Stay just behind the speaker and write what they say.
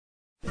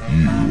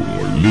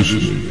are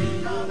listening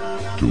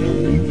to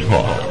Old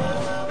Time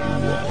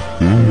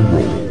Rock and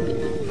Roll.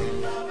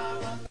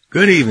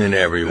 Good evening,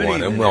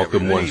 everyone, and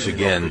welcome once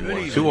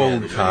again to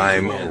Old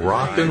Time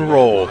Rock and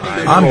Roll.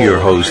 I'm your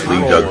host, Lee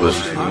Douglas.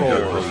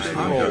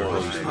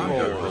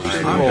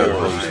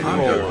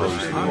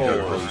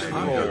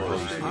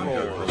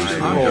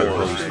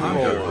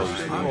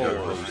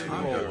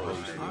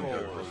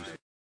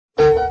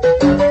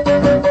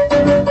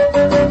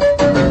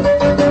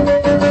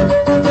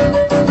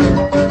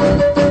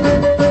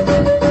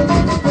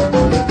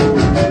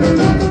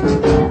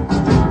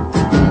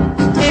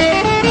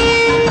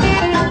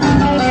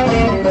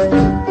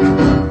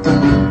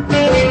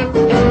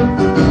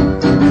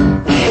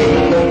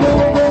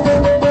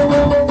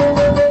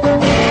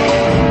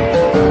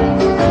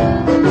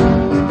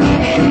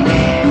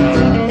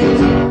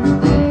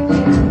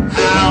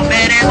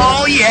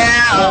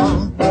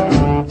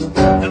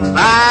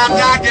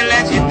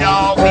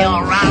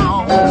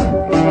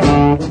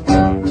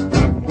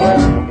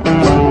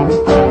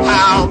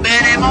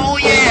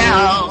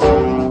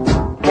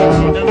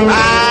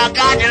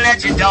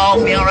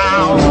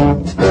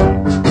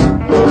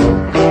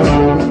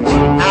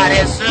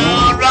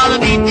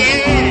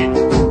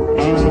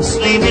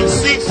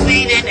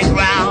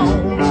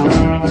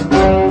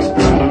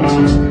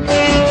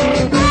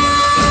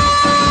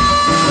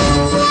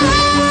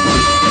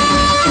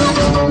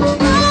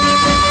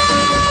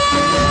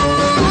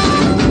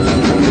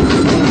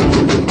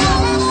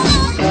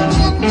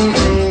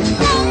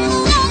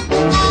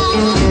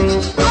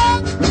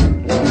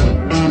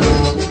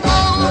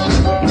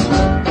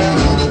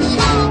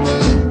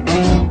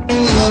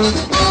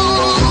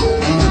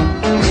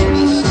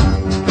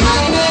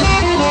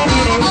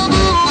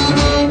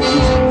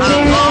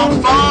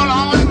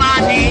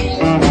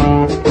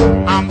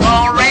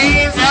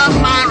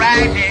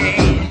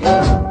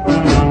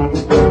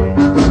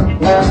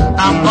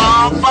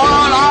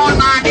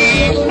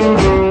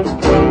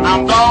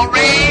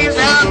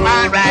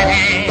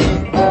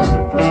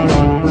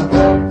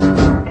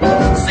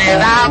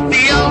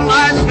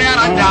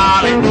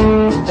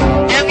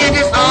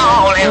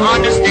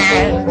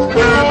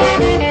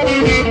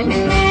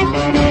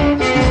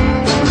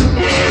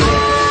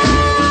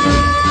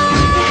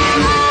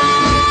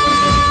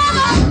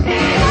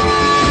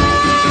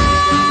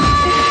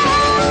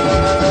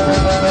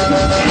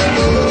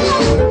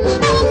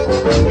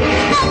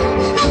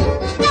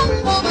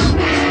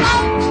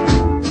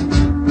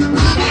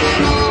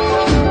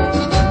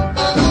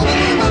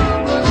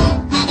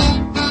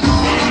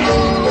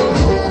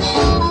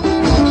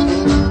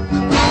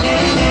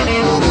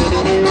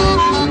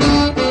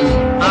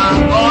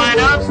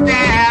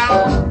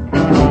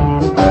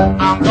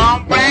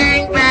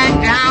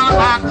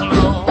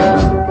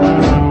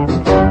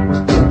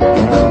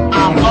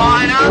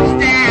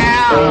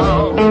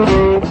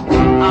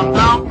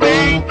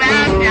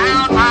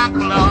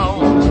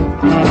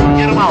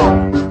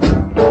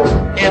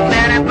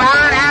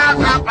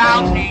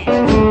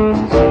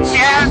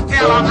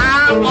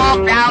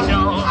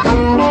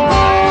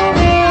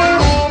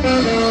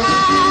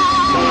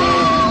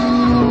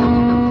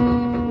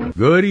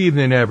 Good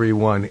evening,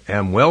 everyone,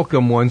 and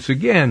welcome once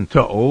again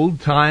to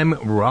Old Time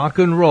Rock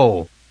and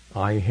Roll.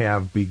 I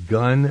have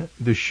begun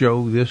the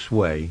show this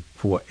way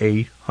for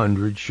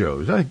 800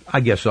 shows. I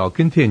guess I'll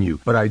continue,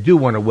 but I do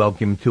want to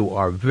welcome to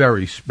our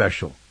very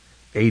special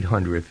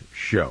 800th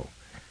show.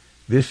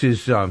 This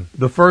is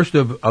the first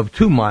of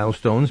two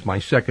milestones. My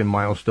second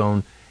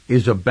milestone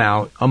is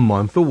about a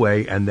month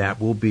away, and that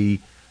will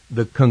be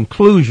the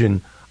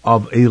conclusion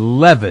of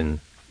 11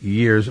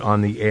 years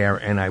on the air,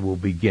 and I will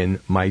begin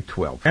my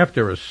 12th.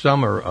 After a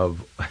summer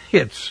of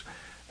hits,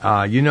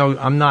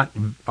 I'm not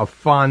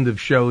fond of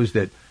shows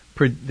that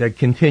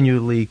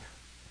continually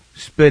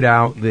spit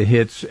out the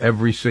hits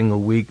every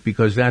single week,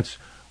 because that's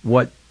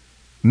what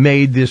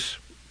made this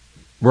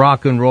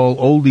rock and roll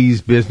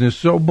oldies business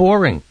so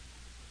boring.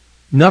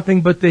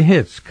 Nothing but the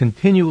hits,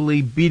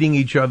 continually beating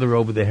each other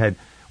over the head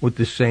with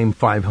the same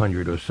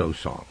 500 or so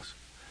songs.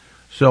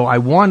 So I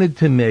wanted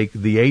to make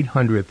the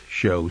 800th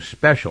show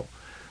special.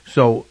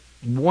 So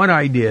what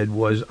I did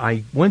was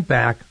I went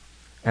back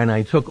and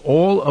I took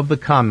all of the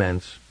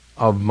comments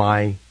of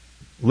my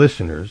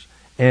listeners,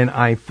 and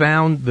I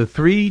found the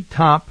three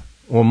top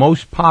or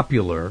most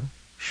popular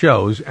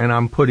shows, and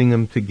I'm putting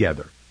them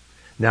together.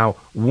 Now,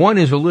 one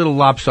is a little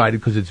lopsided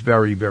because it's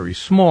very, very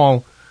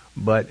small,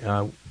 but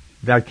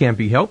that can't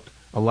be helped.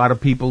 A lot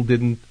of people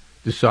didn't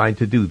decide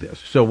to do this.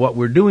 So what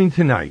we're doing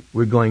tonight,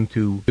 we're going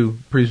to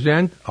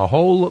present a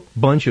whole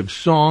bunch of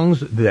songs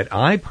that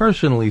I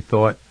personally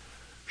thought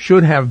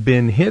should have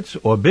been hits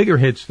or bigger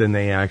hits than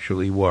they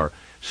actually were.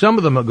 Some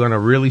of them are going to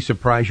really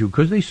surprise you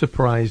because they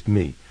surprised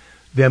me.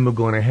 Then we're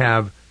going to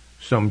have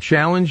some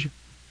challenge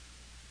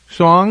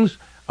songs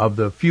of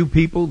the few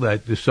people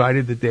that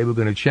decided that they were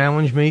going to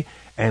challenge me,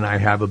 and I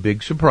have a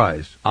big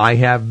surprise. I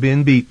have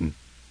been beaten,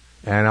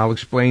 and I'll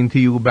explain to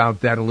you about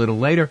that a little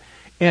later.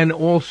 And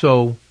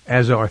also,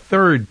 as our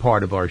third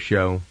part of our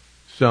show,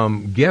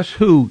 some Guess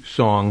Who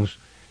songs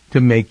to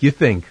make you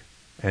think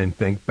and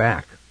think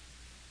back.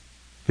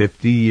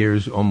 50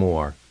 years or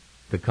more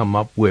to come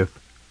up with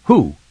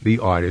who the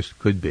artist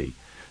could be.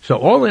 So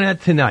all of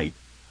that tonight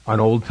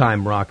on Old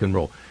Time Rock and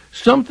Roll.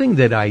 Something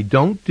that I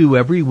don't do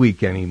every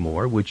week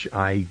anymore, which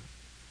I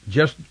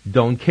just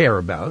don't care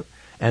about,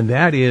 and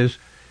that is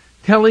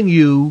telling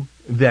you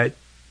that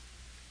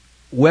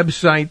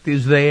website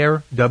is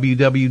there,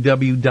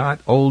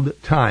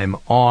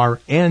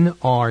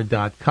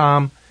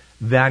 www.oldtimernr.com.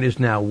 That is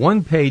now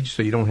one page,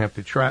 so you don't have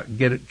to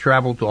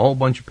travel to a whole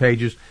bunch of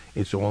pages.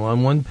 It's all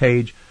on one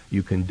page.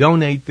 You can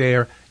donate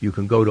there. You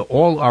can go to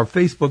all our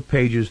Facebook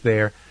pages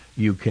there.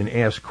 You can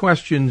ask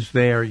questions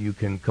there. You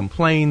can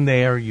complain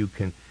there. You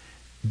can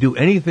do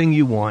anything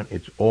you want.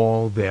 It's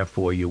all there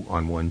for you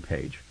on one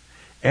page.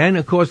 And,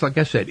 of course, like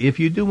I said, if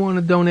you do want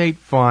to donate,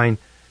 fine.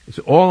 It's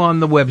all on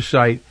the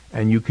website,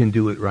 and you can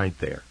do it right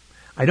there.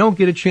 I don't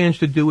get a chance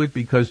to do it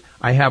because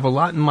I have a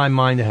lot in my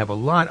mind. I have a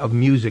lot of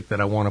music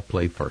that I want to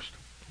play first.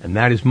 And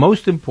that is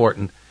most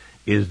important,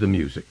 is the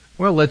music.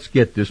 Well, let's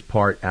get this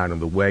part out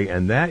of the way,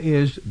 and that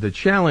is the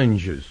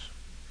challenges.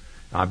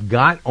 I've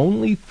got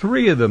only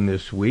 3 of them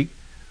this week,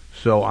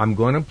 so I'm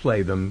going to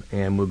play them,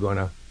 and we're going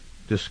to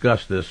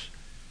discuss this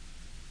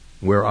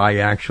where I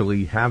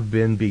actually have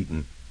been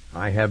beaten.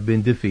 I have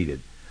been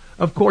defeated.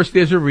 Of course,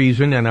 there's a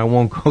reason, and I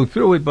won't go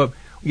through it, but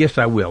yes,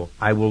 I will.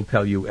 I will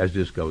tell you as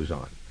this goes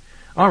on.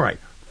 All right,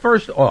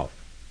 first off,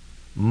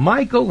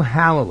 Michael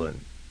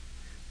Halloran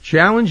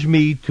challenged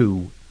me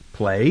to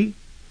play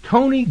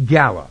Tony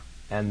Galla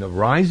and the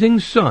Rising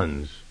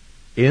Suns,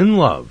 In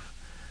Love.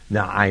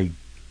 Now,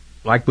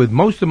 like with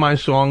most of my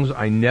songs,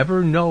 I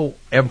never know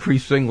every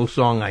single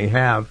song I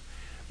have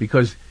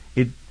because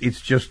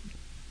it's just,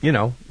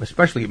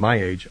 especially at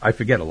my age, I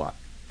forget a lot.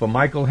 For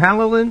Michael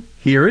Halloran,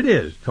 here it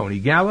is, Tony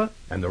Galla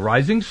and the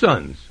Rising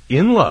Suns,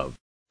 In Love.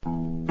 I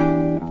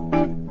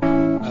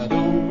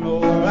don't know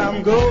where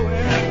I'm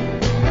going,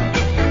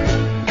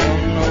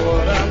 don't know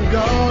what I'm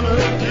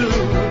gonna do,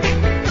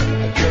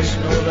 I just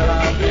know that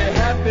I'll be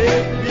happy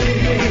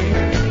being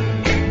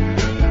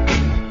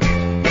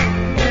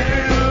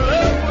in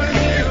love with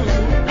you,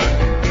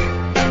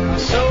 I'm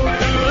so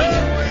in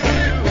love with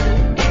you,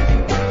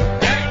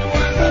 and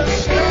when the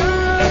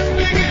stars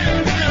begin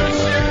to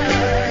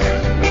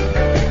shine,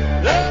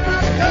 then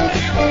I'll call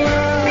you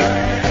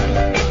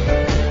mine,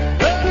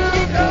 then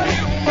I'll call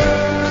you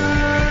mine.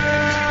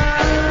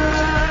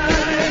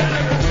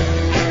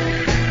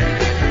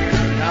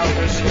 Now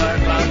this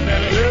life I've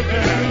been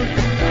living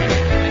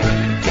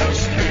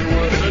just ain't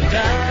worth a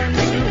dime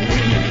to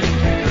me.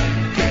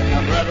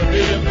 I'd rather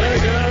be a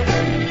beggar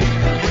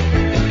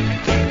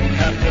than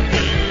have to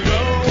be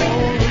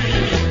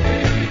lonely.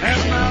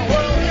 And my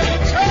world in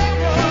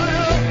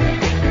turmoil,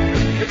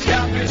 it's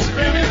got me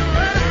spinning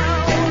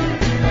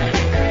round.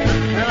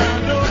 And I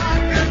know I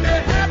can be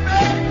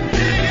happy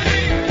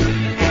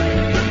being in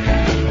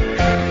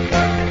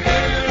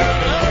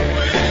love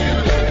with you.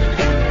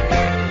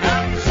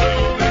 I'm so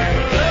in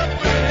love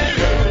with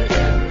you.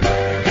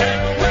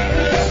 And when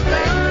the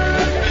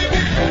stars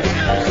begin to shine, then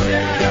I'll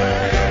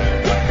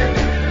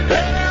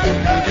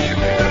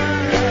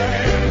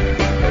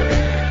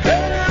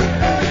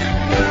call you mine. Then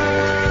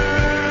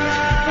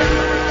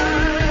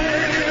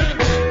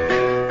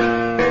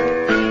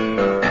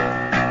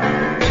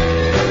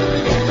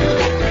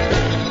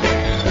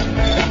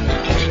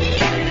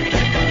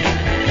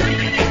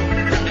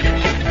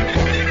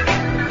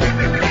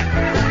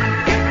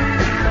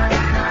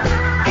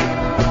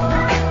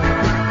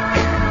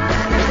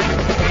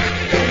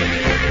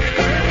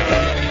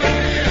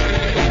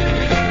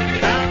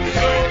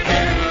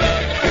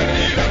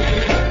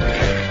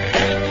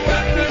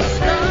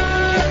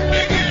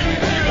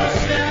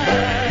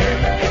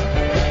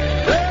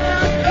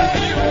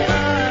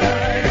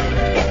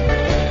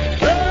call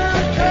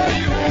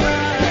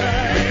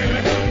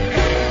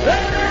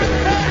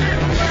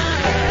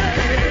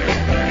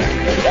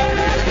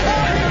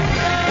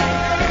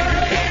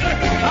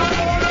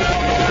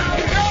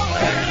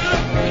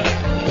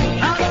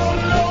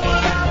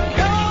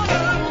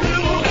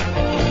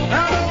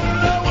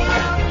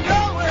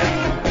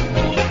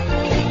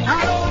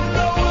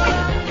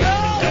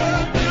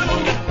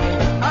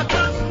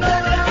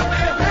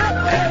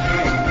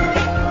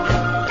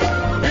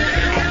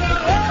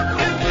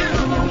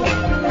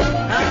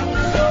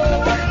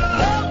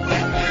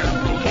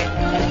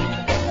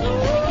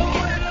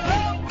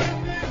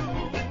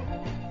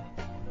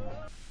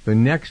The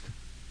next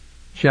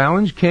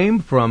challenge came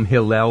from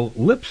Hillel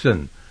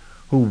Lipson,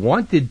 who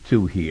wanted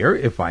to hear,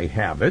 if I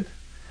have it,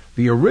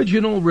 the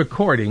original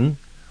recording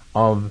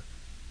of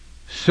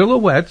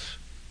Silhouettes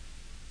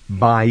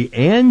by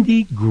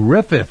Andy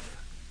Griffith.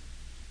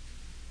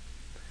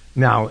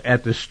 Now,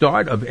 at the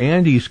start of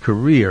Andy's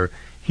career,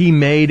 he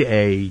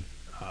made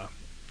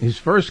his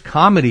first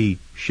comedy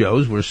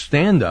shows were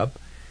stand-up,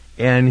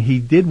 and he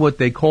did what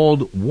they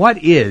called What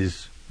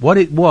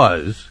It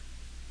Was,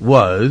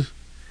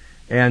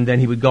 and then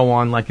he would go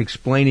on like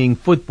explaining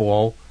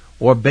football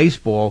or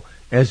baseball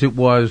as it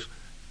was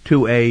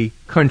to a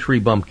country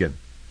bumpkin.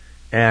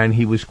 And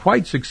he was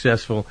quite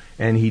successful,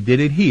 and he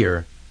did it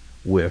here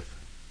with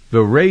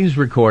the Rays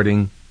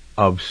recording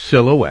of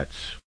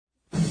Silhouettes.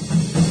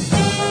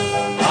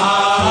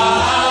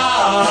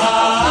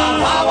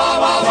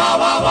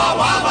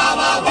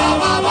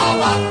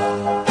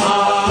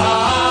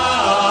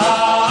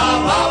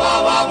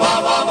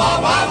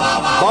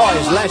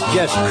 Let's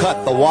just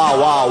cut the wah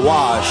wah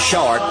wah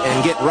short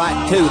and get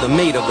right to the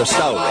meat of the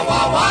story.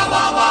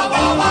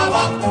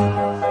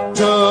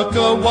 Took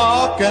a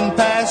walk and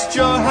passed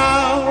your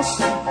house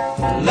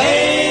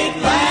late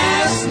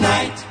last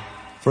night.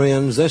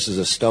 Friends, this is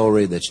a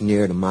story that's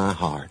near to my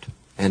heart.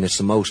 And it's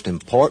the most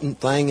important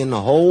thing in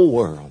the whole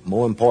world.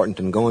 More important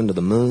than going to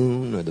the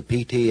moon or the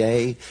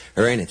PTA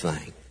or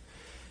anything.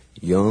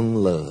 Young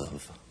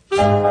love.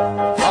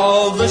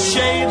 All the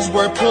shades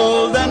were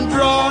pulled and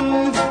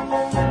drawn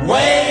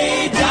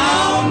way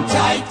down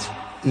tight.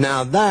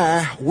 Now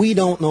there, we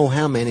don't know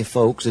how many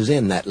folks is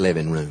in that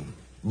living room.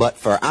 But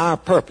for our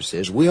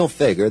purposes, we'll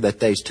figure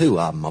that there's two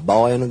of them, a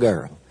boy and a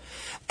girl.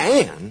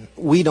 And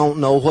we don't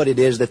know what it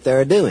is that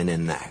they're doing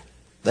in there.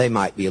 They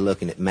might be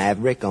looking at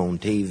Maverick on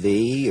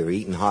TV or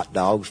eating hot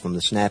dogs from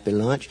the Snappy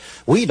Lunch.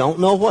 We don't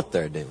know what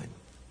they're doing.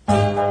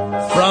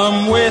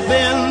 From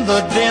within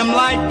the dim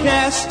light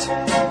cast,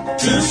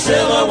 two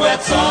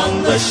silhouettes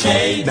on the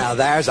shade. Now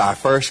there's our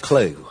first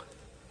clue.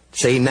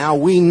 See, now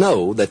we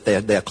know that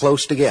they're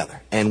close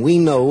together. And we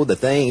know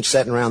that they ain't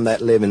sitting around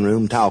that living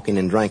room talking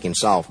and drinking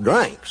soft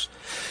drinks.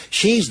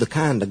 She's the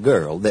kind of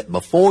girl that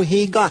before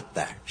he got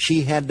there,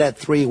 she had that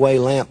three-way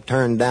lamp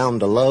turned down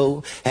to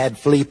low, had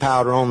flea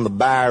powder on the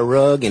bar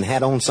rug, and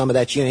had on some of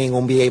that you ain't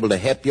gonna be able to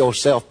help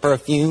yourself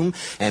perfume.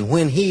 And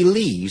when he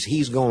leaves,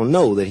 he's gonna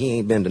know that he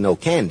ain't been to no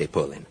candy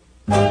pulling.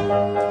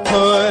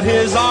 Put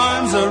his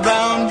arms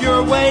around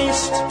your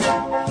waist,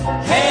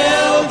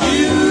 held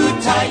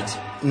you tight.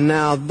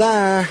 Now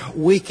there,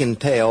 we can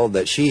tell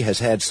that she has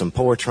had some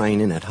poor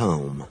training at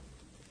home.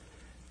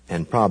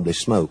 And probably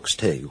smokes,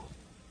 too.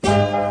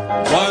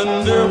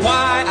 Wonder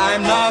why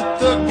I'm not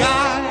the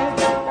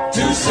guy.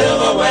 Two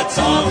silhouettes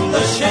on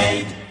the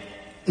shade.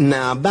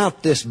 Now,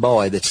 about this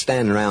boy that's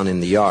standing around in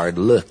the yard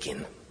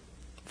looking.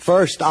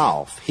 First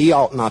off, he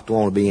ought not to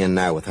want to be in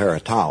there with her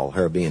at all,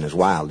 her being as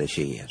wild as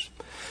she is.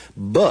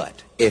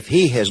 But if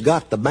he has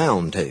got the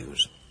bound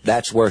tos,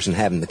 that's worse than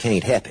having the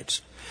can't help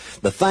it's.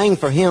 The thing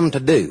for him to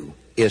do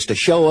is to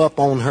show up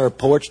on her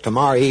porch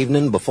tomorrow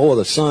evening before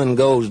the sun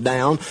goes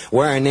down,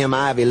 wearing them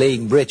Ivy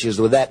League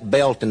breeches with that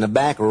belt in the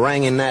back,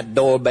 ringing that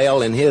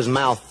doorbell, in his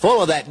mouth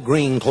full of that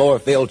green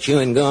chlorophyll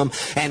chewing gum.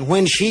 And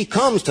when she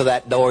comes to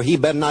that door, he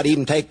better not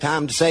even take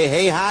time to say,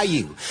 "Hey, how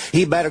you?"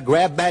 He better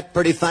grab that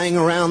pretty thing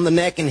around the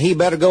neck, and he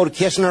better go to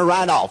kissing her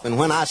right off. And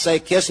when I say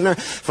kissing her,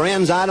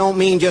 friends, I don't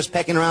mean just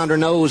pecking around her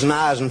nose and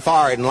eyes and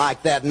forehead and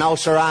like that. No,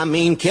 sir, I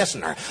mean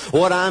kissing her.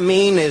 What I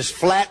mean is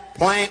flat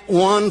plant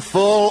one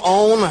full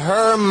on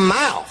her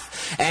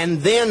mouth,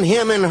 and then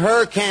him and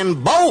her can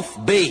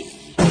both be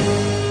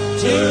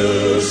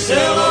two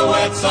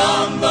silhouettes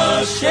on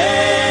the shade.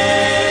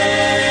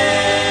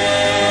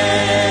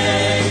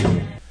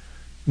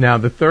 Now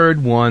the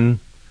third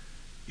one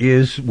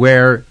is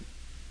where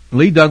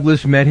Lee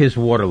Douglas met his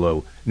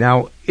Waterloo.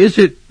 Now, is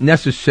it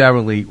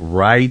necessarily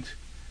right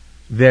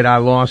that I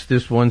lost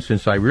this one,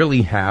 since I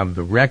really have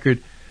the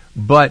record?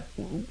 But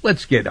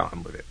let's get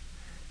on with it.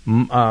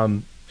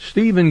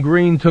 Stephen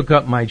Green took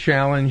up my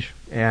challenge,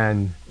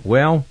 and,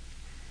 well,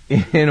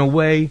 in a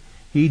way,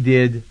 he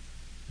did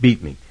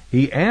beat me.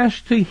 He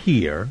asked to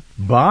hear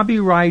Bobby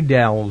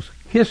Rydell's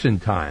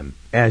Kissin' Time,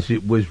 as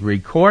it was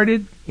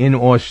recorded in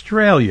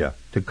Australia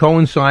to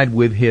coincide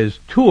with his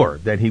tour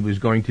that he was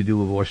going to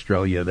do of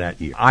Australia that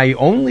year. I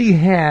only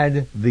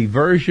had the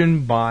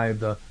version by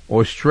the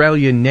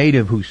Australian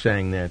native who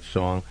sang that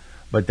song,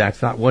 but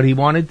that's not what he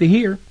wanted to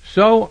hear.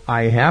 So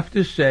I have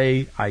to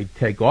say, I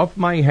take off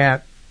my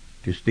hat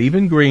to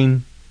Stephen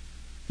Green.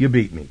 You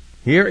beat me.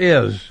 Here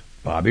is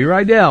Bobby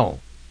Rydell,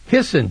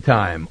 Kissin'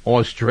 Time,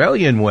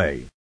 Australian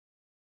way.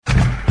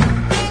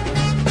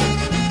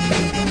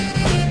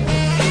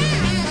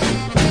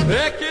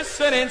 They're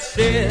kissing in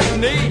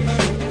Sydney,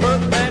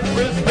 Perth and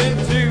Brisbane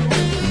too.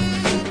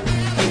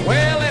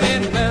 Whaling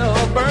in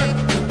Melbourne,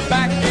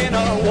 back in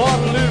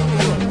Waterloo.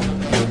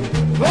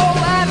 Old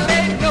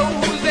Adelaide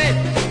knows it,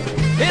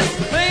 it's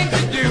the thing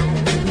to do.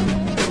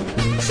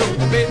 So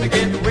baby,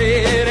 get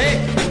ready,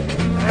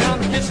 I'm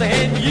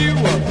kissing you.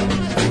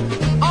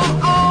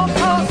 Oh,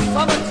 cause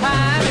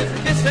summertime is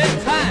kissing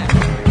time.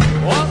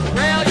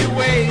 Australia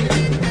way,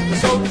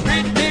 so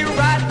treat me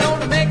right,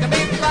 don't make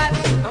me fight.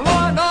 I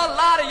want a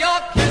lot of your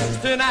kisses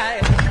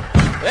tonight.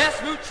 They're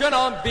smooching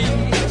on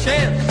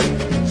beaches,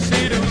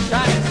 sea to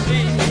shining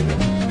sea.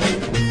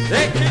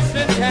 They're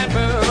kissing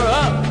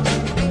Canberra,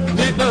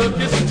 neath the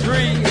kissing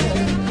tree.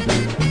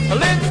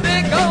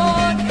 Lipstick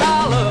on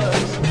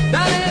collars,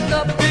 down in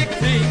the big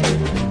T.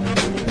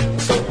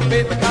 So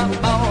baby, come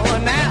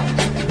on now,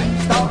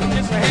 start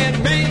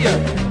kissing me.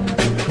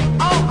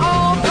 Oh,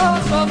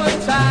 cause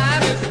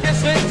summertime is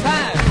kissing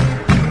time.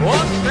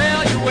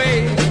 Australia way,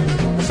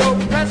 so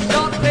press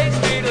your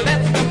tasty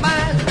lips to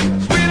mine.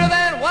 Sweeter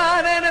than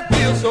wine and it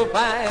feels so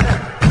fine.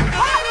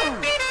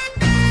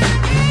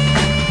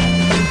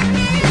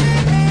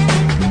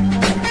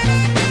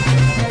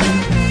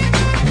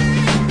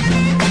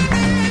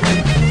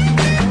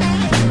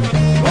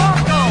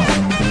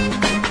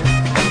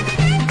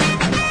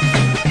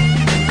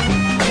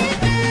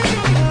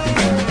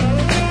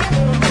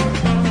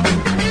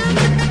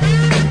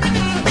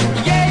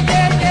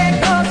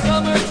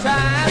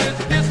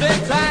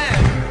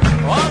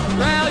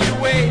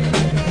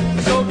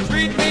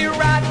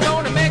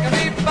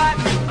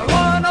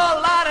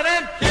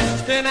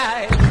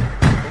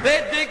 They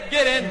dig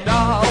getting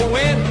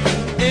Darwin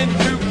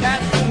into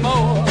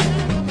Castlemore.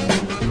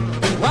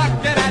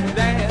 Rockin' at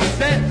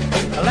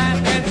dances,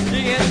 laughing,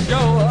 skiing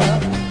shore.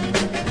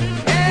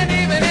 And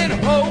even in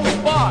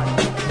Hobart,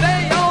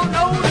 they all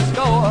know the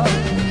score.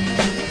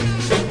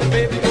 So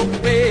baby, oh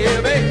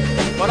baby,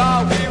 what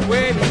are we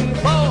waiting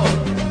for?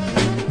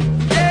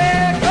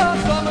 Yeah, 'cause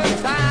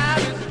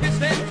summertime is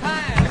kissing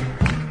time.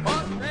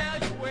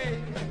 Australia way.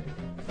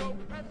 So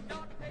press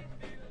your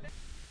tasty lips.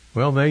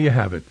 Well, there you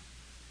have it.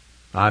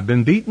 I've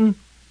been beaten,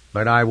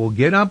 but I will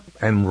get up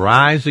and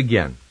rise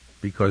again,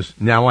 because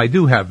now I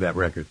do have that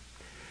record.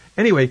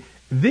 Anyway,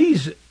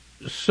 these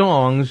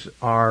songs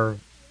are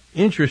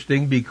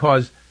interesting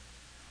because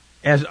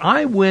as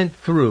I went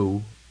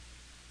through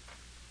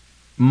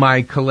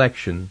my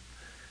collection,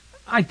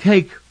 I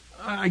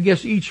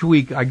guess each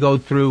week I go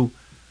through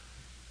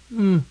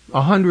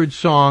 100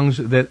 songs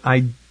that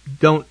I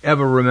don't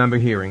ever remember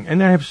hearing.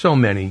 And I have so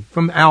many,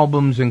 from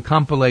albums and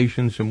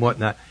compilations and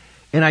whatnot.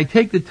 And I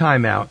take the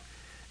time out,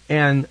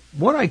 and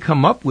what I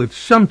come up with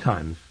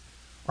sometimes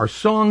are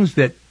songs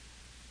that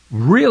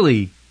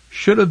really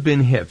should have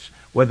been hits,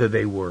 whether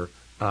they were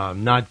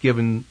not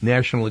given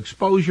national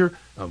exposure,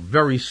 a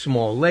very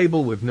small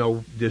label with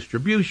no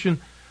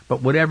distribution,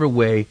 but whatever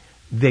way,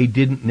 they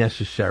didn't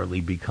necessarily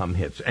become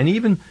hits. And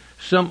even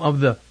some of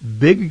the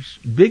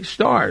big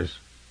stars,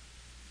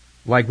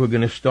 like we're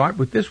going to start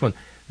with this one.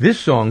 This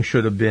song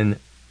should have been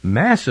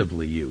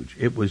massively huge.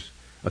 It was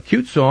a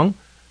cute song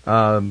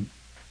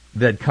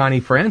that Connie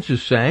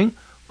Francis sang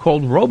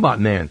called Robot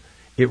Man.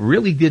 It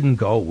really didn't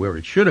go where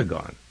it should have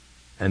gone,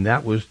 and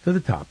that was to the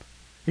top.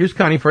 Here's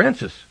Connie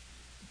Francis,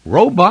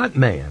 Robot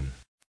Man.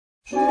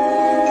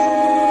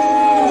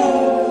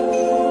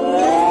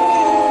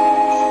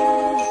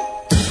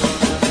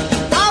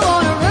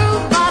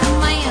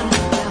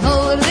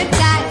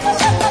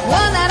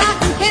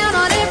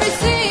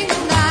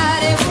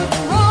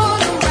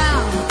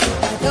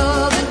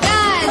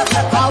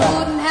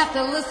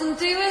 Listen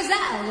to his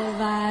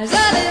alibis.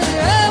 Oh, this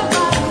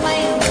robot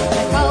man,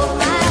 I call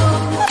my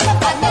own.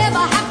 I'd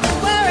never have to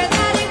worry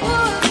that he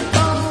would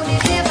phone.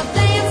 He'd never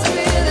dance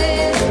with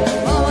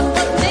anyone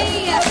but me.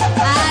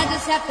 I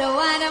just have to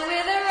wind up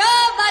with a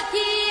robot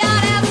key.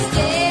 I'd have a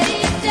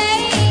steady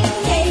day.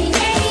 Yeah,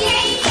 yeah,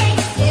 yeah, yeah.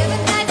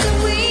 7 nights a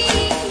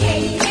week. Yeah,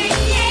 yeah,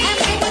 yeah. And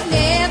we would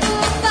never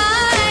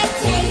fight.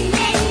 Yeah,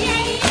 yeah,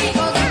 yeah, yeah.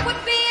 'Cause it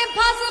would be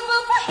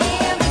impossible for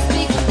him to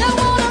speak. Don't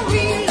want a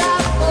real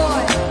life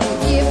boy.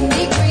 Give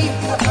me grief.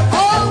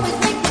 Always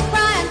make me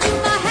cry into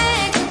my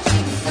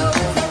handkerchief. So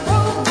it's a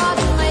robot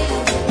man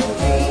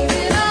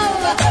dreaming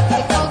over.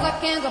 Because I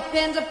can't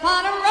depend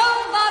upon a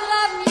robot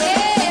love, yeah.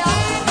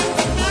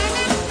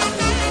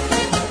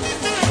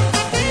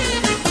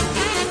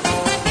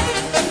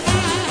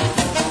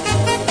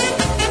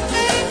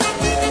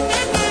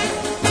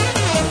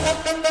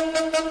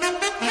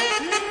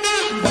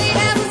 We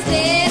have a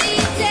steady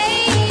day.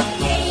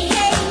 Yeah,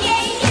 yeah,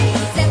 yeah,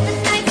 yeah. 7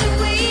 nights a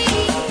week.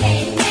 Yeah,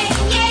 yeah,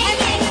 yeah,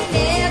 yeah. And we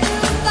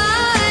never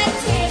fight.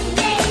 Yeah,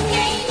 yeah,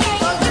 yeah, yeah.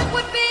 'Cause it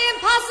would be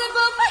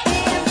impossible for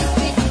him to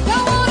speak.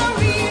 Don't want a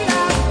real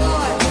life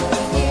boy.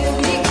 Give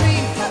me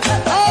grief.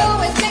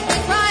 Always make me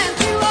cry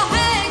into a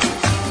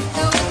handkerchief.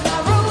 So it's a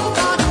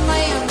robot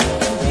man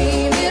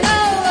dreaming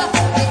over.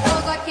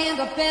 Because I can't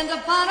depend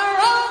upon a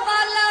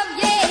robot love,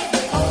 yeah.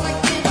 Because I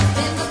can't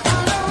depend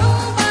upon a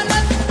robot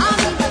love. I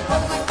mean,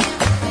 because I can't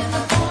depend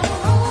upon a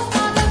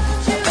robot love.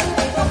 True,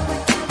 because I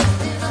can't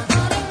depend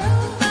upon a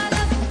robot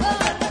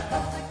love.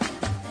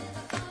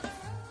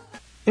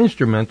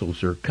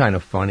 Instrumentals are kind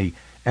of funny,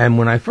 and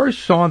when I first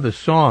saw the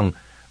song,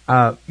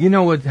 you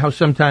know how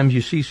sometimes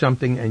you see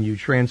something and you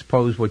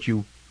transpose what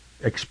you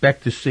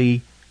expect to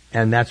see,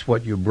 and that's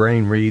what your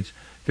brain reads.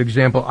 For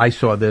example, I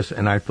saw this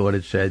and I thought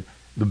it said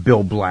the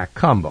Bill Black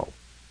combo.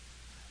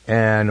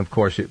 And of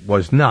course it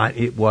was not.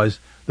 It was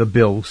the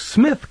Bill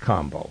Smith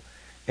combo.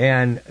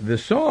 And the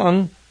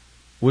song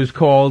was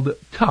called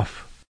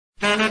Tough.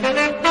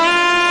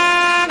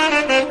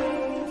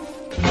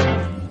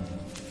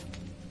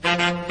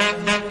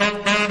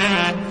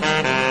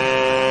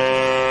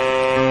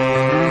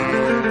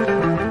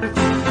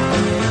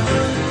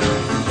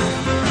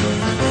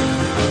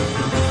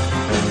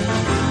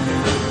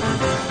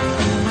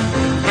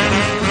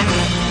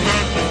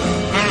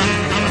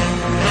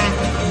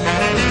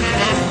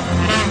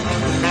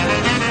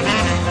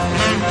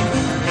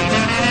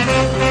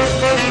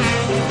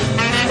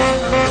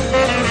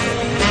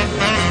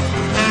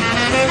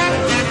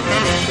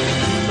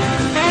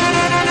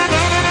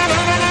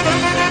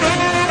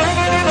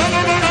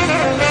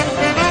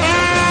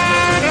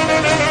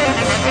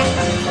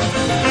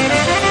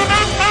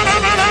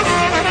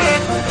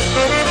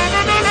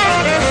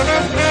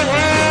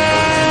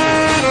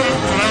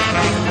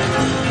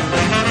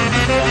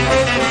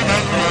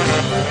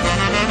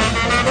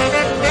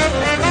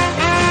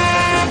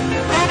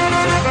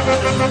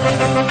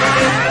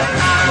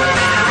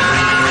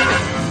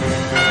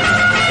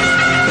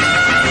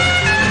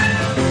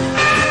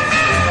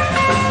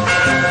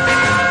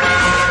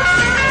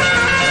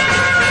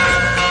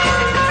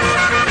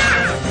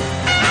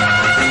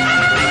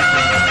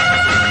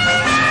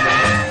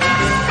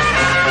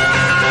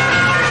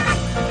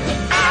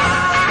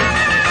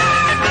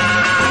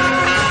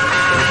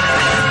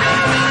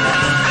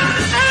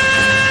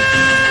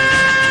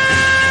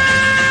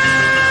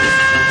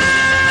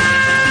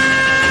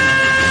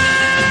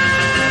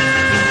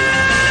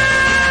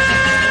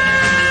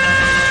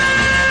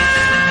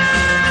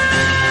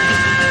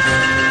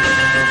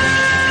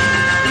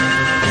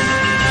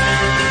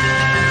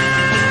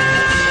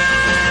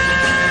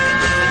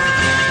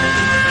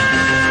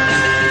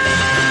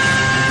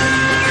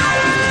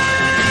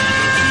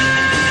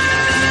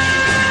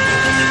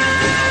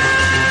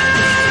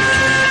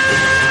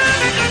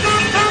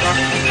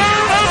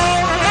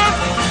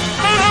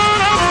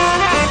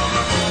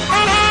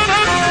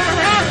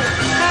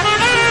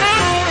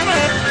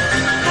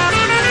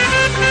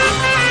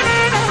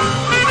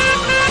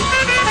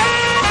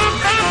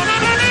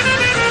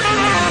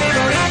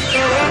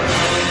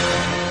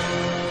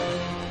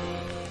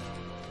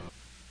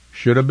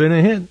 should have been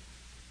a hit,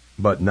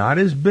 but not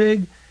as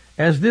big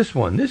as this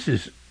one. This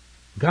is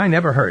a guy I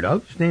never heard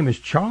of. His name is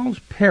Charles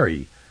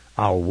Perry.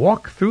 I'll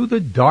Walk Through the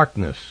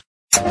Darkness.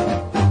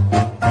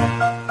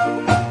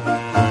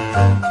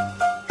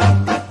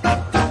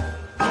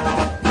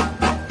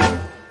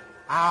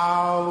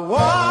 I'll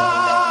walk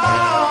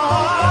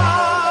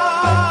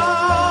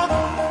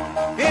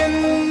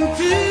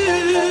into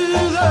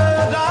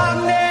the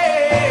darkness,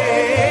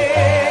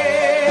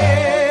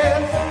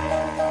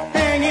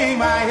 hanging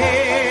my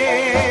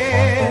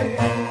head,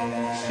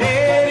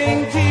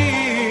 shedding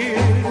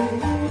tears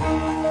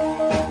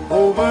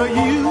over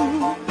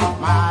you,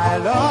 my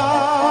love.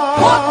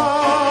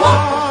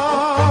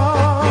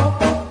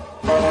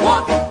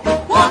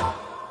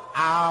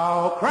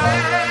 I'll cry.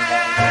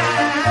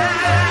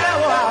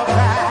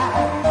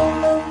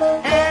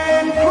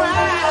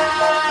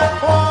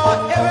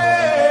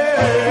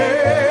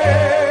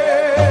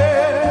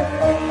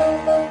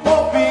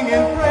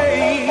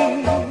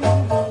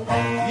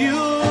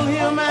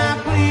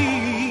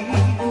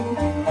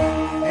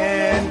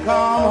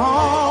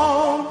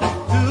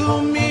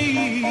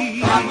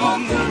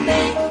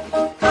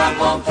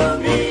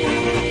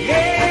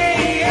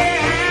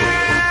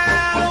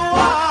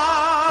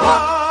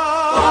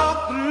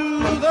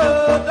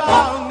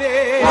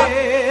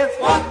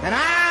 And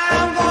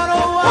I'm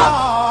gonna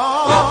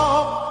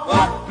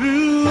walk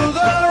through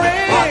the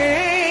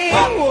rain.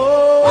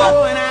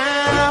 Whoa, and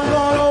I'm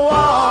gonna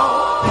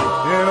walk,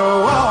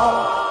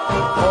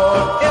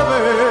 walk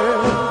forever.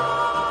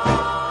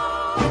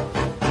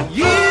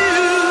 You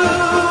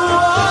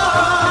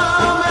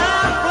are my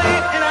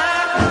plate, and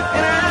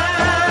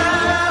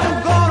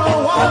I'm gonna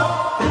walk.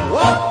 I'm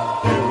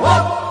gonna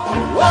walk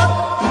forever.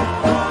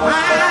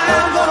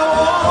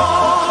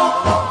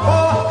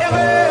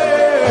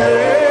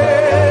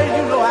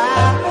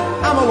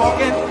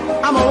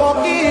 I'm a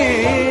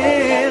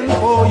walking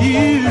for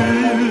you,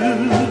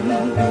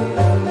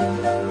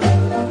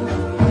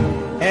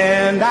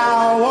 and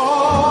I'll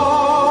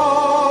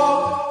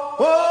walk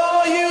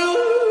for you.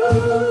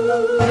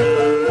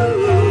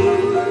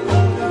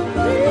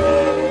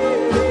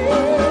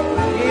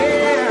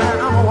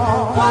 Yeah, I'm a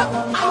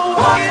walking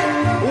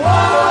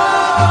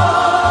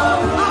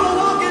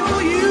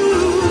for you.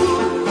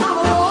 I'm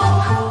gonna walk.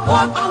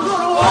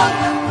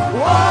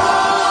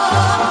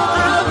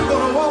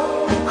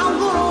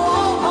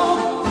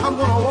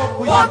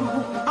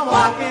 I'm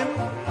walking,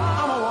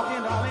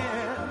 darling.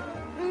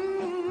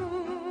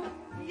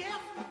 Yes,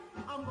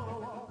 I'm gonna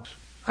walk.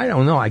 I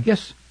don't know. I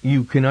guess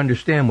you can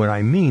understand what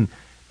I mean.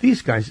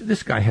 This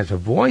guy has a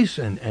voice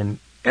and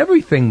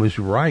everything was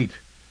right,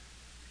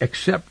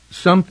 except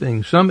some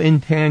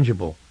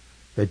intangible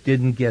that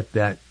didn't get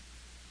that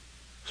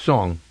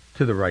song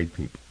to the right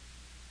people.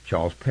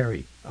 Charles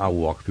Perry, I'll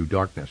Walk Through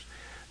Darkness.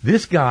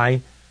 This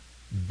guy,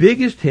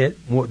 biggest hit,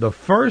 the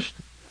first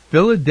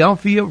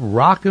Philadelphia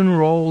rock and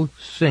roll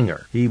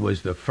singer. He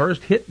was the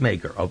first hit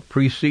maker of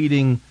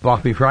preceding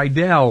Bobby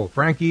Rydell,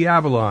 Frankie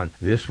Avalon.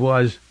 This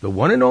was the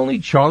one and only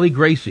Charlie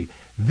Gracie.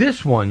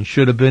 This one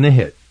should have been a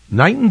hit.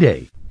 Night and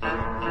Day.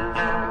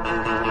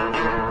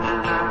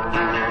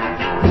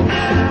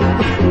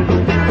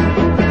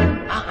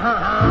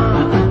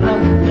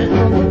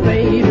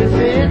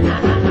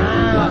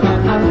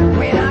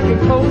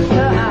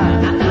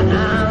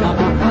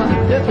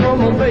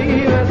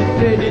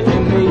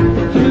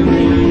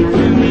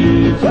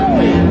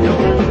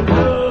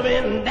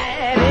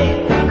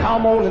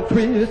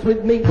 Twist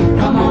with me,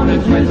 come on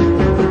and twist. When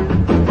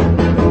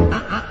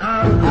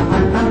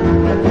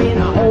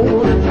I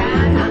hold it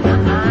tight,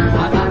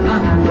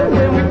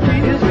 when we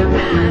kiss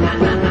goodnight,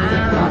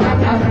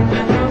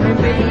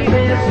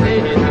 baby, say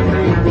it to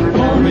me,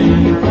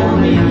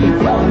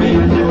 for me.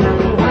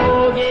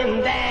 Again,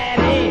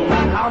 daddy,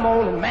 come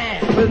on and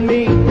mash with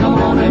me, come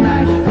on and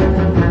mash.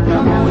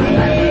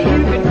 Yeah,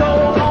 you can go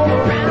all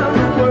around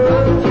the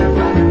world, and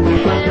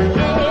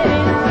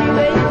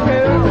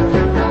girl.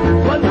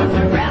 What would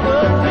you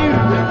rather do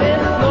with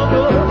this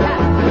local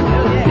time?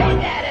 Hey,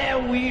 daddy,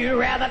 we'd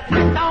rather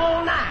take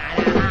all night. I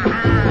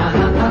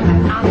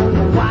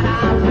know what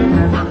I'll do.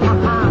 I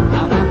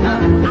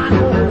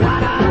know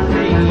what I'll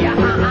say.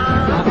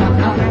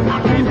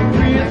 I'll keep it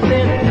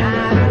twisting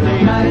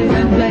night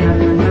and day.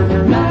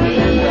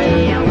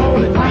 Yeah, I'm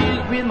gonna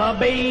twist with my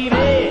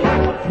baby.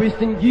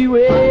 Twisting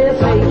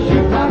USA.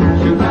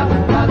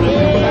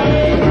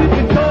 Yeah, you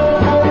can go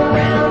all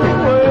around the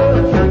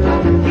world.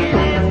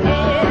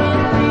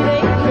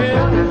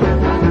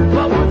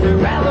 What would you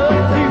rather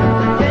do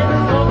than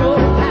snuggle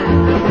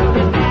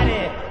tight?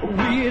 Daddy,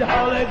 we'd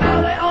holly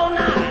golly all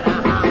night. I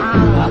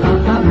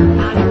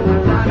know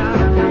what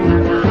I'll do. I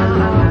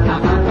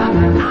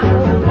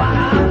know what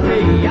I'll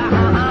say.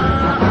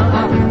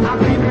 I'll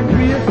keep it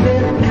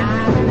twisted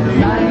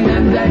night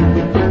and day.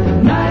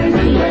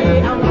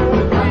 I'm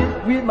gonna twist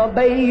with my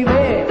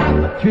baby,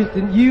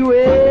 twisting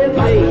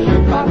USA.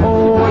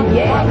 Oh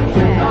yeah. I'm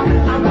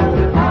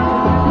gonna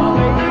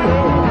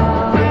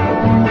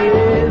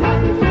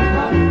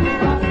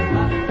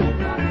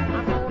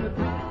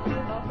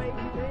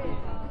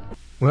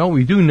Well,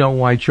 we do know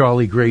why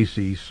Charlie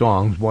Gracie's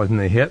songs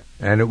wasn't a hit,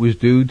 and it was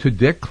due to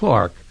Dick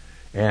Clark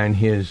and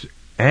his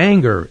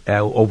anger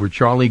over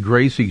Charlie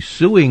Gracie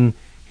suing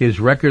his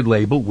record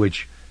label,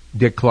 which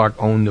Dick Clark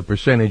owned the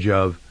percentage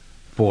of,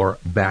 for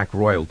back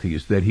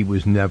royalties, that he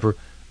was never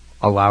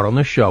allowed on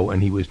the show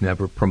and he was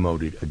never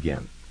promoted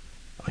again.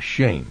 A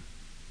shame,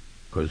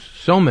 because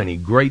so many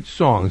great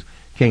songs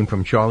came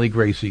from Charlie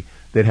Gracie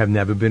that have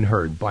never been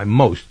heard by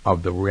most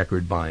of the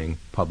record-buying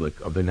public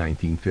of the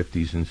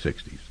 1950s and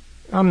 60s.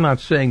 I'm not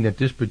saying that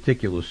this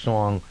particular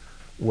song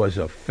was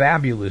a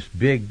fabulous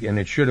big and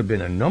it should have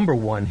been a number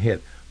one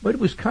hit, but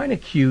it was kind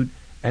of cute,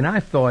 and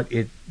I thought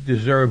it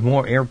deserved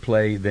more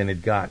airplay than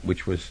it got,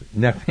 which was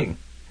nothing.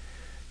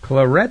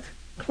 Clarette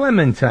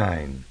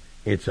Clementine,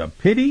 It's a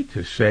Pity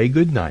to Say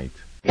Goodnight.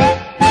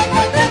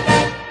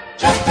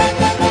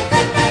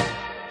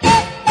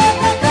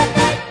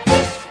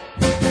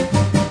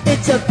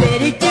 It's a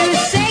pity to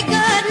say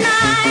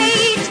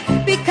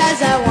goodnight,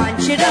 because I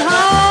want you to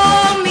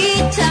hold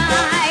me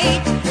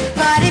tight.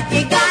 But if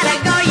you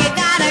gotta go, you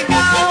gotta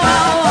go.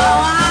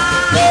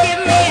 Give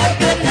me a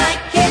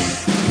goodnight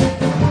kiss.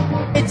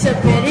 It's a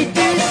pity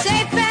to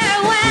say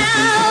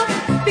farewell,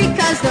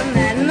 because the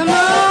man in the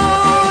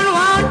moon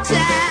won't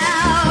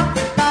tell.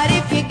 But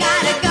if you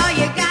gotta go,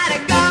 you gotta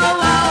go.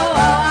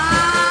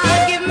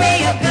 Give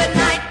me a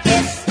goodnight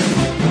kiss.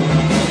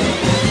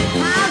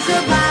 How's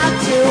about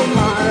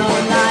tomorrow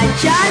night,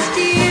 just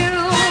you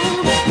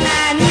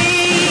and me?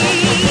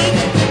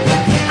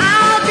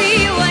 I'll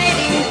be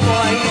waiting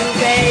for you,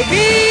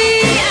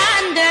 baby,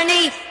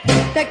 underneath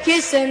the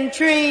kissing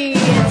tree.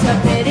 It's a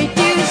pity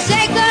to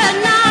say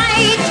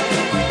goodnight,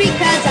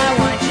 because I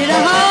want you to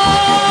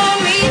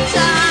hold me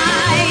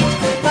tight.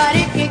 But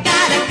if you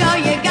gotta go,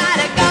 you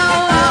gotta go.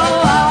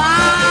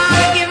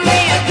 Give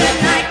me a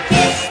goodnight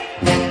kiss.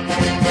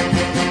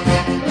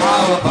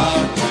 How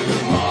about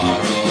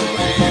tomorrow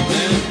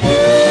evening?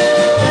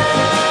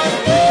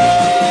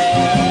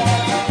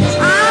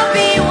 I'll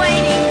be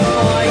waiting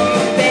for you,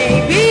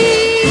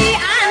 baby,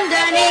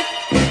 underneath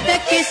the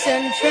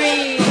kissing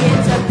tree.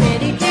 It's a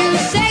pity to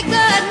say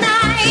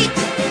goodnight,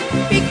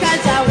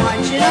 because I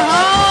want you to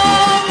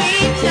hold me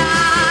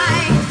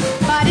tight.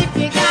 But if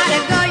you gotta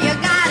go, you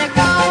gotta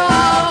go.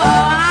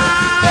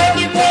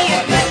 Give me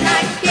a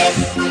goodnight kiss.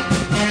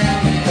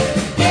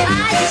 I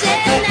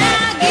said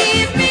now,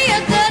 give me a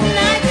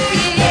goodnight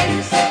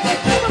kiss.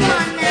 Come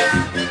on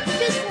now,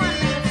 just one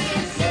little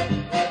kiss.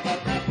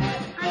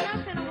 I'm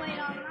not gonna wait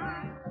all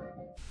night.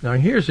 Now,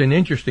 here's an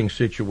interesting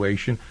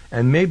situation,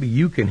 and maybe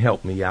you can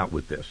help me out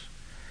with this.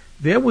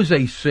 There was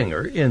a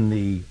singer in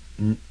the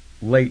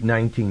late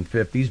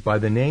 1950s by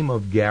the name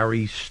of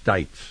Gary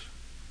Stites.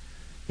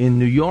 In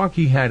New York,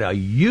 he had a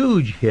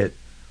huge hit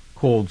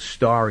called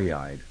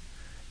Starry-Eyed,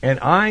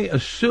 and I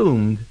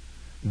assumed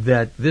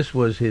that this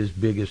was his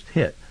biggest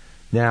hit.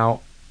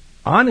 Now,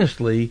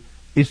 honestly,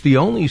 it's the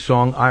only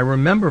song I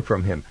remember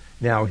from him.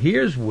 Now,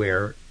 here's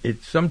where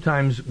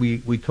sometimes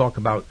we talk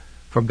about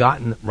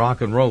forgotten rock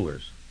and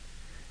rollers.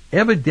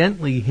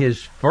 Evidently,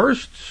 his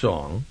first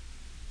song,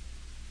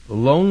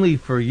 Lonely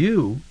for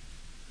You,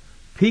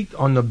 peaked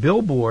on the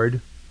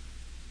Billboard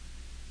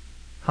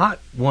Hot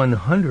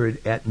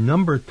 100 at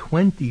number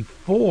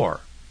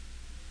 24.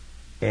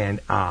 And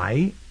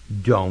I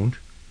don't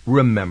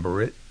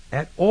remember it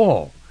at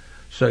all.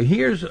 So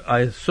here's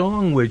a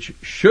song which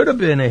should have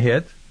been a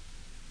hit,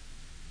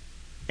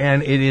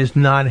 and it is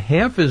not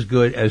half as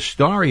good as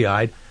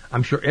Starry-Eyed.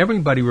 I'm sure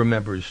everybody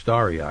remembers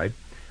Starry-Eyed.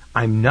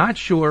 I'm not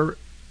sure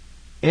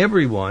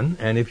everyone,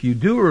 and if you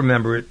do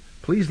remember it,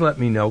 please let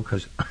me know,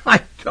 because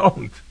I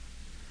don't.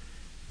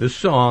 The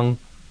song,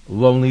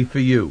 Lonely for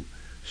You.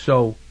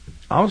 So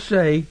I'll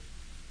say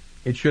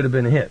it should have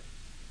been a hit,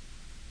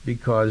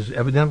 because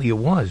evidently it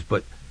was,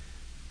 but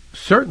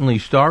certainly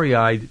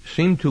Starry-Eyed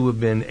seemed to have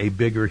been a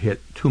bigger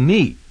hit to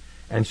me.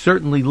 And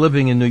certainly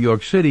living in New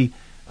York City,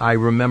 I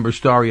remember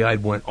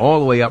Starry-Eyed went all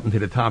the way up into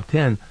the top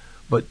 10,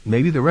 but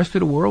maybe the rest of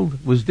the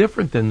world was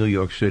different than New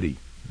York City.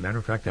 Matter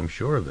of fact, I'm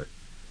sure of it.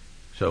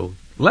 So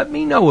let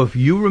me know if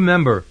you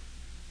remember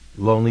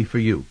Lonely for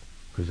You,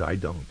 because I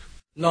don't.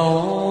 Lonely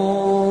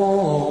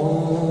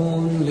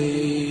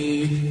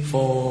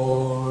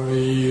for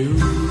you.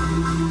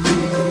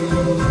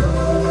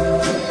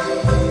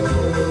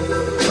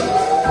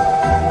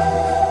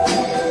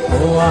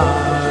 Oh,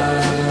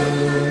 I'm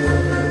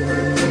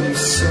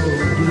so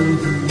blue.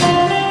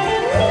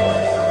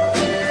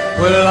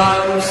 Well,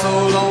 I'm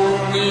so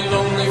lonely,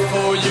 lonely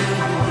for you.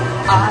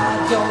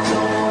 I don't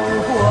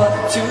know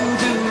what to do.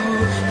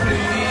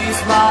 Please,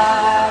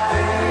 my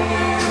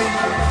baby,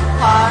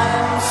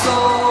 I'm so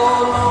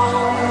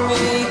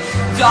lonely,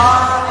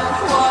 darling.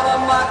 What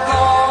am I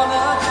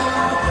gonna do?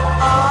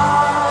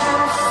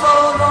 I'm so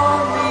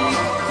lonely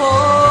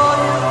for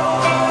you.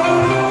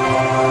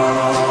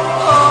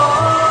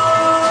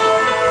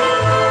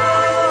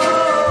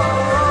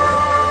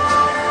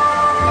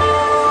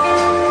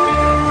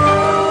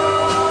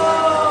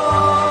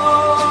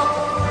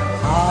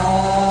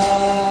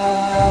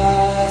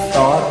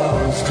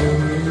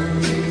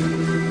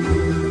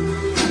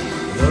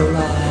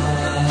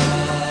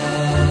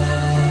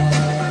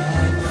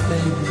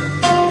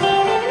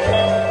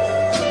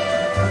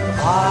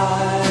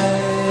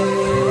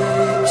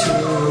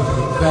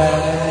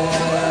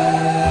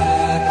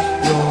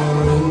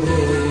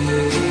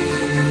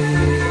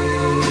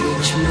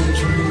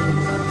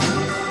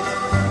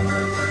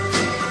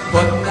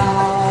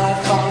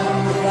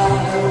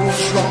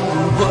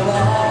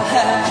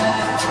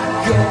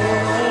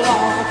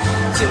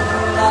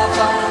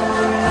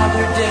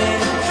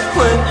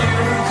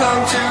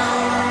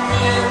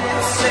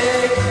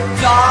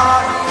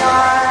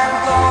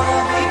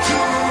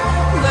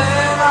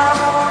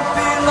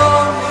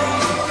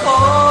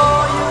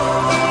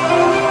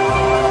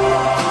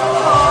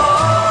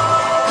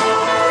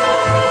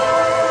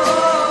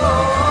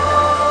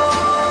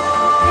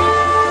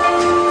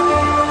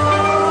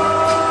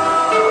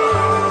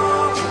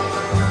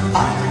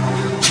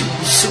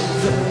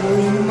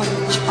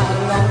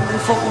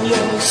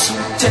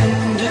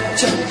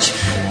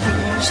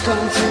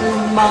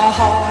 my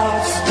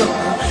heart's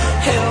gonna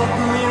help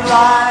me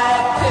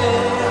like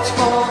it's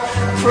for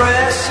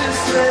precious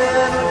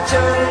little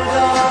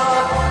turtle.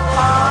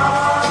 I'm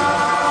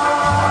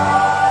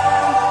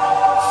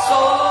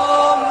so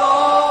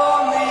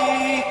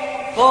lonely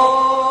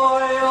for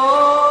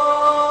your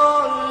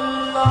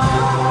love.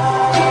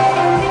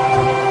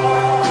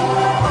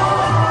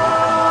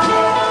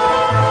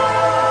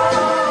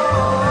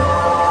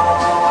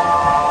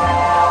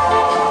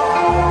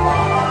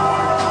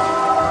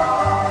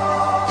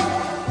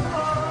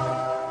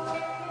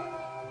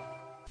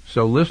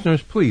 So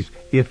listeners, please,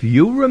 if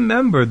you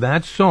remember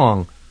that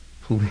song,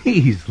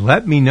 please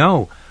let me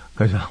know,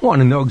 because I want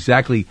to know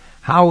exactly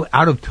how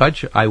out of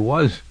touch I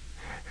was,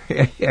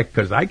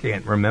 because I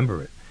can't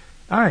remember it.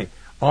 All right,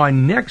 our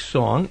next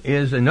song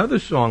is another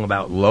song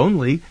about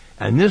lonely,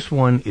 and this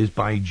one is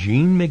by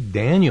Gene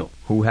McDaniel,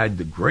 who had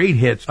the great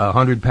hits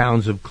 100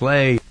 Pounds of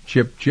Clay,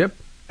 Chip Chip,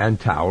 and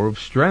Tower of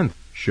Strength.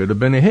 Should have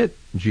been a hit.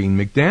 Gene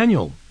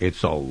McDaniel,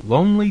 It's a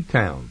Lonely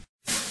Town.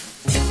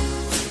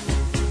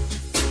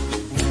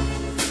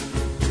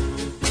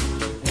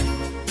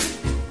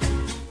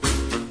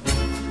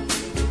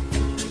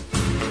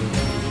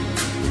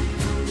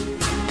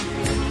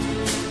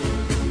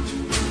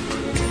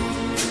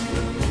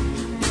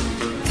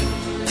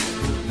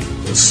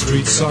 The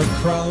streets are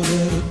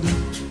crowded,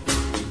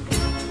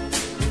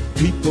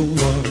 people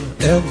are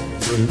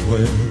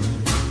everywhere.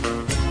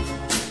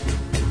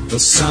 The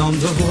sound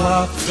of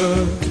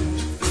laughter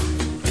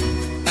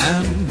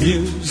and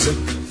music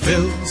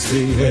fills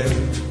the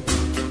air.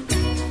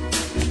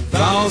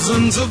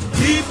 Thousands of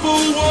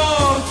people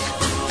walk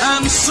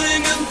and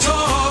sing and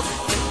talk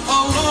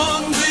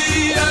along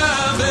the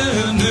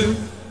avenue,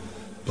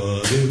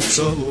 but it's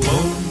a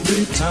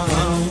lonely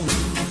town,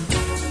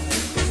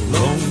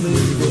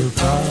 lonely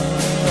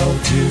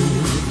without you.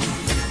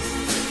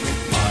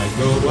 I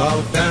go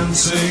out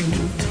dancing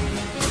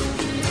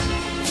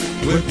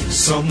with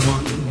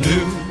someone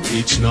new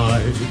each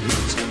night,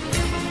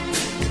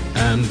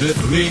 and it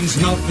means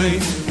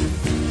nothing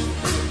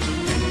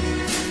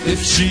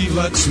if she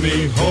lets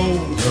me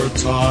hold her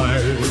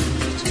tight.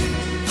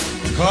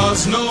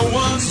 'Cause no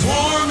one's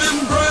warm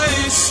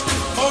embrace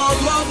or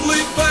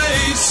lovely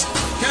face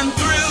can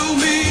thrill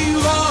me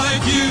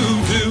like you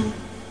do.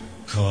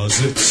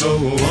 'Cause it's a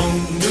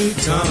lonely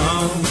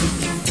town,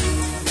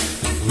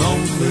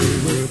 lonely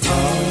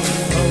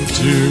without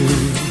you.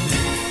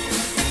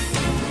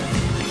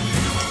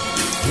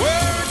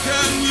 Where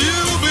can you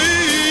be?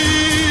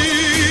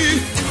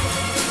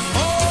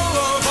 All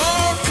of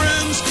our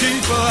friends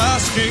keep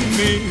asking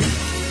me,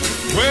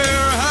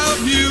 where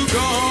have you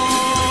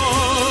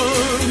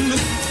gone?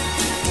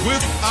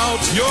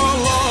 Without your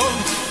love,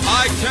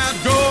 I can't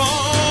go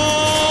on.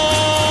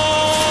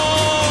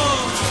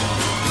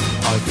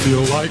 I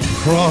feel like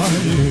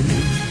crying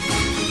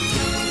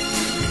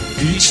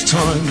each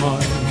time I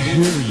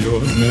hear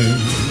your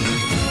name.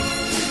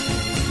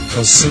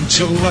 'Cause since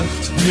you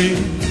left me,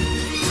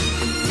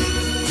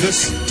 this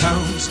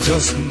town's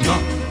just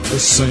not the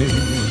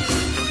same.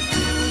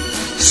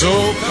 So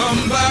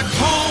come back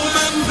home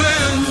and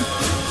then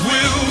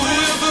we'll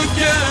live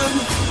again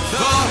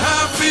the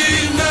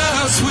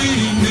happiness we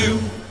knew.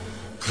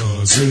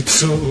 'Cause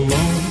it's a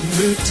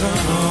lonely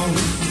town,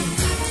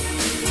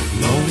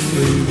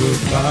 lonely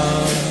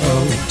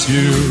without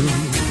you,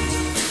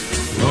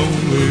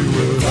 lonely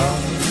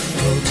without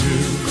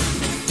you,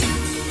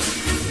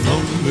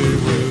 lonely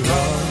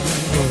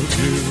without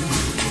you,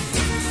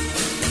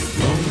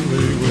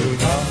 lonely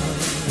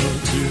without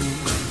you,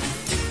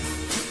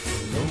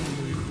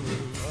 lonely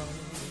without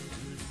you.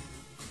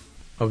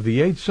 Of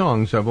the 8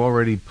 songs I've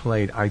already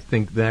played, I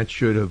think that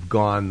should have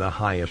gone the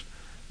highest.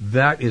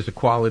 That is a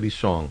quality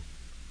song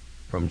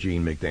from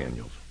Gene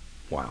McDaniels.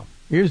 Wow.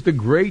 Here's the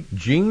great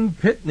Gene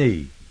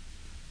Pitney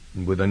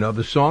with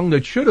another song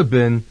that should have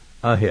been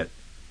a hit,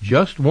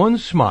 Just One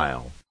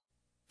Smile.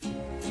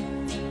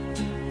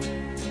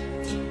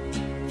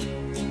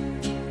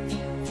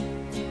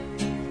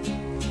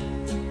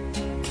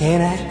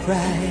 Can I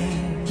cry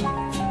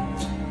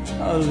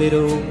a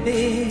little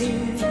bit?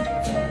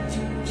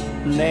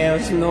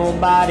 There's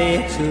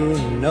nobody to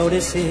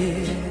notice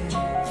it.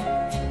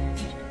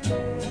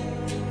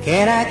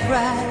 Can I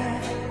cry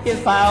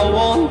if I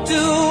want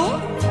to?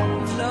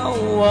 No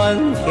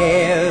one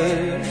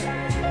cares.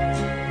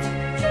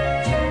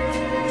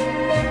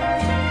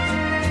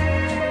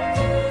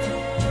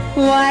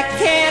 Why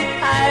can't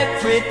I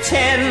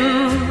pretend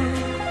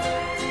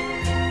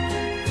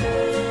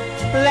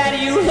that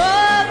you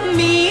love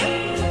me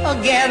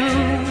again?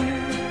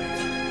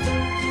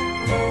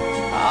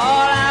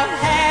 All I've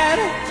had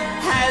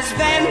has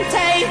been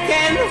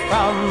taken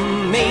from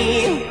me.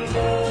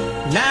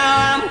 Now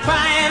I'm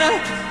crying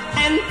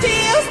and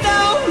tears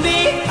don't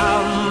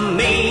become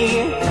me.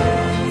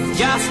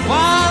 Just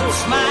one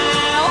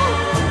smile,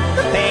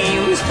 the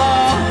pain's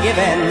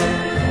forgiven.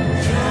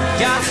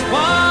 Just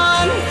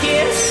one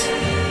kiss,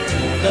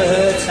 the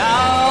hurt's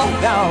all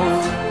gone.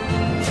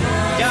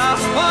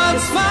 Just one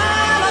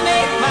smile to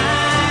make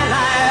my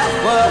life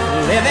worth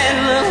living.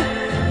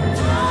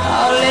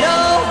 A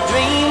little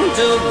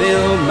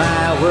build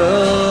my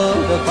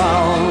world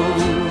upon.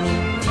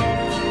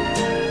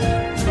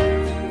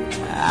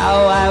 How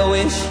I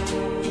wish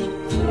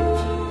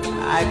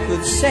I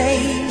could say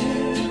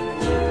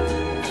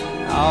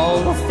all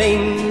the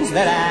things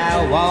that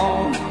I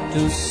want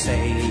to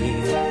say.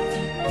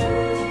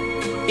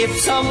 If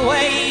some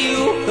way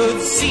you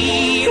could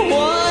see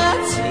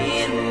what's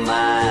in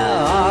my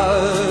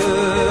heart.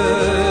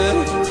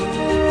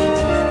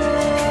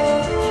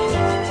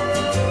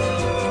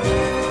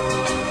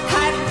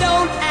 I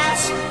don't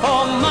ask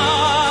for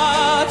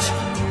much.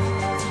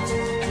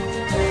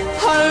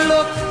 A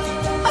look,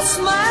 a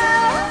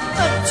smile,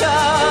 a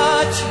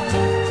touch.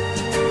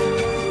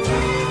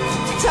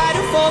 Try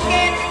to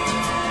forget,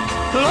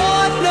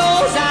 Lord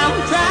knows I'm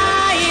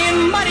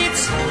trying, but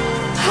it's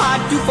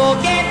hard to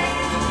forget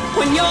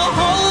when your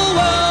whole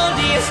world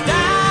is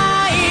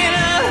dying.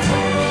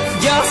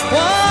 Just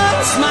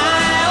one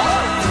smile,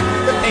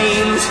 the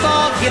pain's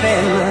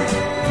forgiven.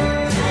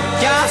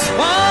 Just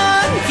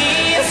one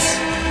kiss,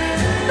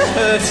 the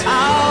hurt's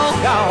all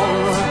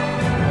gone.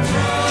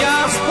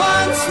 Just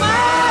one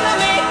smile to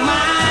make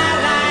my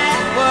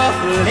life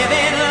worth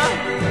living.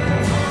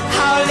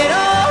 How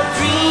little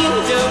dream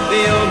to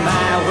build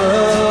my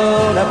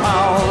world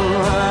upon.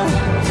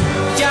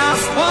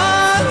 Just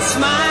one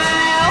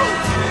smile,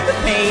 the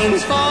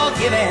pain's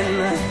forgiven.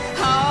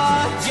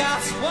 Oh,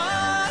 just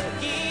one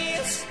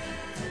kiss,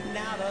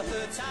 now the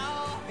hurt's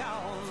all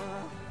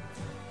gone.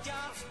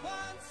 Just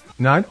one smile.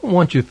 Now, I don't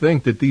want you to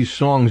think that these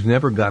songs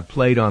never got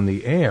played on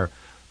the air,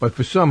 but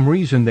for some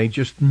reason they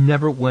just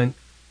never went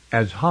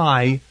as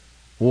high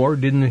or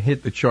didn't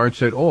hit the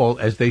charts at all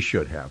as they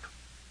should have.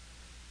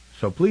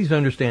 So please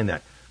understand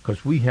that,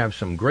 because we have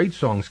some great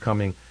songs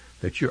coming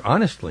that you're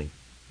honestly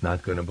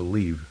not going to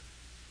believe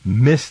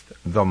missed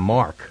the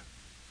mark.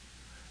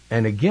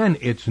 And again,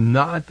 it's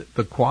not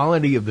the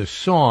quality of the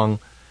song,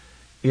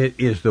 it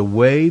is the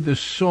way the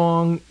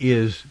song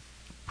is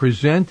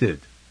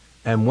presented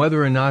and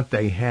whether or not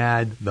they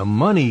had the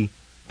money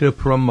to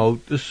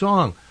promote the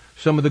song.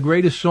 Some of the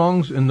greatest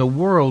songs in the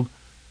world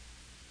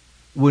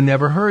were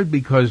never heard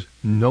because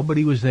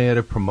nobody was there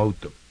to promote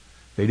them.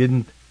 They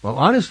didn't, well,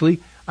 honestly,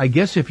 I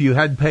guess if you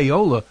had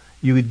payola,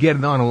 you could get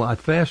it on a lot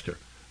faster.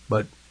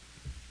 But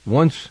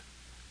once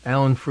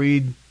Alan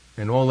Freed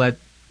and all that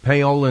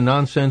payola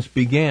nonsense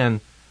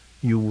began,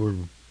 you were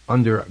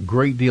under a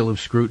great deal of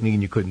scrutiny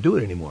and you couldn't do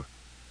it anymore.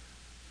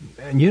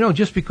 And you know,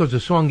 just because a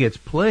song gets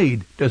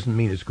played doesn't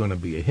mean it's going to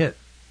be a hit.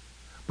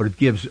 But it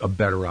gives a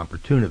better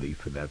opportunity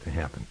for that to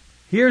happen.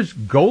 Here's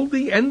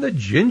Goldie and the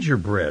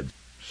Gingerbreads.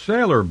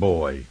 Sailor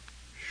Boy.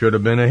 Should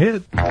have been a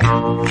hit.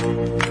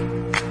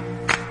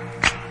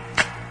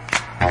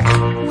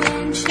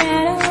 When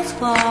shadows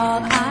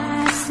fall,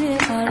 I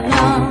sit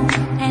alone,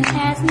 and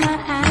as my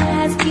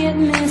eyes get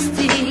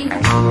misty,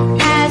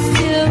 I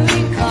still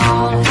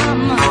recall how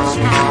much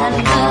I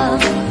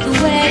love the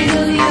way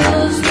you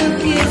used to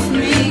kiss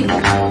me.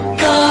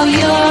 Though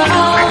you're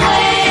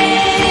away,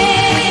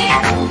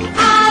 I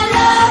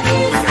love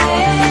you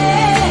still.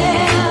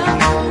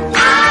 I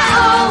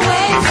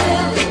always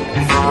will.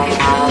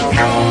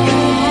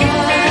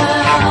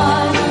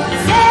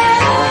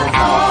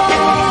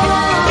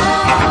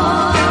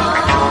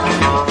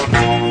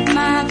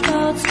 My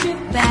thoughts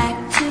drift back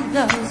to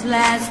those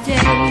last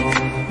days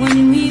when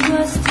we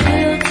were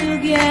still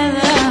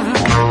together.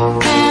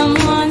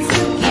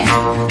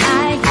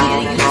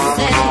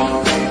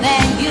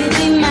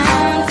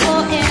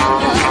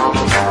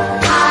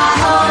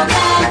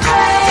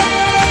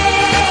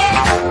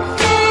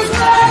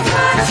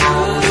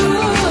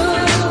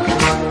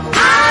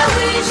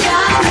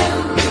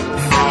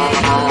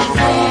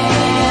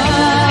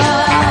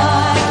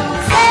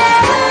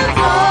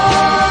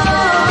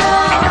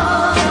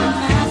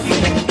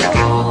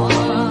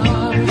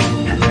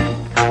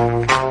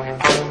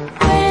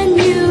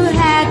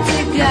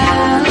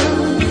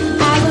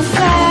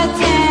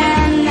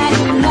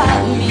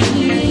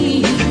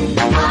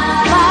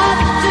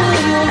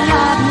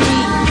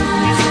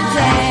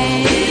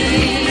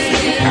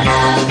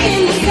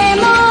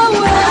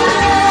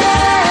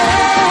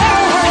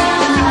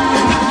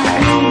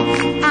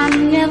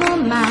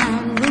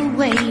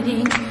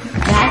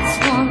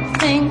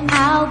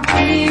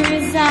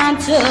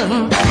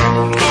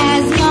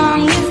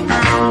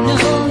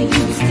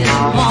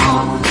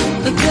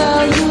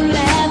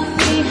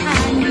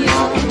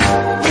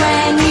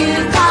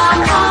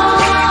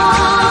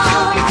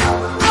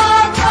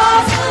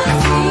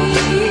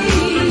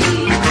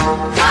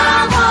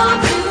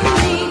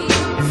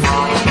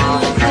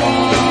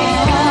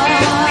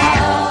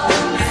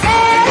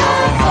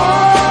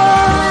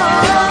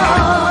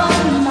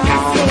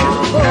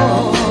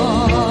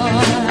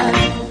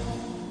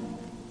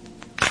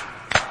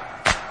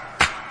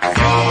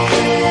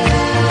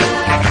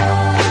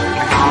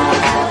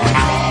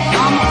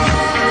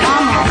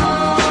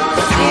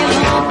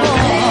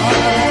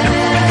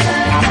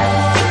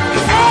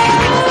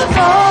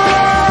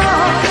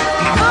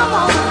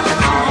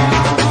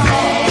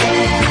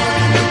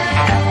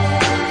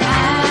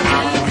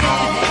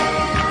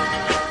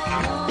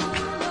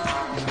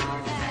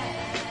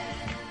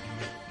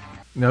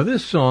 Now,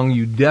 this song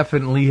you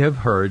definitely have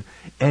heard,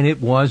 and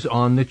it was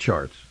on the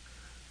charts.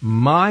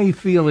 My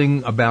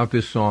feeling about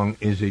this song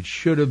is it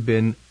should have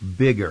been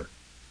bigger,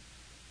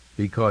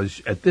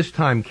 because at this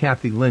time,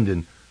 Kathy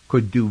Linden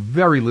could do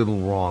very little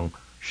wrong.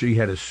 She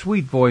had a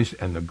sweet voice,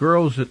 and the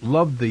girls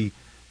loved the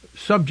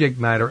subject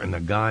matter, and the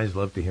guys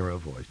loved to hear her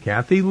voice.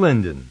 Kathy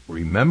Linden,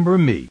 Remember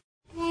Me.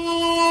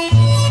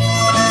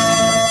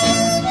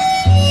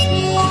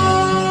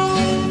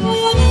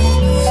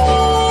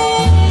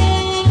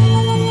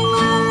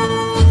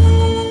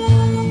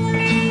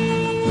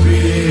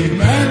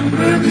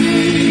 Remember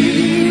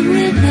me,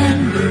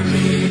 remember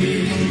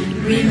me,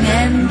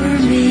 remember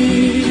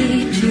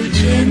me to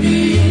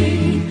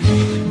Jimmy.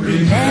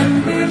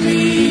 Remember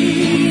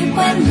me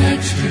when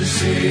next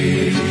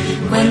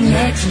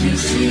you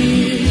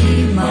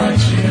see my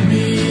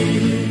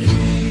Jimmy.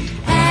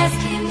 Ask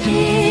him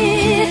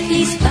if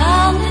he's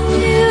found a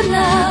new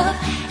love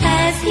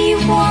as he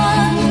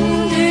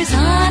wanders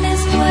on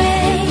his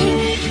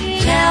way.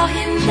 Tell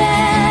him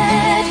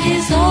that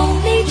his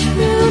only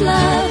true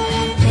love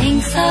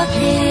thinks of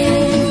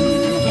him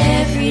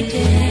every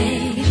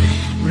day.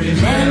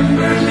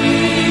 Remember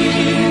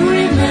me,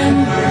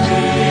 remember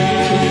me,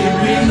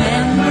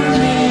 remember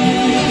me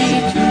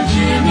to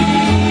Jimmy.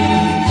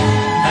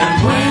 And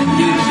when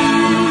you do,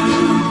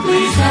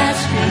 please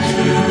ask him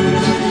to,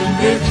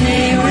 if he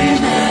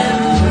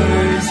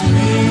remembers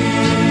me.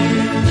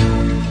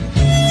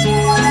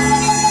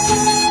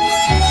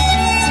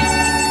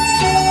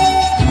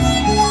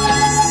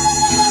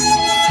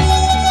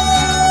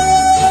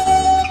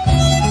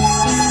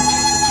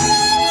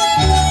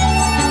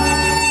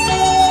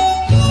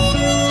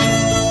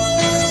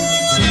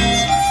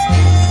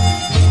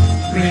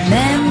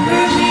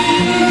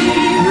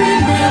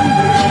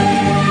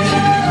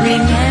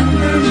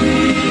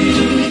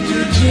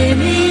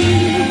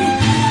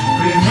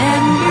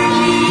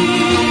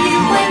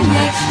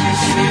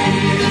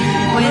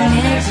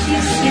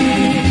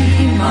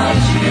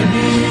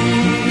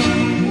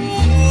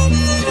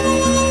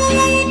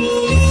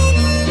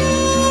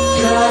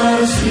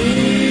 Does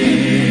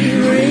he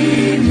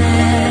remember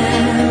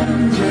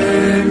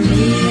me?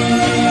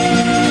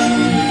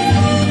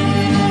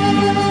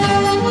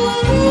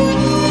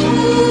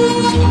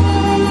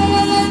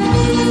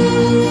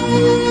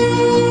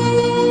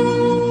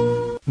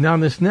 Now,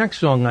 this next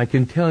song, I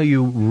can tell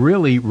you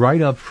really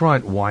right up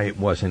front why it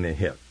wasn't a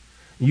hit.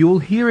 You'll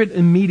hear it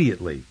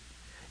immediately.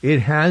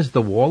 It has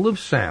the wall of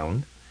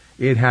sound.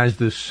 It has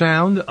the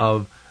sound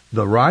of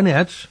the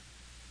Ronettes,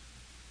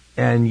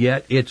 and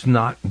yet it's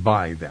not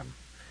by them.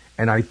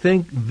 And I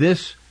think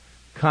this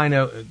kind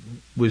of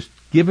was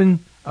given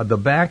the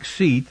back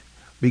seat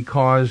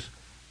because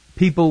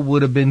people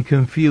would have been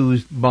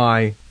confused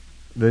by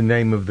the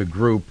name of the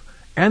group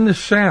and the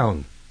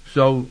sound.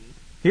 So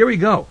here we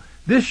go.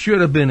 This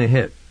should have been a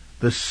hit.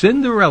 The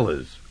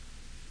Cinderellas,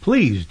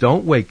 Please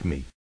Don't Wake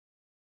Me.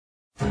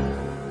 I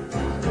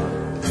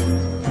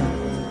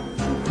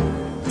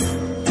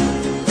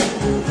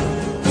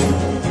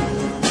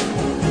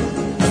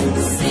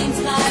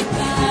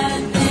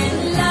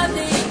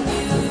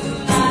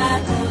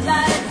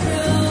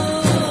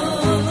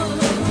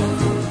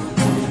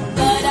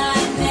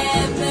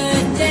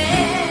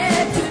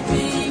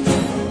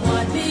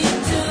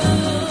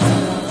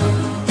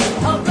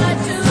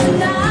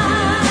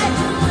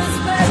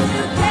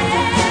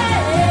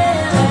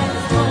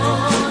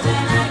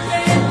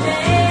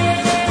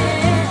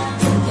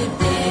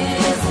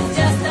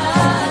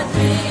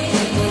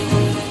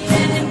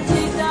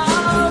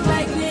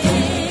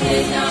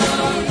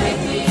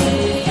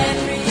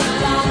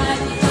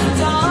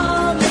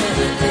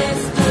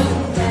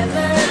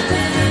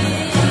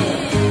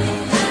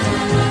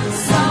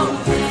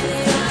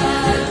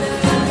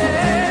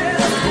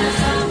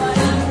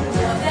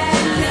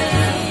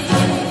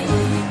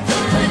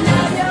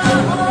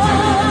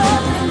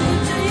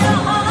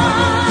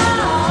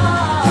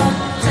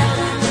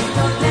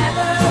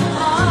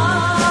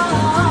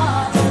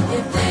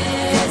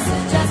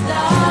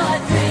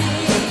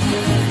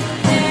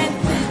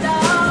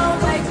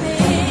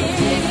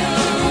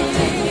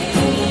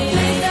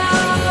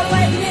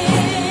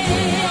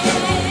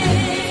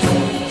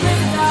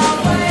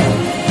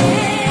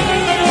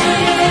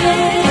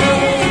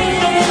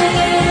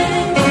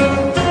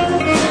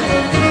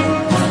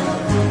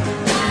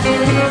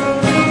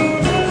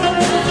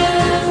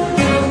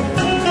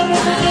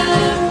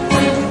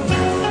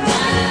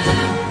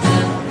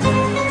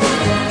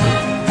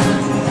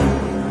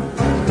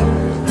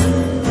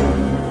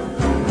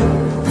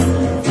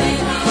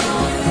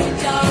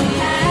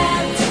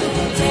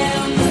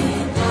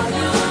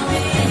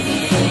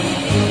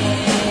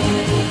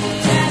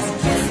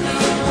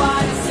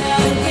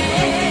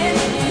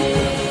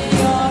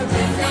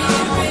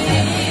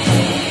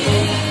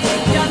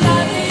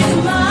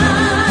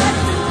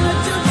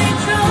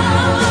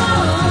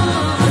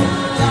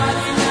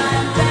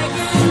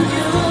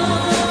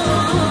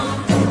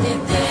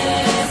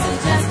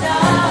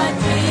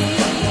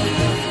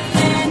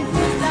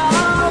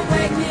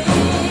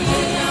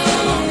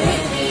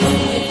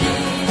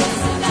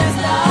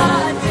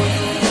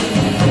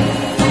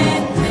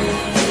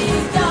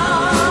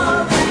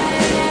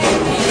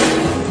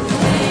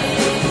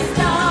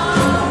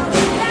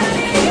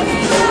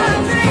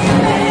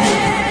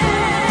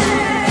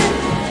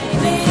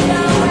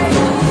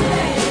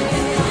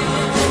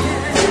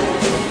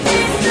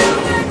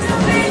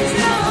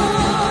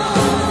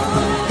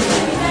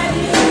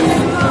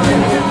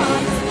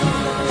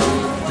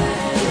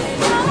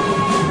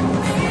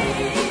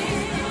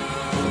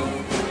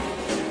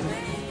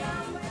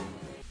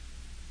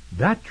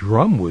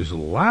drum was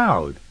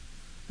loud.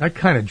 That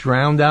kind of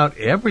drowned out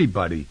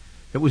everybody.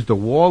 It was the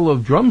wall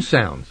of drum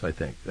sounds, I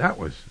think. That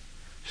was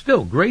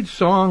still great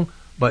song,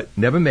 but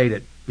never made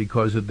it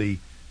because of the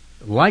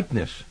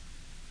likeness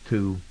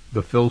to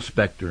the Phil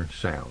Spector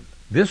sound.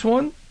 This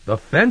one, the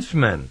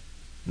Fencemen.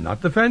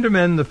 Not the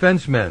Fendermen, the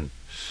Fencemen.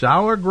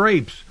 Sour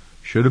Grapes.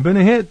 Should have been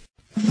a hit.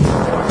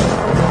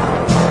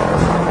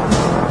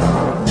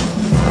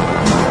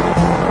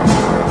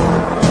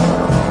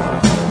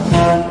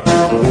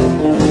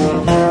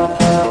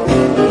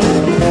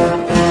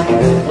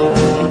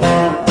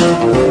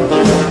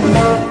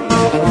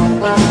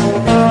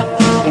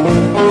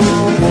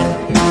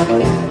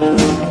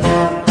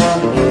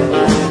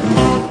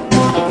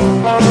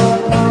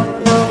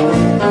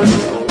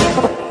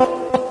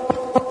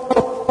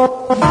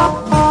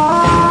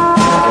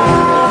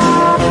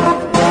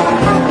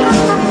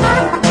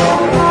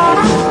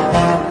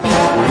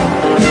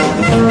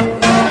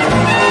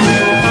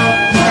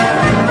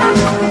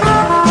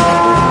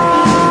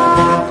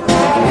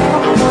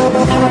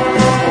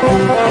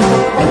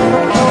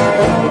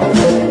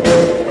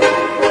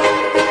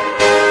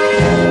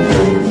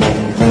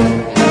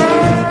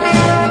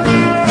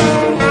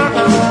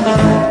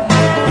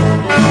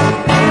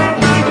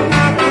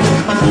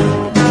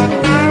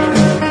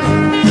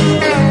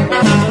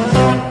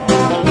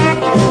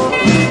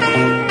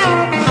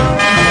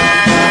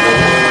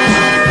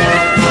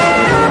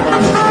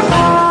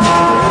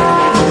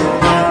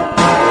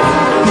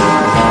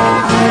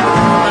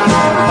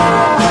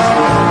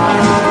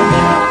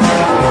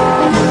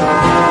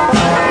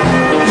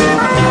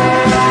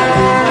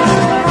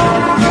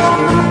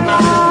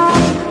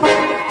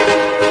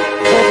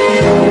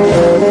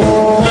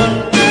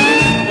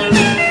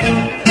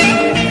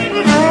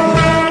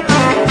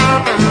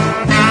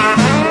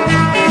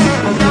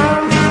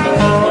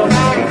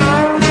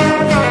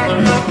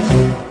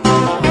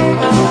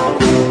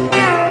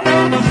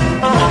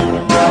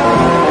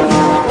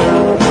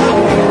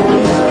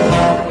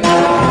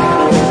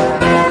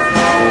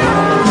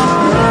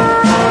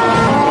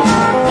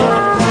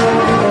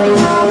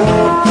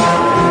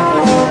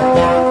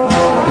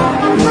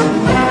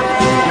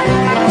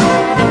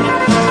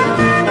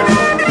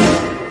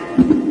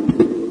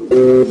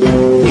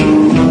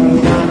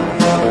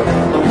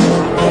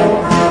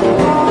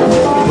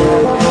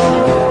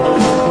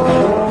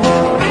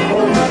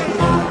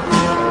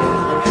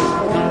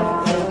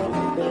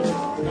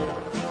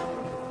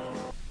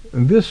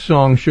 This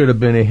song should have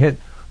been a hit,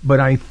 but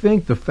I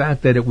think the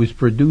fact that it was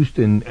produced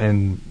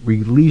and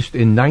released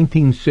in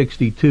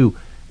 1962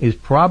 is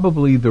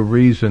probably the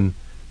reason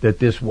that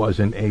this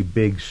wasn't a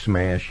big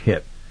smash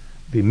hit.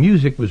 The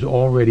music was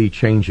already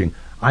changing.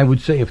 I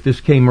would say if this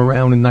came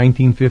around in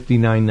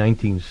 1959,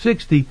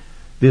 1960,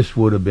 this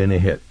would have been a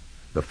hit.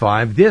 The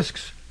 5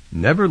 discs,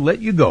 Never Let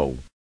You Go.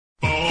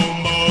 Never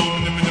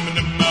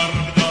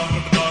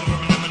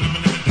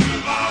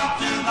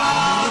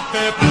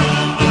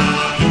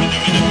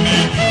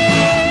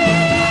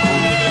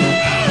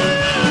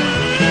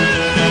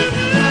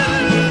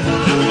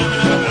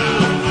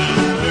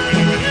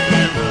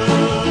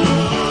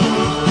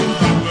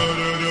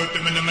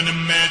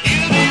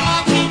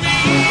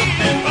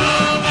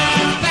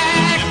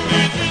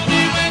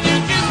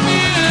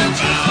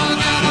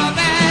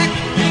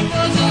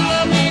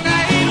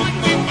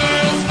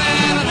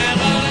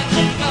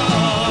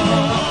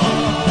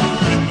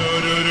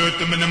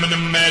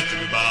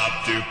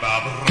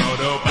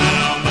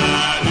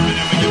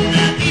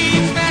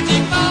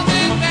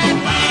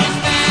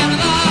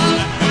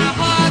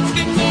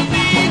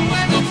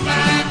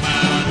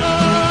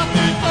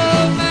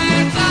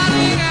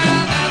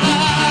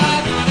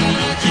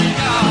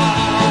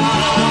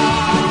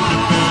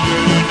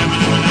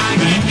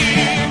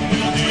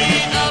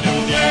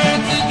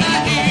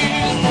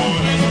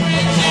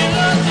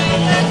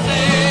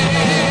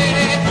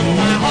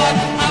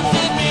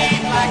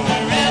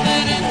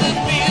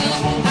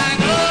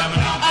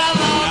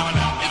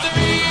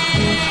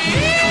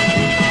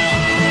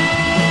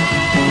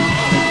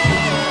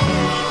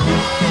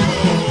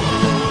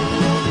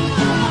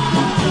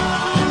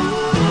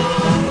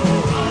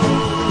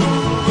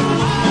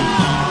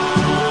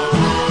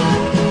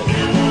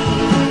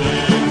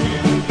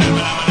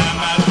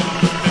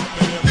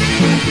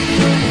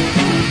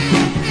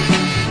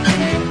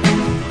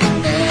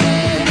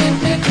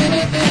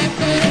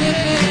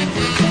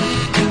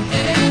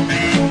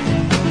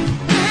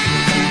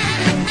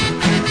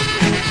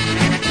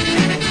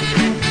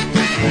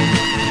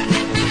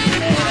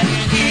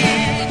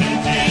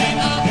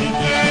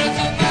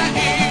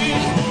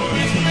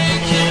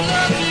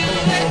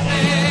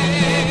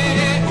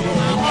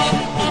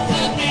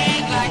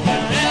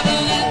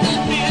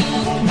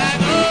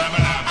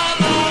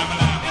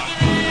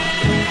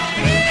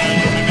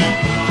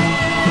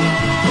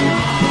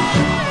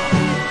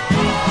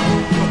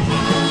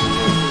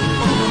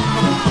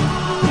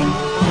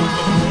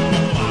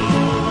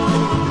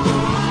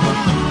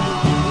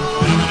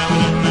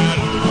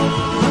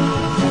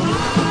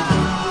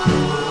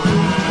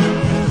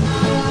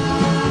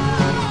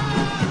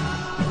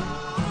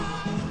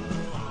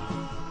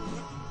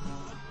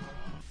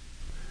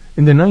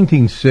In the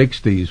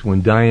 1960s,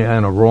 when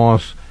Diana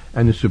Ross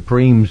and the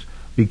Supremes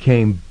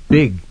became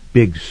big,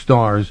 big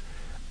stars,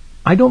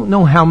 I don't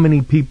know how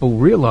many people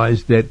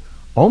realized that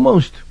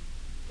almost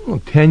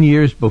 10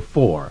 years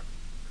before,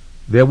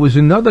 there was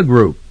another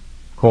group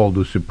called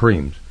the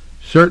Supremes.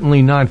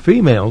 Certainly not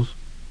females,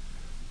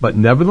 but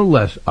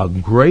nevertheless a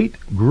great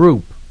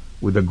group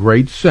with a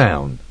great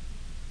sound.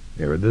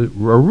 They're the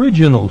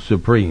original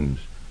Supremes,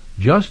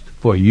 just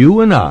for you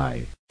and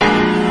I.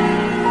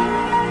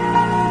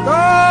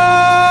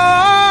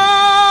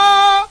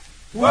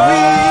 We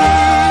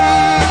had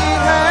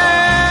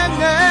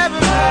never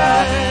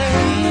met,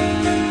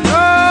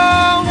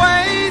 no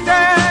ways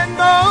and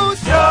no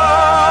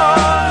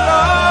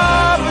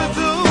love will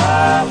do.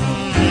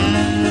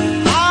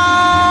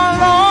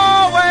 I'll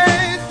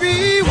always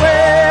be waiting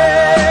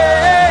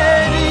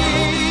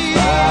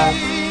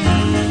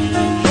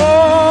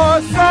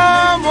for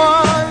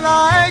someone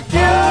like you.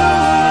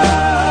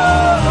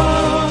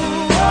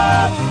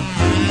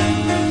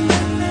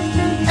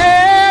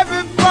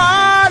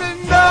 Everybody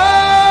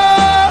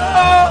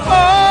knows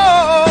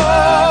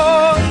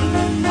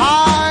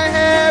I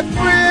have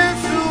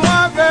friends who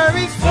are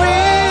very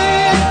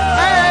sweet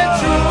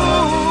and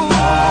true,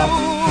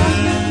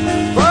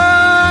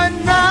 but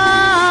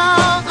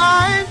now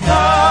I'm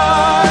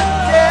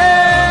tired,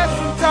 yes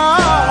I'm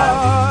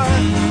tired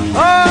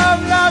of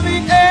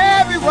loving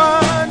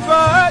everyone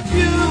but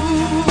you.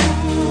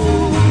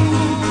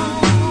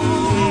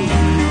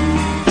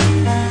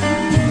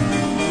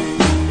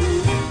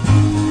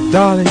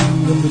 Darling,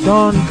 when the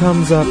dawn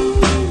comes up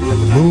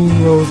and the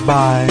moon rolls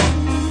by,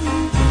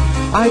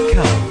 I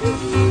count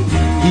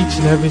each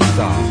and every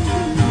star,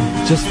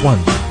 just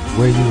wonder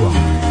where you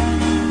are.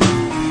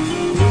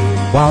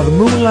 While the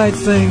moonlight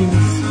sings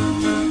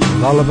a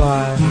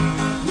lullaby,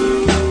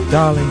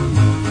 darling,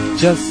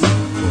 just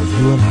for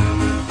you and I.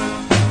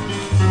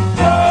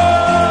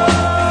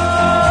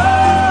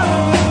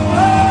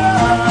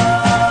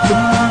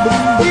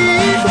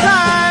 Each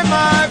time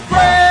I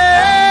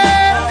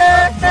pray,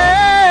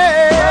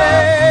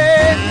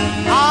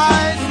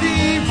 I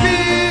see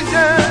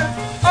visions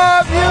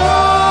of you.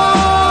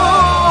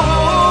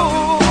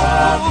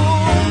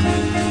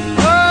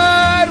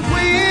 But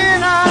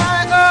when I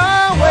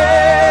awaken,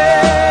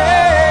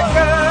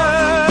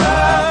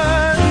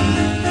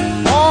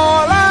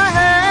 all I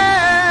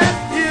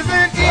have is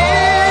an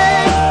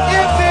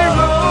empty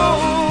room.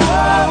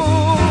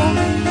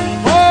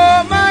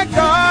 Oh my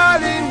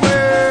darling,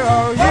 where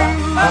are you?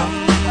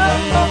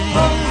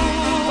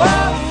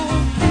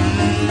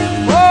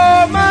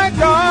 Oh my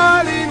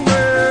darling,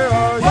 where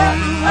are you?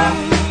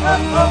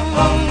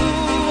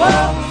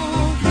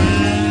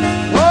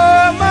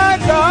 Oh my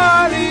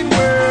darling,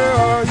 where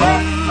are you?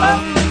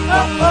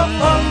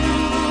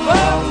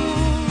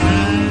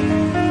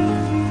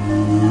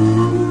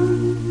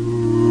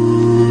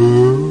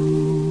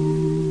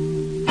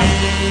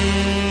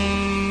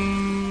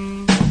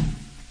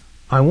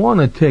 I want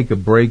to take a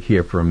break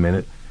here for a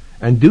minute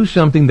and do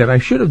something that I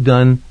should have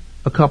done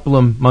a couple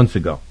of months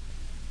ago.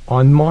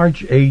 On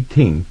March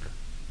 18th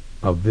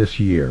of this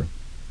year,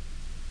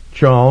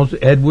 Charles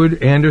Edward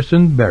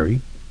Anderson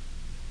Berry,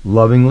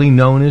 lovingly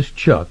known as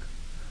Chuck,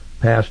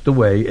 passed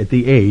away at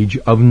the age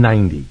of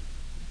 90.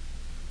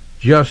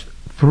 Just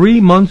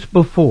 3 months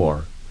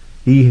before,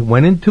 he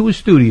went into a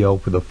studio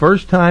for the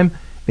first time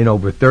in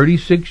over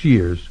 36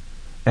 years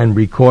and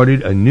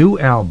recorded a new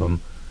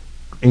album,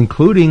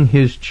 including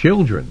his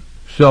children.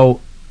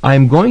 So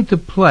I'm going to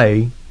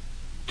play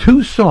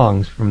 2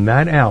 songs from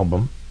that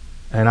album,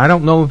 and I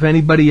don't know if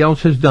anybody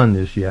else has done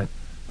this yet.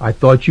 I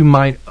thought you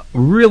might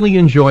really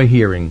enjoy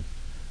hearing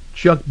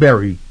Chuck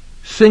Berry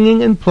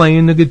singing and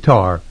playing the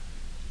guitar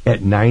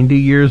at 90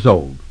 years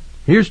old.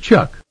 Here's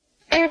Chuck.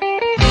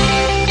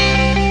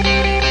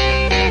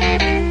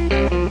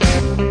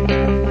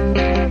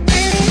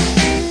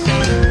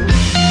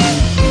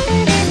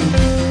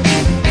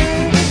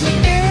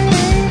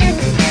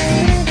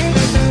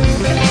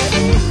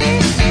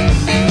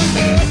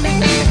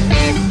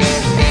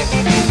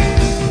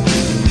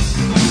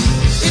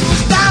 It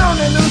was down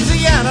in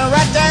Louisiana,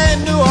 right there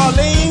in New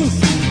Orleans.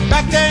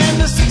 Back there in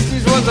the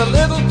 60s was a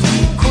little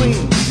teen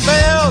queen.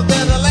 Fell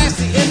that a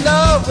lassie in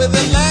love with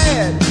a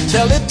lad,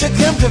 till it took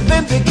him to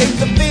vindicate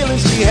the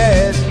feelings she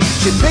had.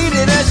 She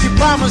pleaded and she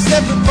promised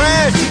every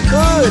prayer she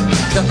could,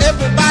 till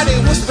everybody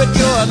whispered,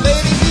 "You're a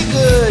lady, be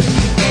good."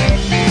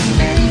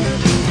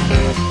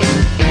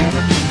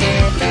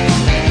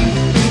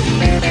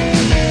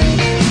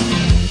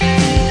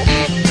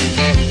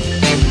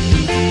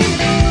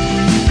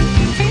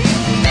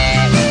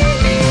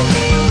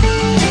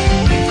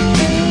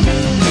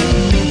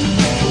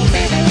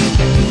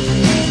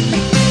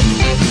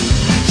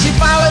 She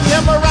followed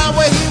him around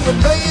where he would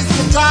play his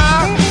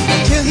guitar,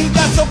 until he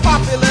got so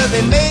popular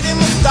they made him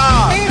a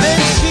star. Then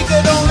she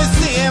could only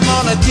see him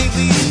on a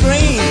TV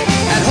screen,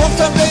 and hoped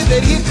someday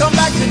that he'd come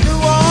back to New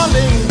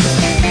Orleans.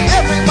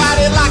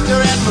 Everybody liked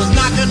her and was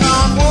knocking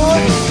on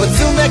wood, but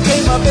soon there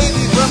came a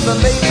baby from the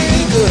Lady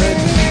Be Good.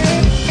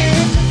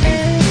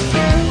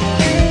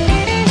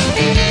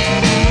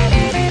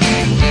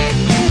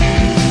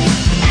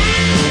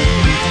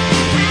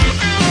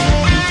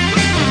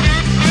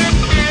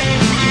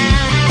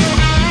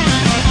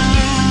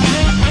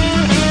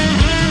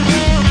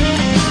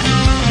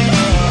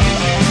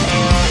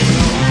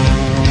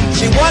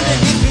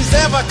 if he's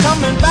ever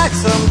coming back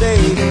someday.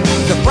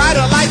 The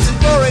brighter lights and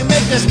glory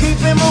make us keep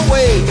him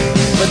away.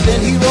 But then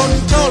he wrote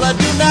and told her,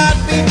 do not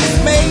be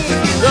dismayed.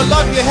 The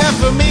love you have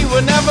for me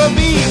will never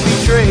be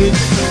betrayed.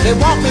 They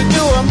want me to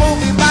do a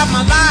movie about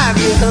my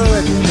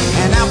livelihood,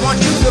 and I want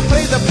you to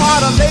play the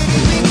part of Lady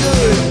Be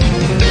Good.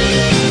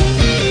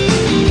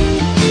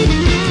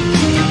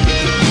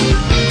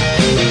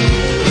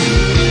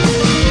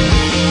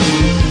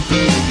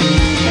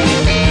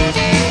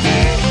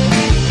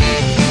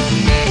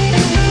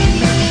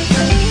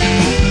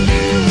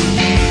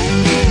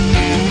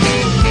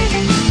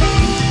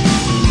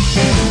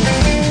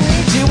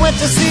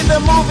 To see the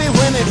movie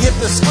when it hit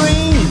the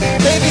screen,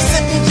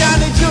 babysitting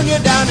Johnny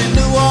Jr. down in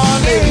New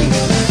Orleans.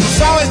 He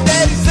saw his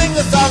daddy sing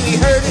a song he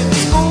heard in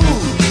school,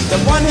 the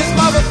one his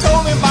mother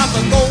told him about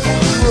the golden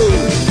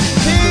rule.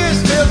 Tears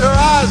filled her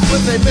eyes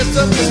when they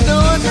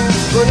misunderstood,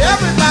 but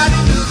everybody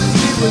knew that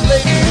she was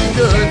Lady Be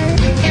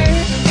Good.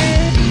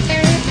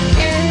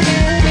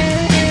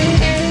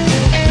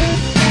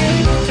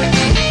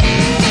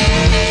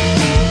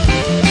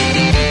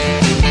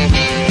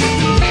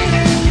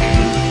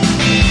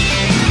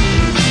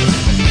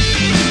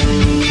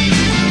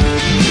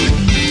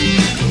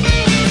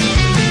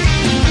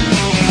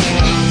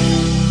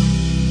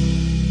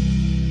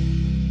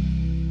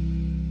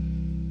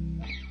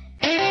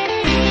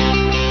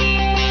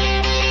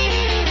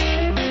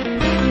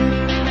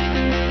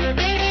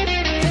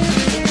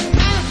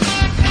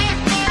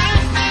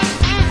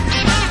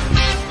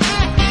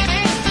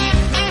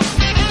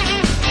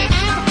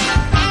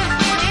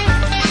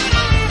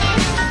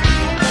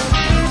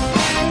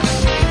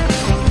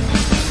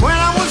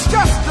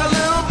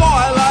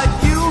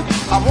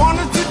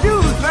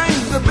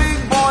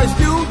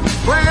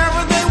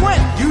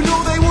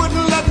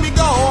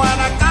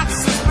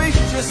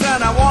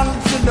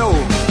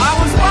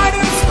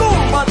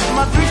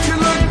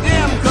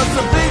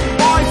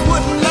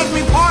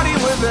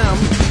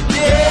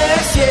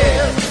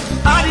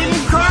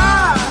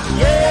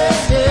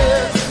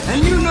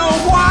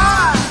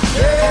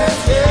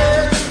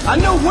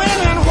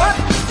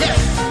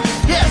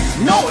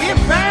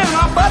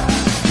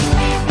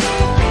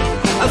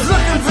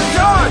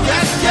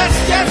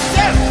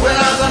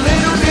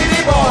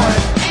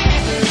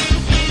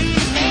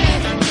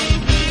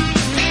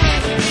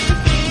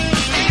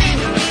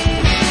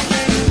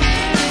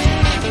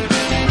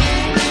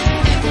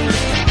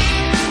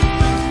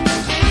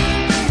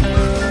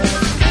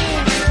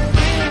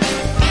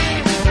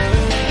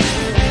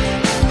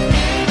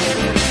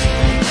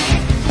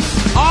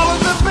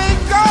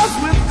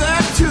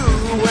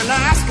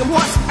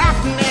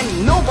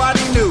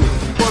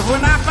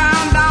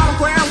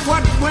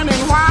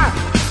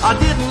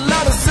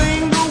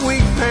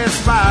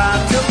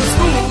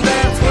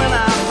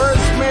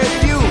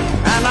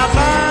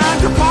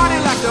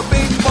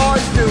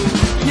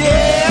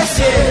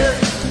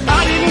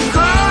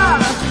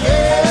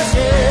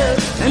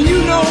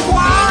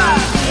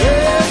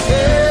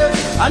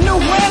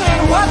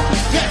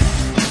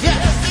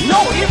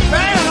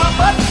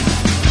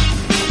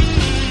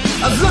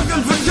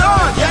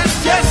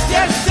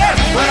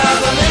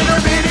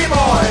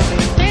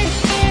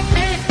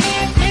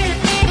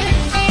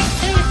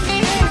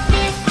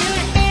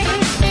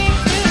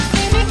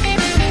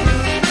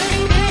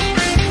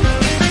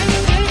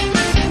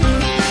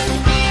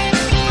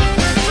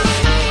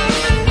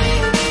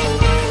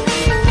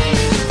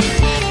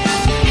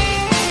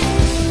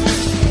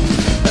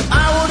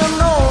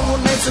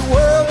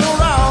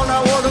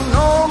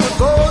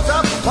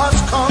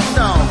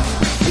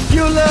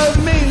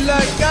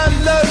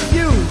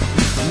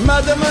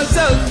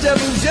 Mademoiselle Jim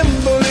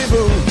Jimbolly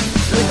Boo.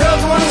 The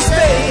girls wanna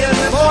stay and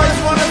the boys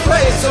wanna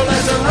play, so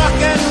let's rock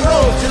and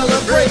roll till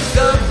the break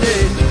of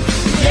day.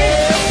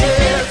 Yes,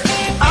 yes,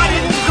 I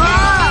didn't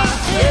cry.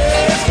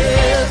 Yes,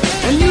 yes,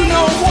 and you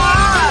know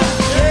why.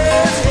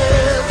 Yes,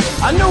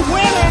 yes, I know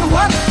when and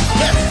what.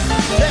 Yes,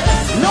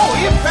 yes, no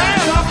if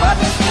and or but.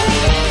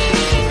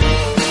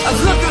 I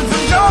was looking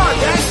for George.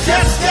 Yes,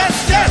 yes, yes,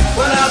 yes,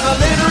 when I was a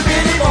little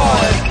bitty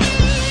boy.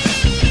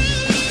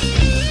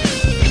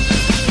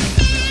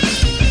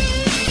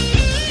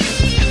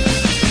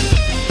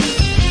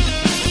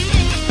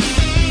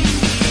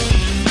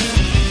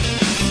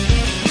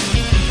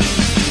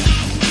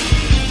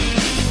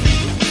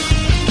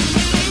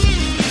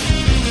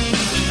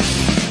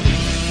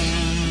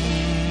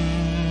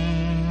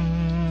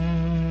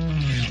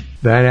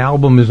 That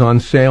album is on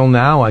sale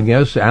now, I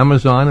guess,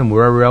 Amazon and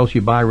wherever else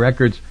you buy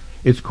records.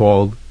 It's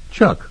called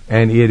Chuck,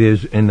 and it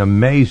is an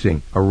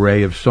amazing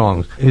array of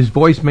songs. His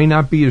voice may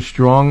not be as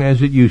strong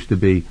as it used to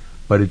be,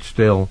 but it's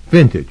still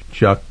vintage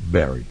Chuck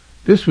Berry.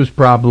 This was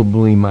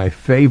probably my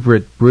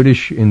favorite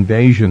British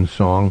invasion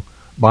song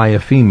by a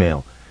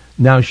female.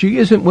 Now, she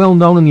isn't well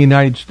known in the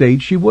United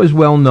States. She was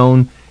well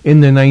known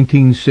in the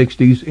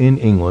 1960s in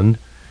England.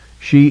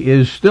 She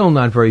is still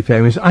not very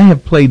famous. I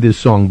have played this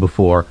song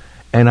before,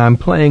 and I'm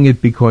playing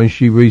it because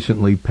she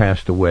recently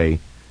passed away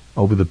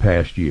over the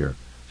past year.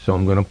 So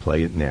I'm going to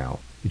play it now.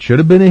 It should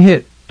have been a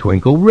hit.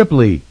 Twinkle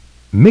Ripley,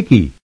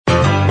 Mickey.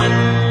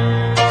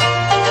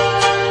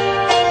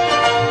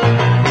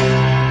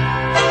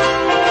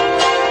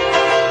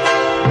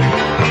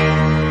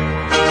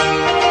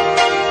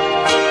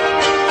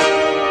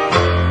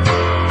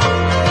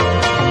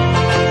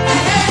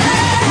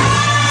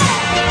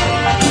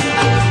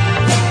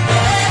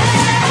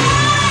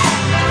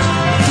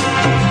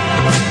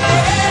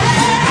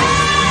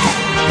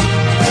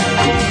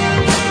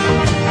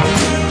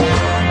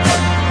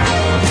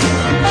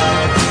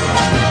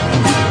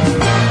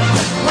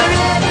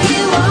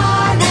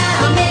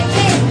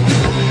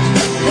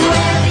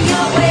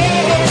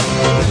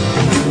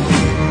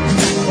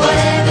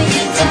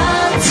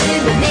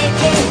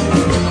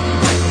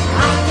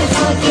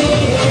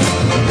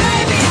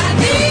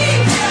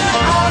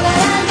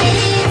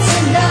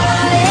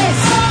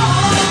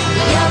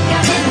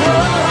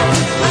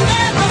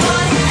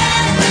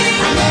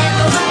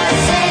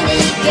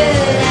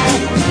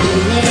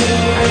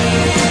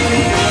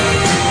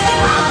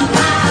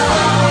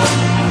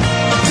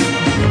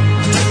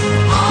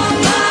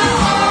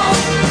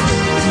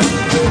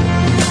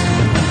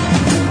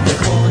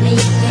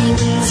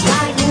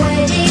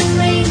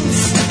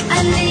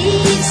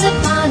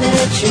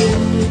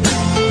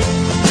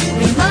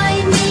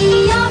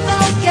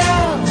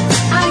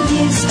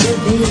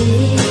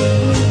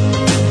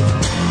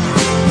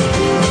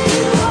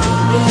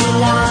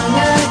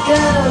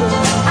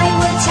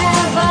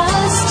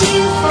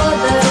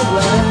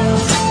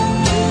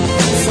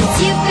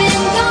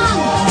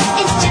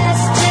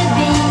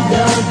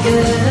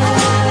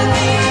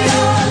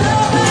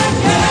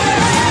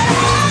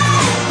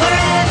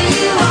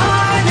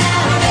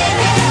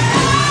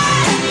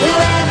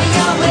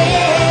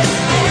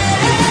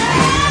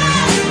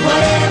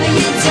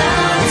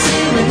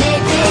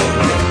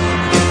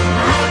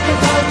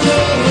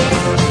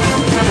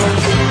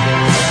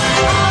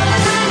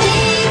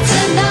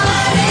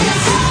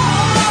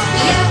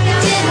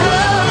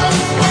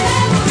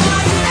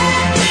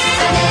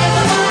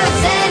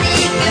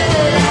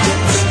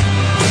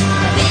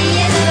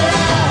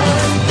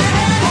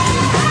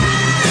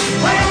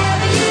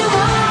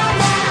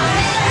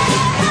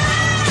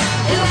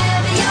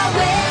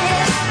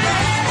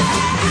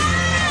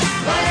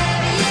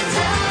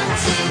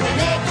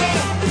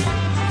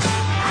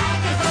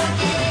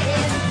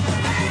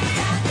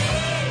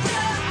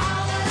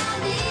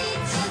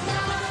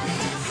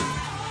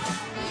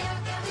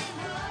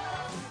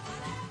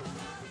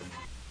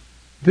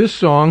 This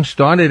song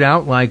started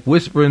out like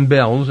Whisperin'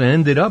 Bells and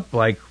ended up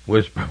like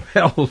Whisperin'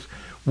 Bells,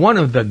 one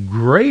of the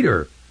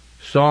greater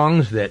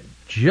songs that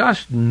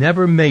just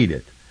never made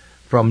it.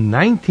 From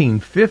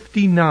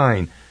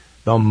 1959,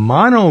 the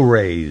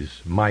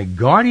Monorays, My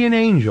Guardian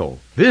Angel.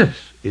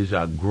 This is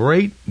a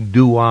great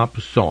doo-wop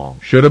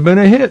song. Should have been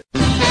a hit.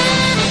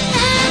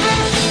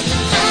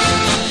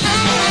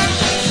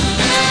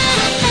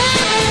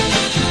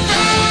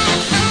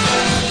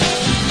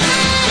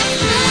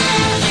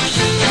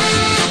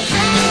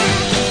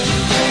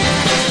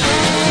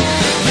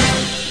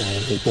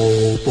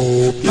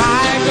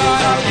 My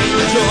God,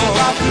 angel,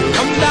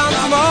 come down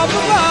from up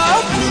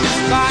above to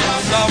find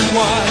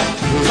someone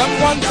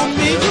for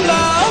me to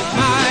love.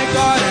 My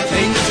God,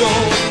 angel,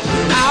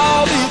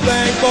 I'll be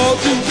thankful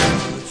to.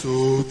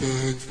 So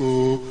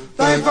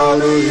thankful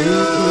to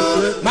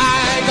you.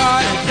 My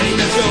God,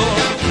 angel,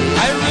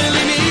 I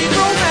really need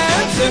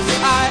romance. If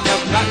I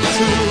have got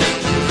to,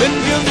 then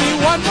give me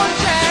one more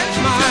chance.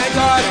 My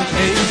God,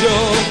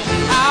 angel,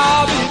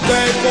 I'll be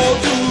thankful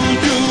to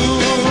you.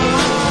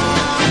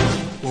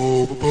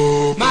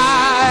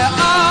 My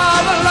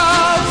other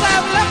loves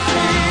have left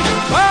me.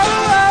 Oh,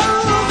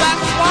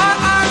 that's why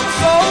I'm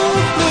so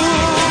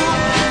blue.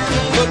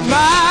 But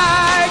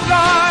my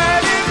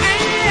guardian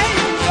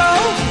angel,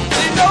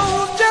 she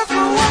knows just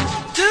what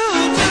to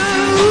do.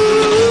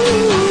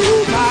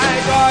 My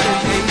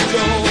guardian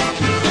angel,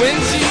 when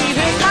she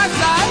hears my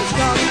sighs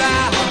come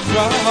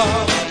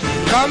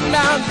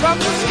down from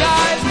the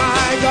skies.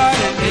 My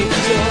guardian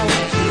angel,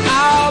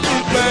 I'll be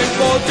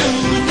thankful to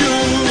you.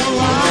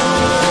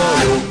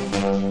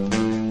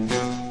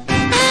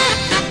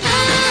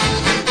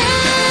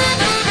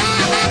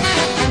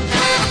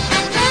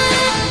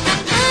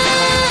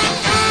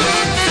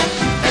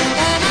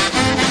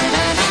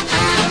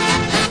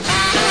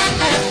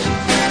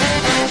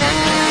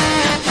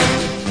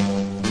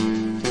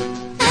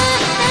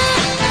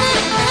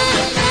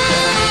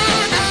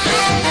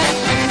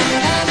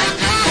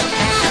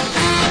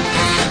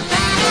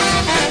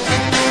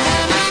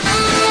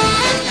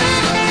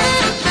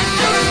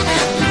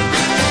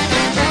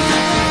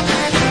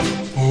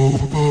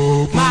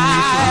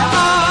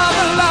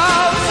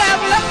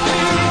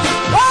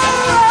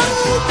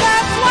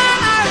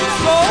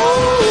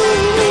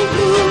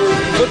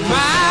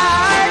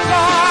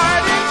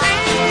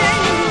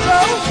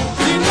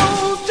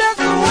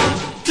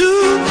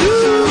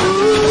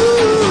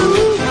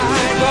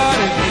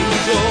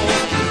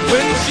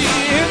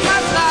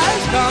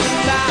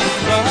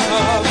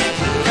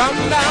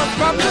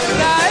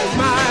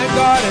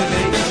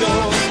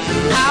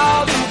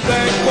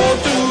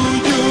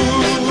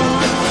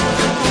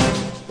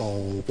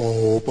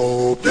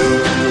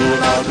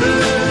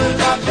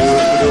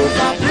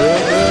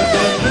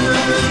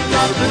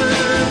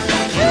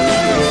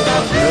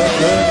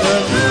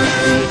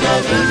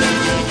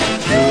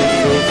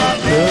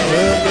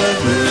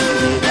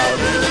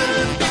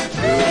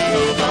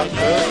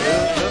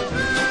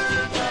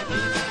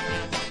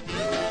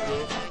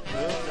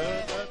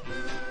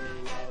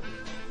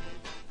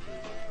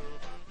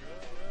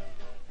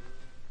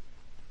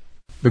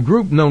 The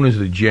group known as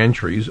the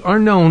Gentrys are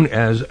known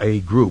as a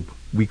group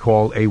we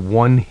call a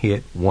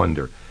one-hit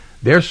wonder.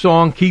 Their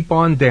song, Keep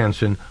On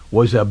Dancin',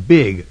 was a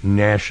big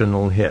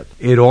national hit.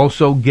 It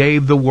also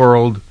gave the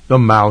world the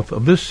mouth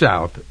of the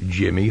South,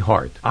 Jimmy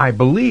Hart. I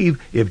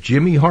believe if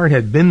Jimmy Hart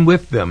had been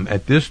with them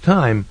at this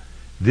time,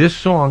 this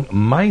song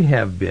might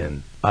have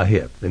been a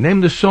hit. The name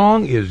of the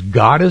song is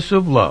Goddess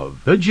of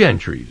Love, the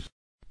Gentrys.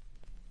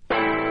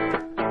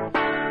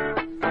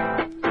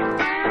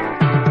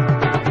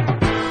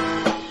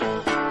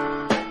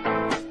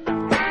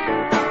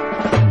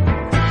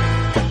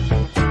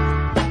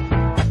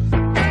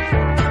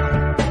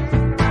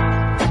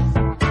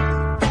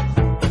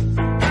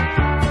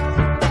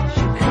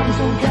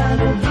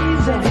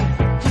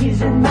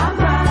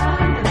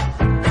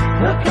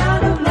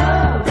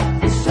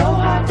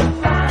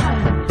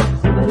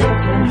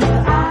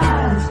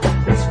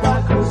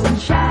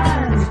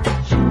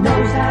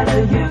 Knows how to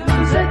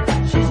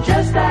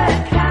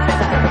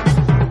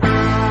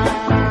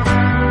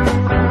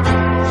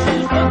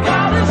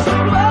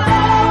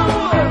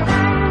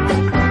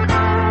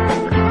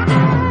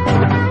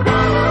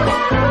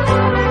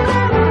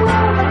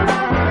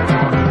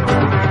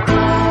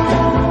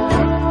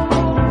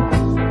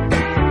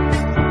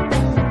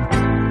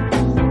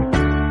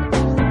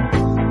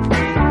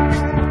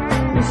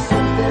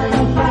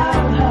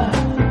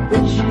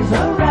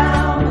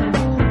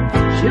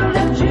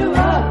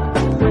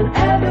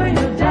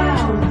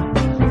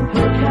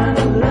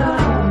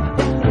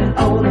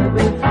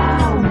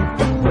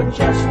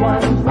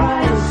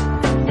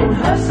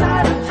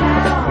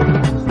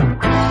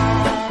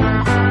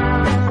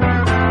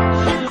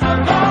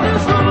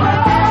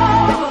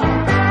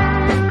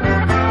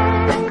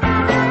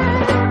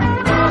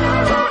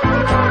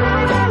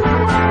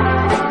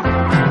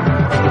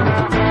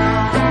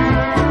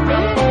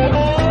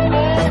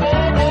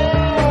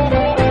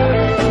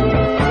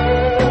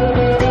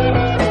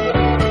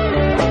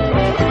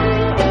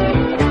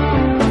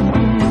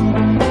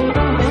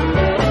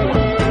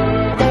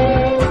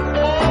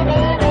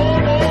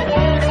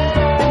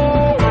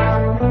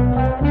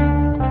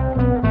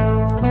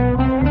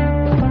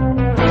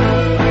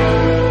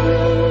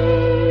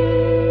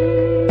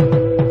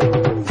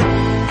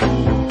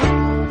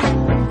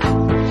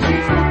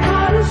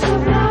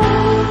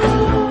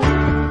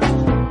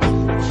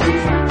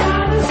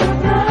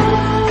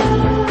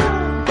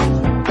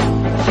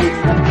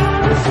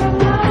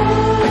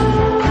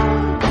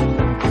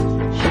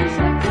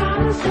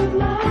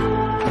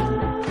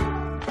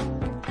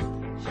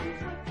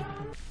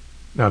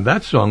Now,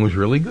 that song was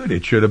really good.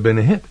 It should have been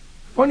a hit.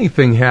 Funny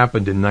thing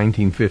happened in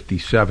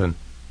 1957.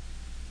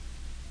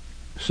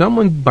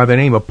 Someone by the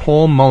name of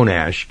Paul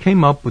Monash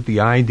came up with the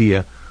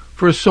idea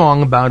for a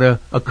song about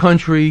a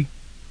country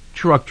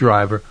truck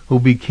driver who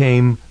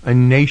became a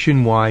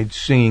nationwide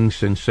singing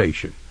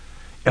sensation.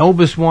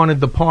 Elvis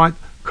wanted the part.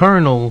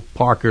 Colonel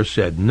Parker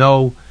said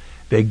no.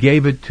 They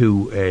gave it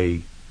to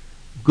a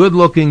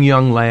good-looking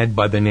young lad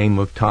by the name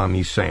of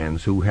Tommy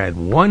Sands, who had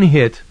one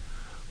hit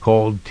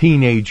called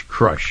Teenage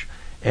Crush.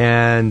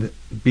 And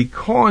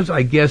because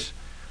I guess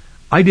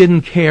I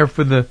didn't care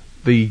for the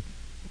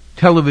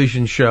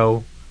television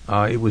show,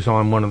 it was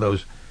on one of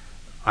those,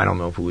 I don't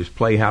know if it was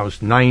Playhouse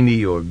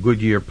 90 or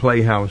Goodyear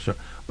Playhouse,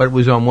 but it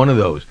was on one of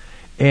those.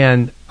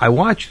 And I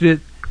watched it,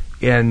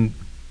 and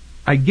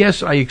I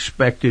guess I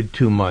expected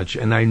too much,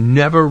 and I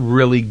never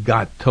really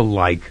got to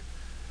like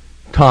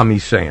Tommy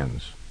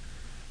Sands.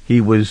 He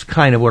was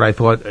kind of what I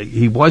thought.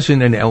 He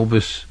wasn't an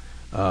Elvis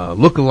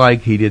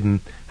look-alike. He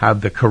didn't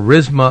have the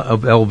charisma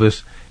of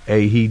Elvis.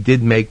 He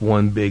did make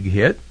one big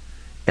hit,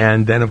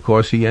 and then, of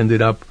course, he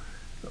ended up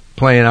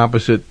playing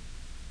opposite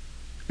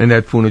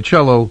Annette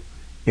Funicello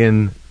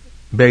in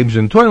Babes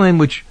in Toyland,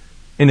 which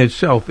in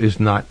itself is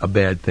not a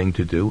bad thing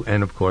to do,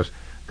 and, of course,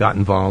 got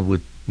involved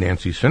with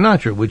Nancy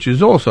Sinatra, which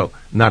is also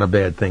not a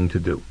bad thing to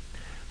do.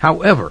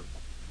 However,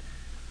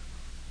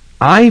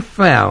 I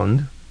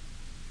found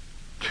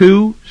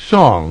 2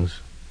 songs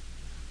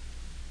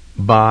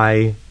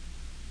by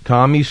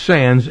Tommy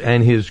Sands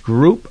and his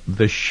group,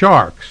 the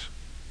Sharks,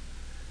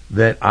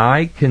 that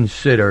I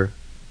consider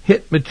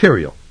hit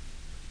material.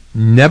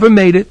 Never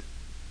made it.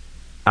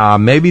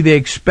 Maybe they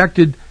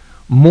expected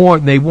more.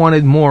 They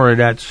wanted more of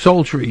that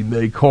sultry.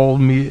 They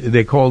called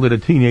it a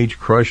Teenage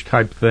Crush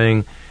type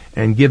thing,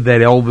 and give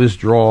that Elvis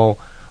drawl.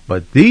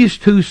 But these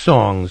 2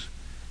 songs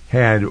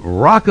had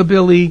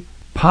rockabilly,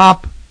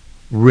 pop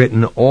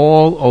written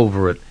all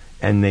over it,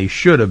 and they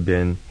should have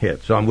been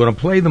hits. So I'm going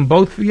to play them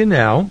both for you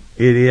now.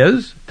 It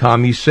is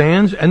Tommy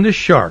Sands and the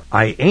Shark.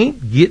 I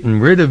Ain't Getting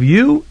Rid of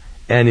You,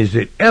 and Is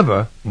It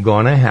Ever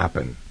Gonna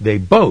Happen? They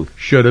both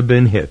should have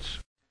been hits.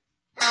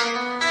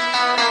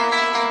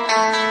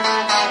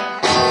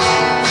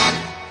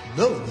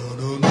 No,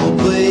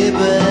 baby.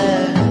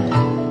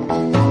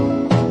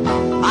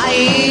 I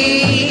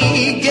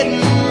ain't getting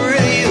rid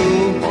of you.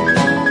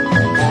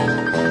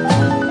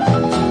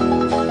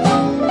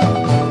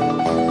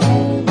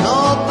 No,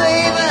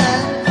 baby.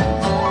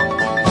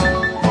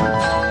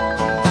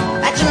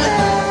 That's the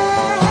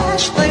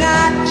last thing I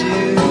do.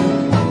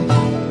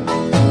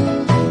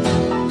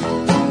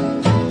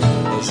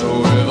 So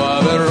if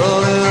I've been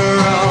running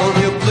around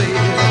your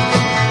place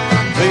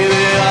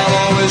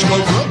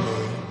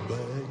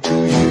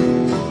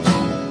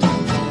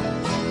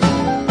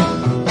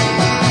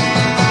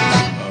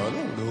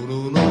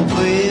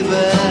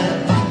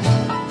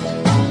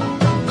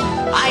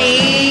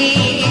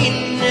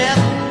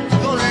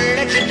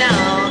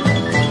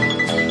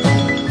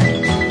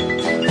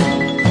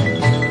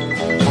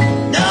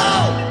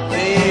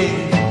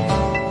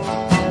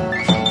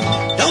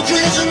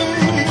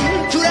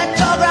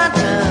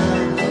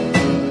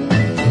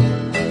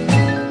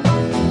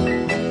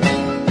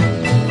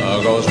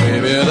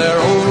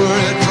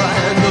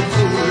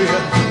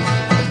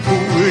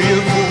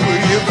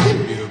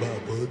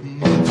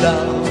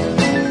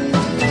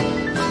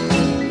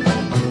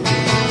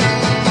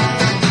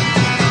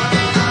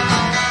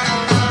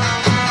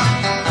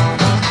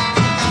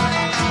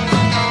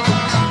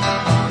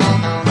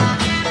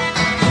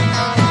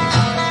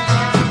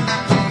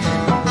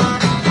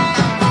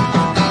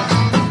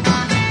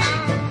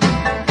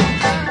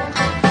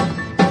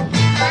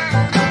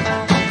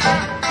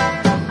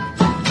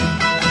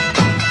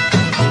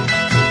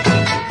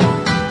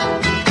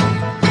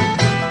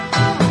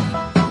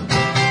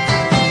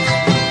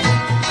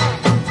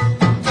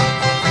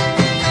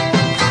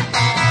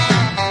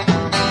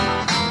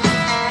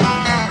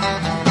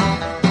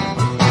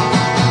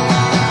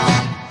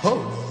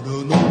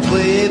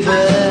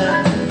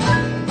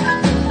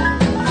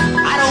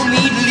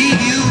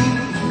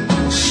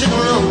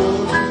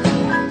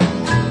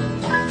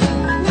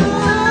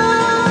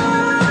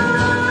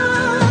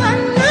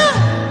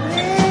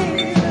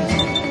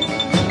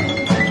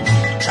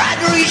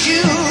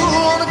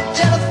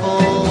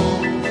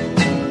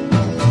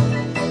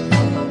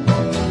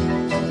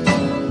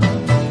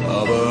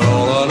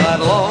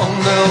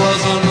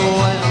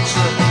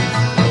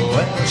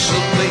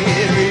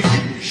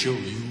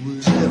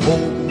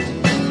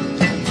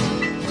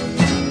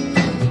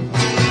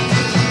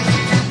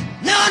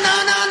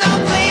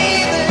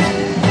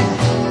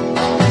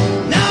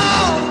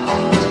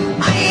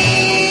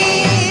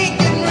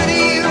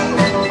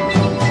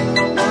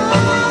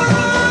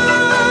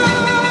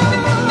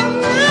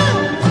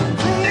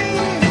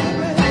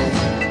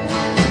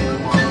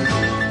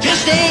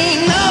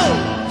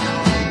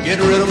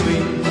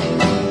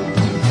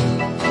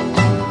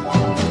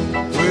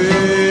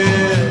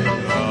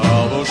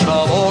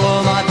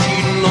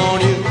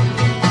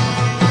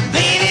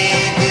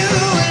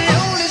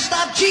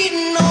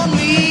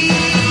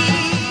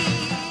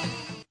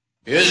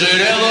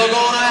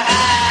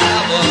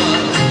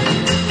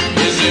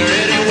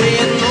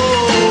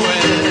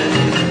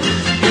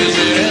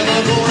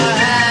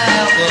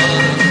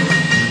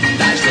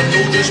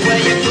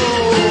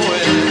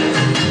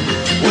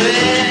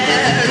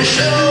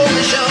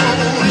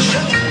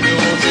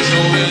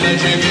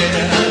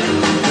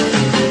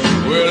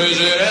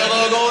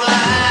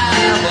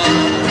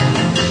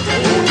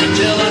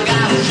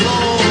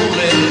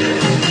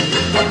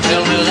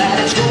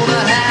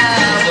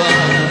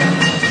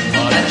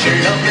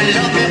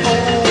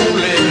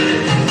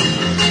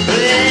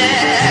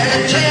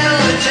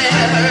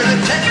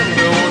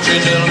Won't you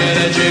tell me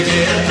that you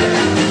care?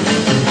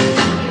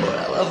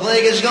 Well, I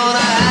think it's gonna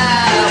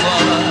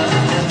happen,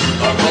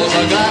 'cause I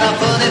got a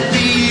funny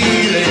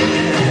feeling.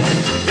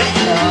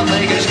 Yeah, I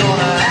think it's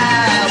gonna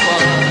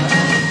happen,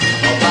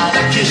 by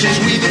the kisses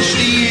we've been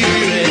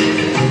stealing.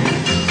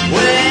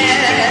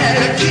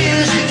 Well,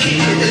 kiss me,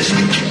 kiss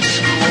me, kiss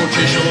me, won't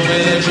you show me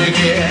that you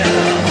care?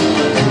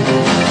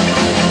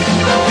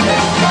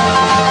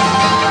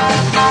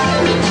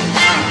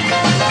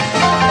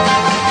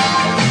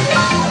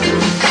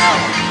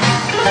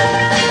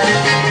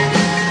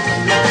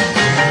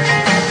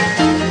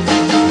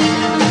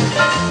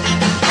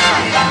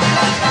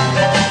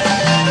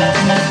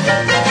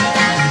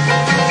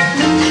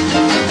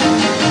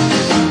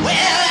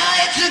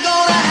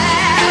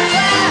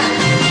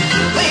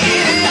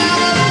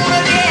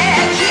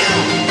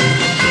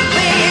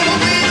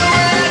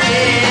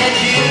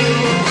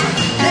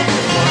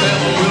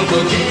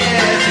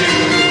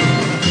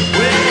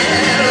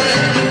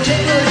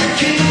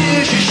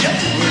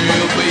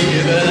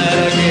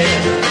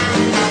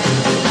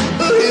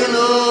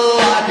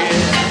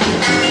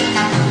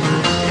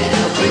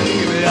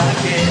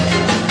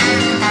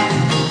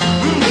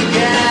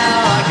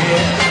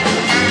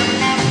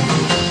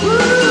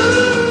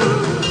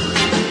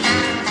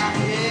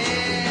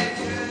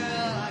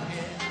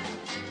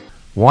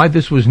 Why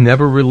this was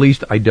never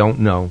released, I don't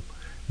know.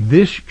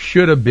 This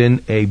should have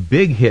been a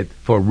big hit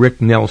for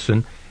Rick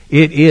Nelson.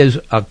 It is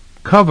a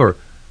cover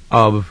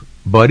of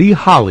Buddy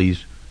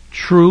Holly's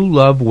True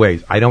Love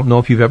Ways. I don't know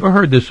if you've ever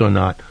heard this or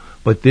not,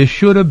 but this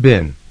should have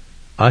been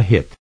a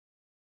hit.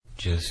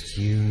 Just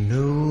you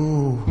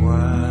know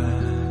why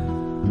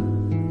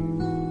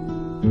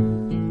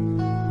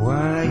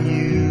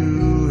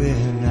you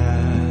and I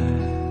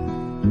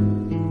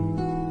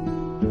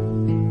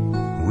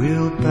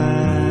will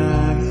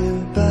by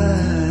and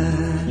by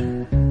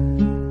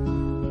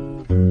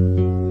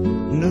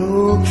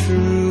know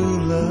true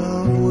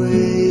love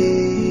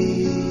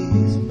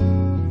ways.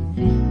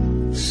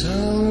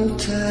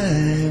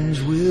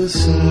 Sometimes we'll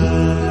sigh,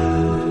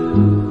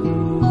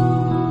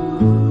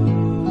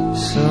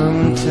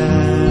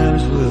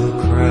 sometimes we'll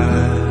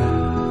cry,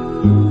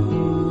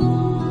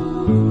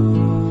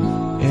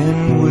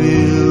 and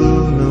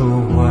we'll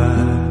know why.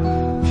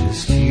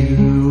 Just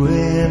you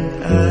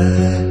and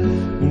I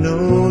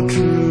know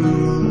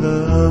true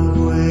love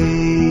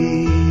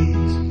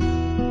ways.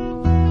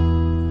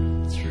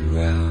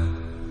 Throughout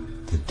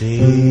the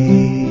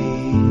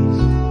days,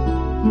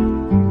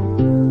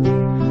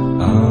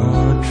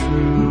 our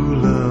true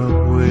love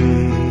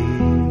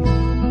ways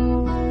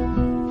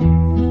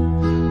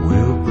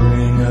will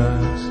bring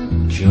us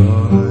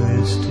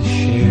joys to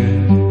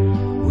share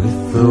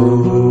with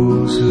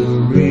those who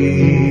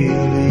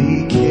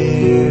really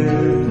care.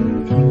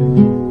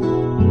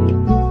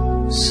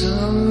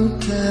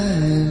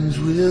 Sometimes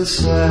we'll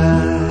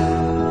sigh,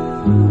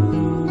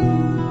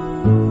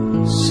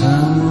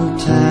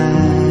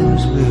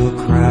 sometimes we'll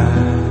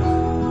cry,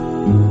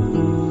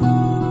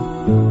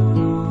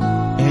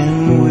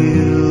 and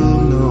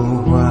we'll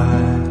know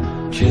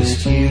why.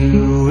 Just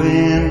you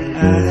and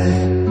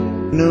I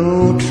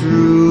know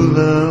true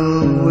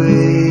love ways.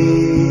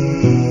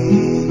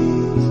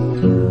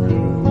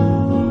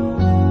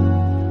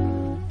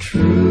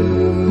 True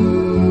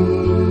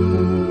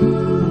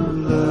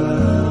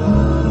love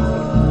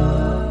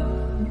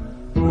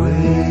ways.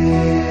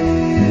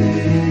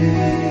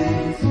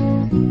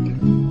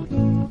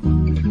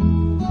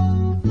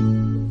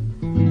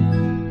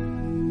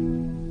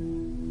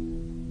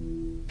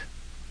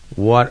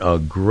 What a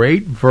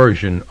great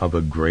version of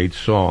a great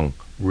song.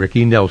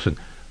 Ricky Nelson.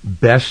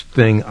 Best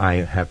thing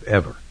I have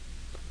ever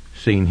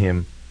seen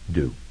him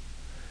do.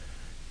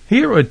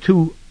 Here are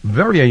two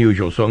very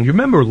unusual songs. You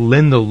remember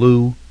Linda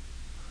Lou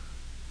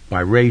by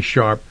Ray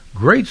Sharp?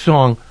 Great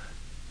song.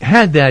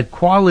 Had that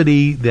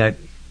quality that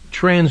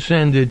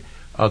transcended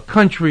a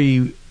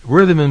country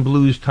rhythm and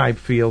blues type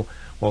feel.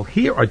 Well,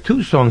 here are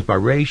two songs by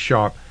Ray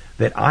Sharp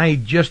that I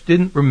just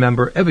didn't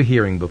remember ever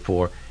hearing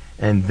before,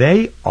 and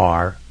they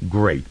are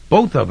great.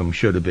 Both of them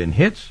should have been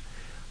hits.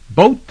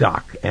 Boat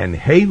Dock and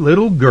Hey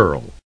Little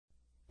Girl.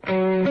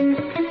 I'm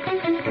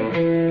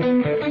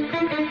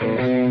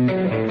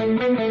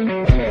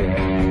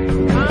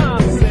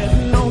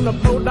sitting on the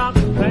boat dock,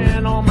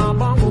 playing on my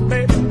bongo,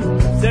 baby.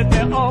 Sit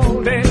there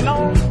all day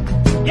long.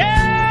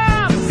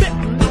 Yeah, I'm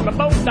sitting on the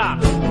boat dock,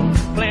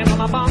 playing on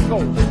my bongo.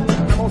 I'm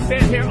gonna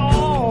sit here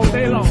all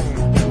day long.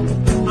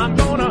 I'm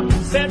gonna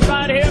sit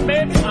right here,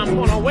 baby. I'm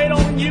gonna wait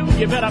on you.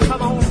 You better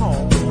come on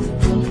home.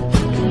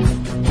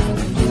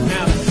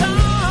 Now,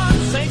 sun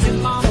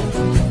sinking, mama,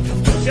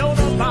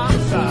 shoulda by my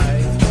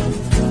side.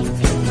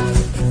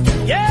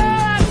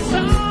 Yeah,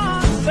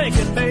 sun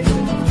sinking, baby,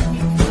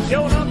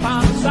 shoulda by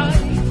my side.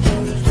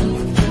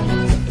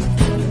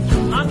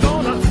 I'm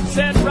gonna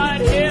sit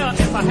right here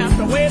if I have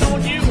to wait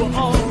on you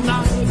all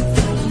night.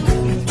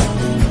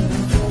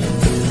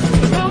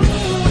 The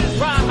moon is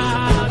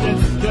rising,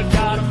 good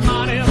God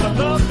Almighty, I'm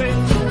above it.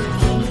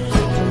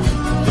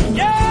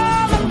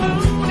 Yeah, the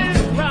moon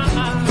is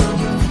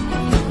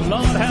rising,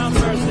 Lord have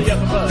mercy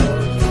up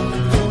above.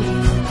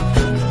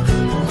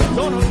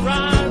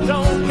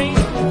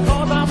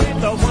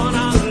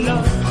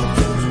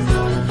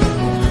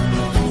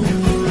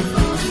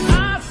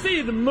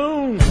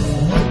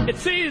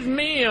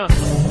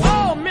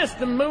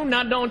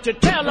 now don't you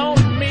tell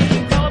on me,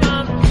 'cause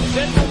I'm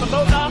sitting on the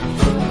boat dock,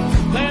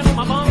 playing on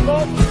my bongo,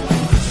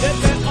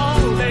 sitting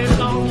all day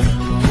long.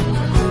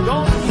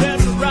 Gonna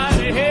sit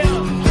right here,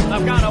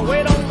 I've gotta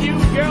wait on you,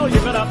 girl, you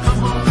better come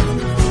home.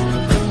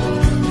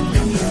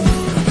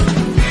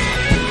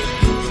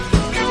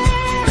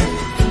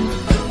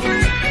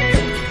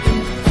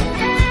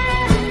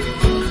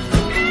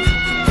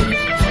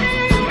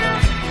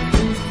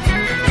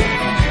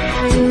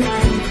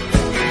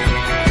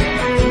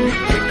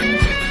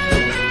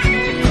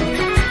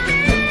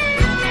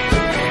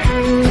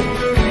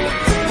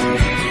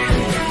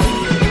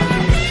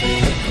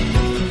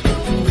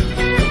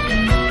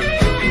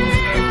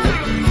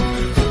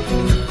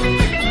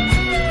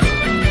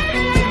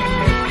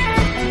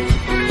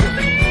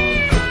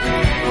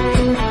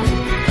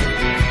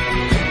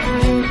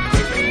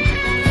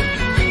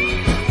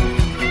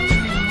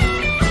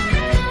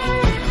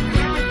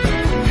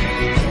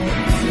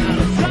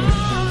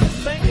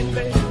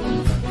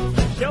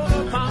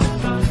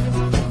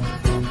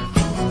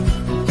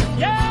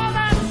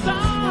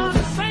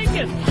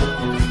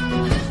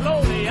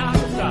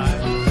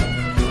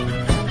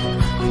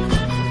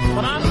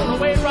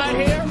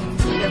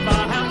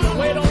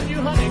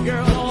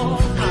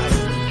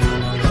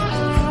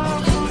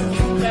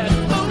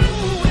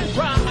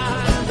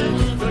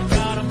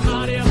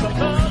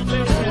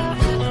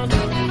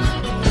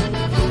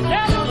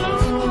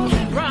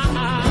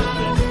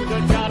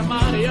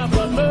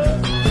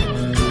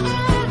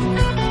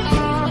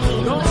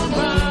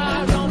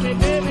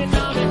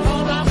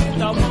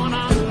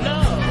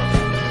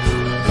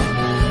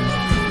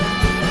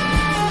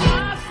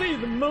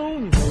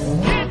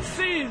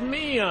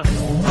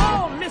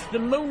 The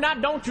moon, now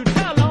don't you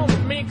tell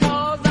on me,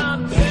 'cause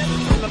I'm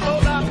sitting on the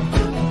boat up,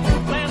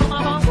 playing on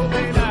my bongo,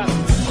 baby,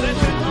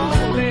 sitting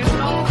all day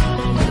long.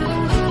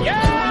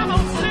 Yeah, I'm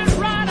gonna sit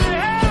right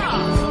here,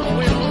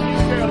 wait on you,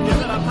 girl, you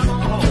better come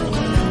on home.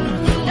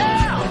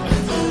 Yeah.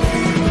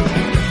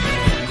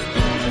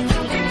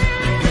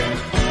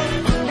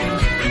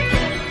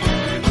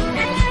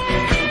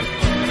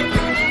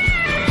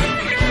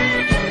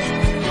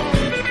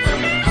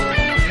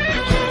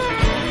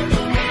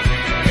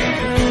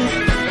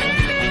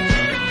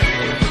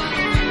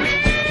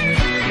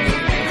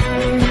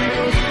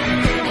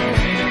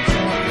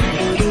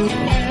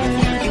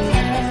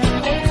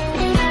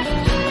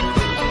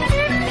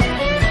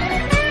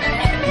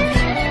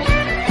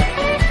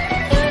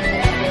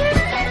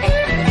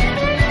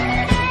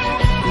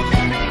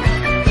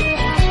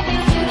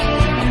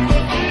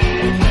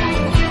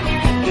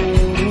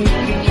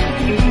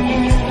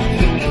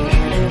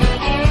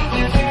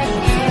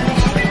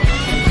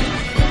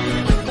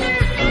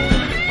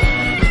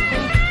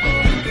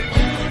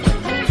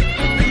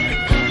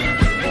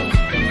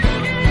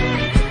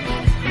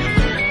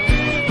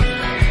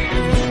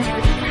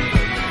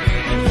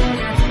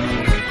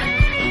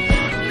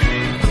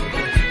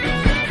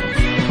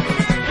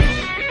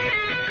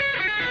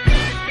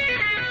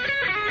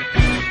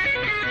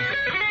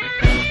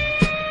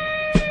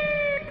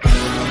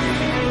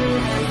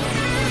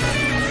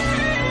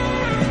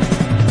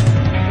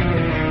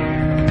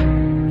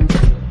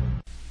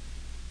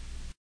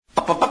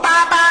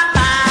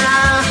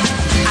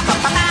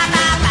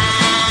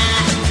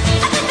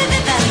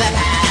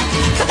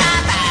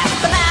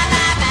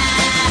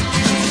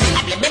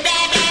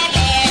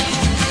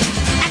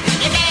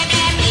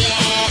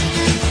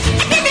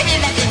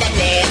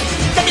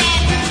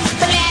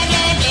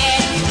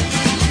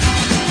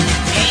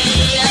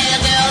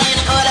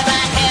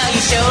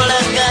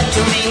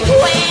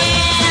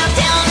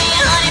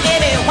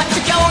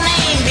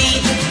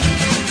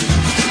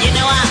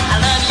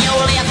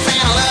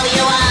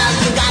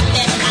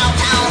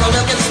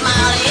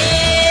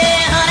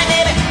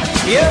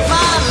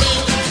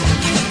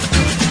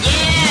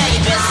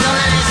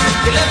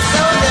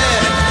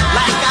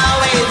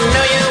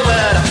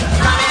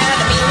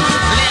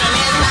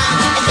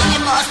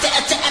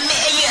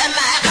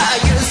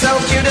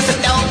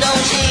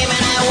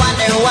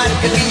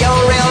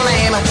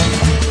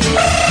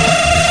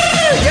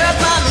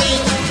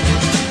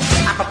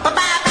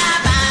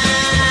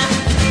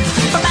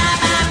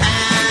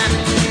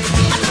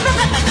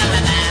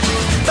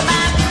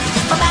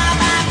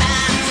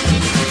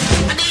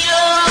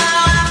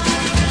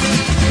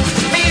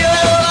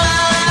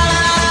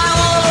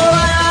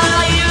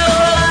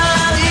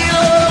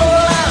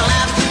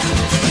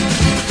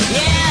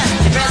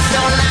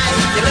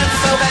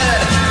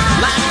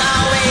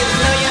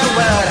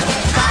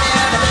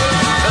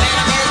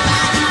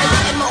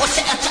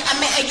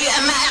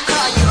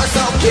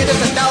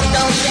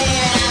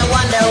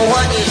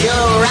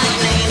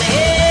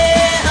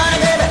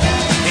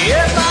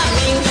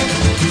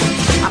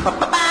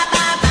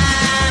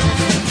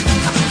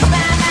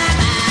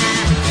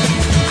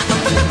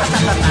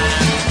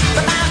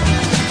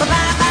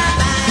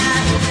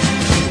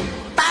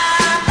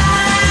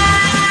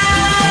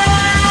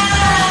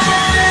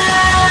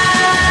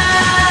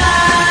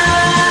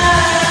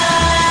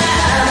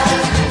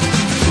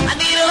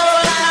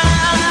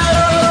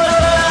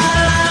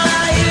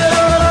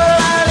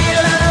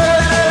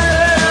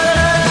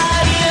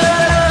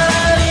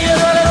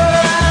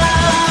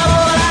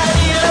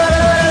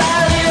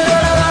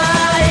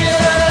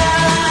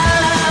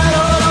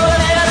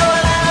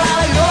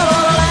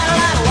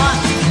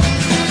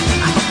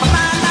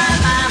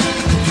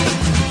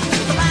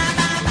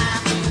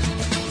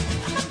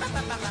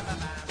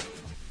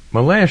 My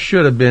last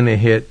should have been a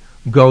hit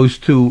goes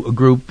to a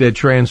group that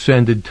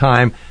transcended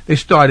time. They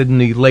started in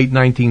the late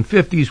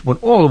 1950s,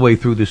 went all the way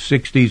through the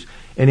 60s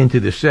and into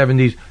the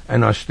 70s,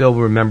 and are still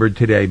remembered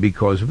today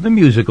because of the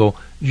musical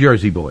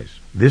Jersey Boys.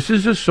 This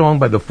is a song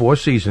by the Four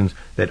Seasons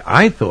that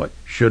I thought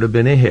should have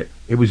been a hit.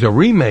 It was a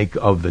remake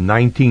of the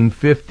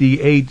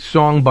 1958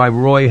 song by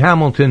Roy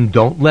Hamilton,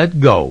 Don't Let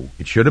Go.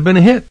 It should have been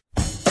a hit.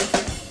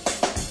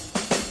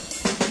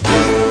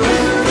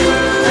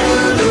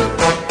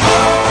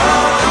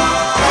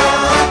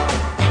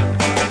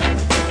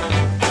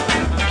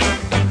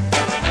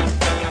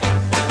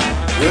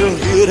 Well,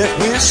 hear that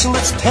whistle,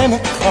 it's 10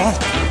 o'clock.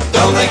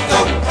 Don't let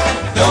go,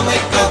 don't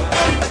let go.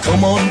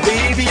 Come on,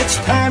 baby, it's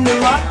time to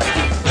rock.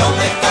 Don't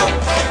let go,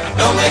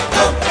 don't let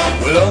go.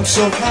 Well, I'm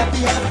so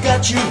happy I've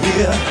got you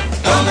here.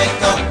 Don't let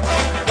go,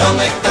 don't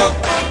let go.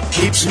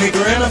 Keeps me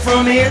grinning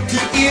from ear to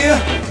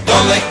ear.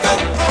 Don't let go,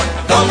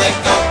 don't let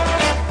go.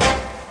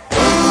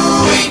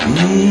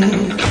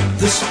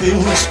 This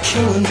feeling's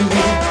killing me.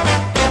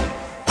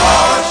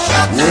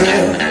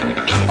 Well,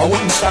 I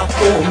wouldn't stop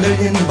for $1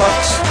 million.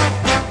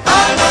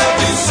 I love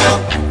you so.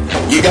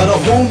 You gotta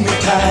hold me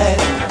tight,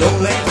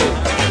 don't let go.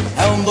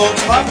 Hound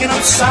dogs barking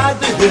upside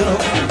the hill.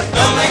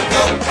 Don't let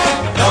go,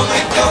 don't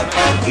let go.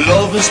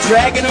 Love is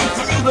dragging them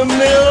through the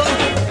mill.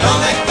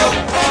 Don't let go,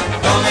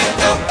 don't let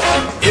go.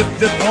 If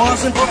it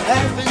wasn't for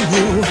having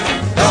you,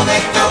 don't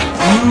let go,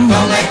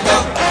 don't let go.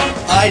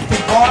 I'd be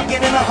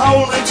barking and a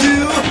howling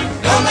too.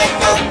 Don't let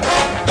go,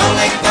 don't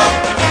let go.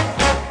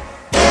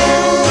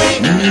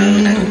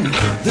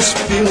 This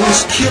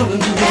feeling's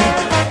killing me.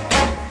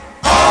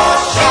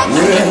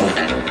 Well,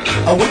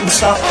 I wouldn't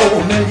stop for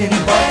 $1 million.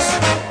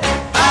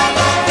 I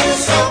love you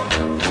so.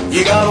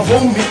 You gotta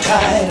hold me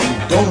tight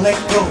and don't let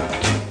go.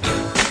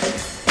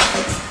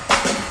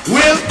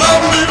 We'll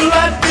bubble it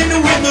like in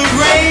with the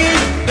rain.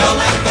 Don't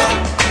let go,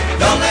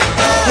 don't let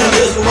go.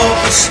 There's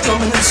love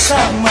storming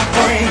inside my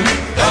brain.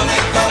 Don't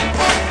let go,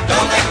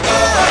 don't let go.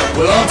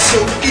 Well, I'm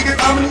so eager,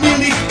 I'm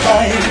nearly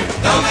crying.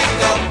 Don't let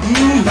go,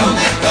 don't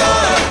let go.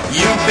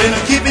 You've been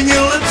keeping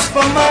your lips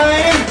for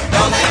mine.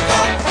 Don't let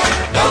go,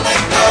 don't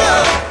let go.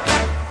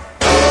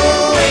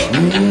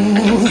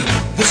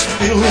 This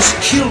feeling's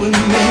killing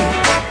me.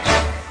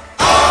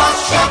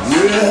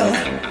 Yeah,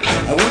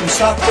 I wouldn't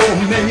stop for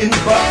 $1 million.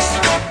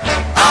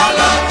 I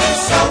love you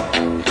so.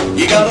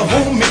 You gotta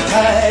hold me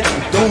tight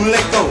and don't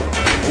let go.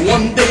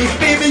 One day,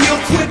 baby, you'll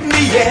quit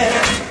me, yeah.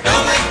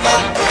 Don't let go,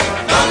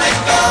 don't let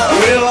go.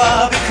 Well,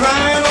 I'll be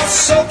crying or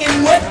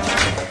soaking wet.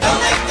 Don't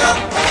let go,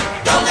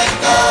 don't let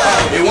go.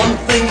 Hey, one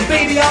thing,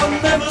 baby, I'll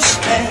never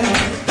stand.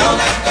 Don't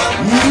let go,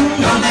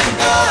 don't let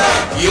go.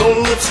 Your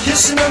lips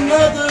kissing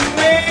another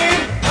man.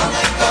 Don't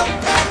let go,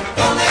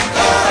 don't let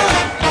go.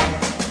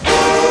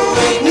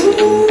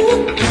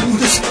 Ooh,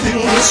 this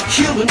feeling's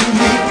killing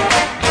me.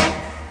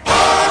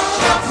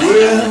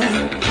 Well,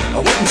 I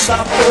wouldn't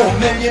stop for $1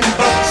 million.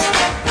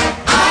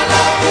 I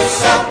love you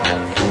so.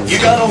 You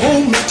gotta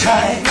hold me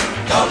tight.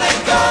 Don't let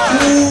go.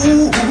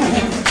 Ooh,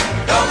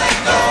 don't let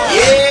go.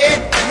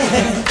 Yeah,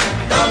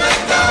 don't let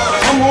go.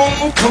 Come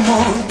on, come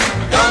on.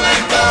 Don't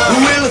let go.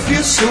 Well, it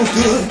feels so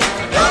good.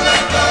 Don't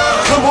let go.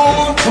 Come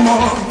on, come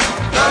on.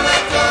 Don't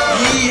let go.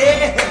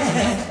 Yeah.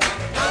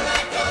 Don't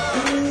let go.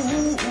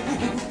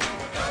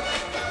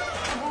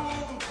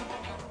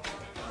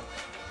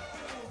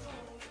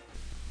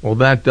 Well,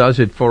 that does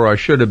it for our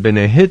Should Have Been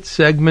a Hit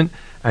segment.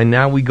 And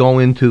now we go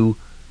into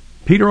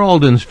Peter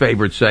Alden's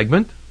favorite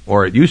segment,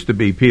 or it used to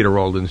be Peter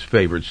Alden's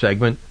favorite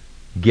segment,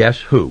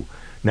 Guess Who?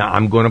 Now,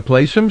 I'm going to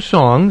play some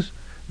songs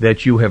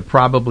that you have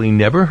probably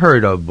never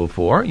heard of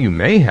before. You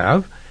may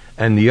have.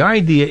 And the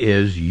idea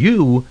is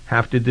you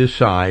have to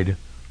decide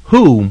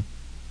who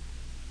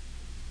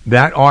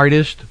that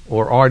artist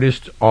or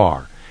artists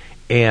are.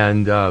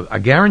 And I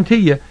guarantee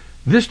you,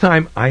 this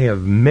time I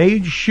have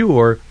made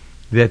sure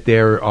that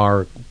there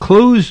are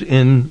clues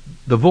in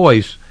the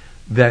voice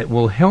that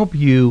will help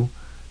you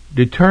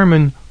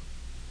determine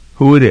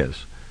who it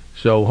is.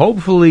 So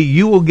hopefully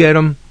you will get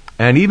them,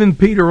 and even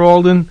Peter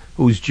Alden,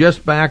 who's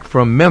just back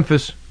from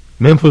Memphis,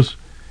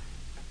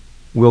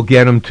 will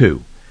get them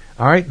too.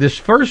 All right, this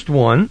first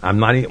one,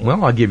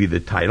 I'll give you the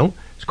title.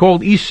 It's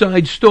called East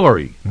Side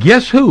Story.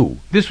 Guess Who?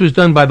 This was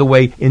done, by the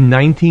way, in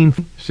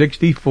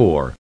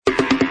 1964.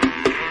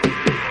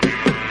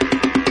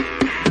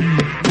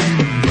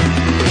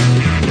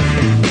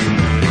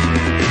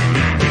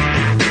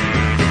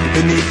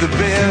 Beneath the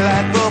bare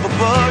light bulb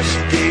above, she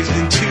gazed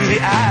into the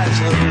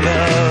eyes of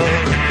love.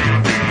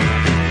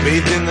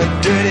 Bathed in the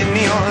dirty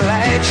neon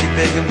light, she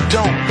begged him,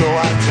 don't go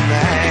out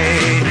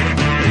tonight.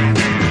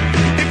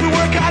 If we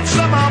work out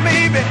somehow,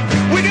 maybe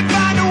we can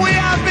find a way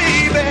out,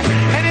 baby.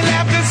 And he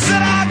laughed and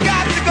said, I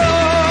got to go.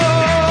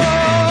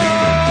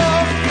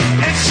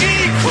 And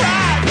she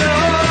cried, no.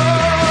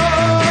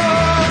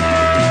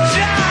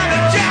 Johnny,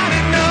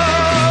 Johnny, no.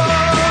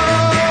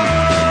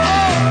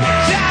 Oh,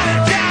 Johnny,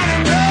 Johnny,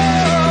 no.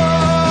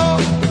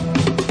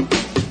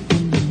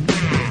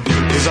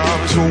 His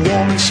arms were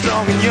warm and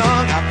strong and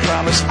young. I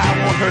promise I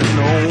won't hurt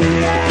no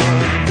one.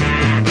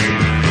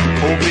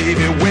 Oh,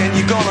 baby, when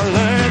you gonna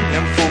learn?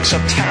 thinks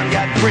uptown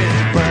got bridge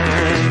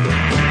burned.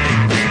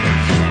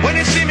 When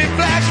they see me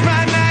flash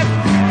my knife,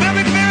 they'll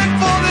be fearing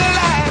for their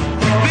life.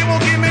 They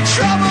won't give me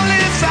trouble,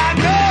 yes I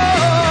know.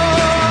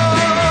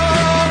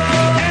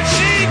 And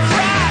she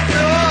cried,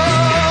 no.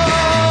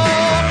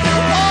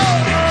 Oh,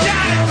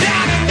 Johnny,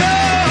 Johnny, no.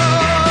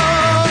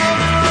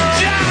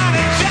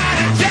 Johnny,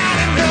 Johnny,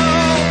 Johnny, no.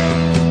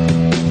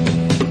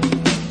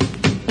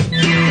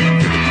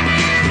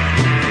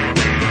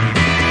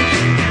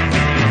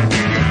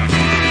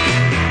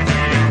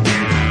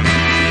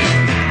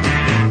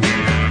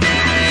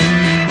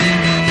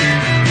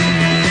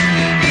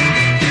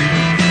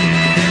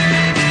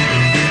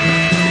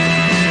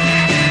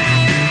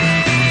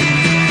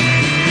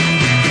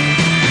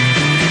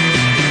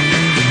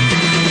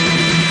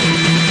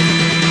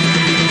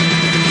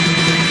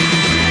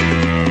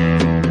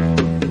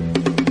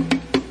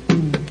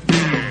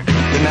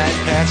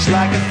 It's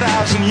like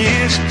 1,000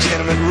 years,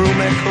 tenement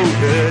room echoed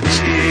her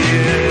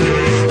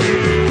tears.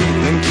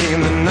 Then came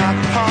the knock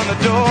upon the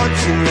door,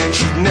 two men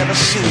she'd never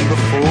seen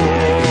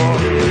before.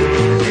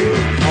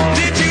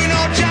 Did you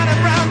know Johnny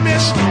Brown,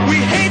 miss? We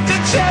hate to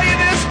tell you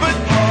this, but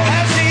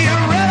has he a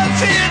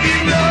relative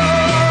you know?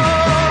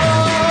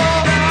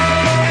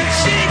 And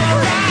she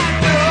cried,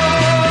 no.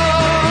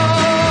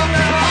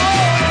 Oh,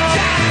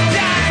 Johnny,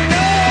 Johnny,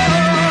 no.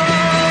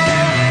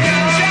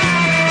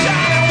 Johnny,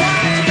 Johnny,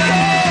 why'd you go?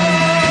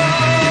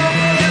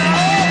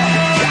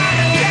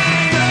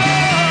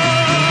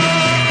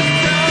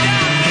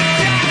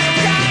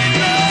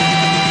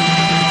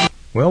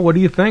 Well, what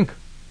do you think?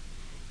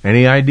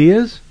 Any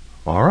ideas?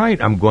 All right,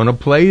 I'm going to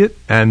play it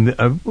and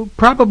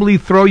probably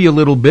throw you a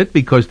little bit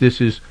because this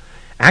is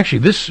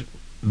actually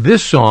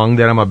this song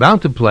that I'm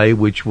about to play,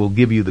 which will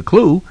give you the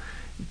clue,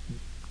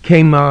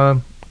 came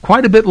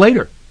quite a bit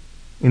later.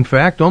 In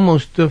fact,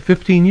 almost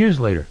 15 years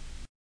later.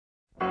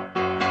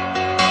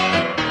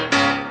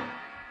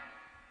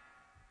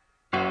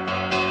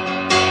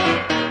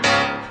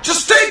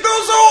 Just take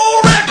those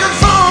old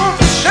records off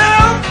the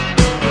shelf.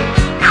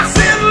 I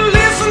sit and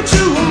listen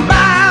to them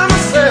by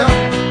myself.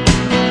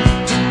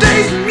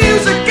 Today's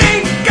music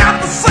ain't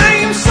got the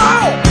same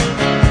soul.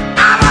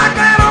 I like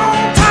that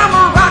old time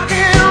rock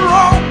and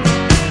roll.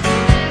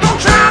 Don't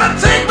try to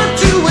take me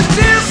to a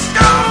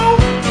disco.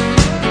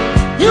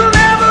 You'll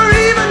never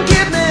even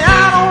get me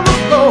out on the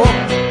floor.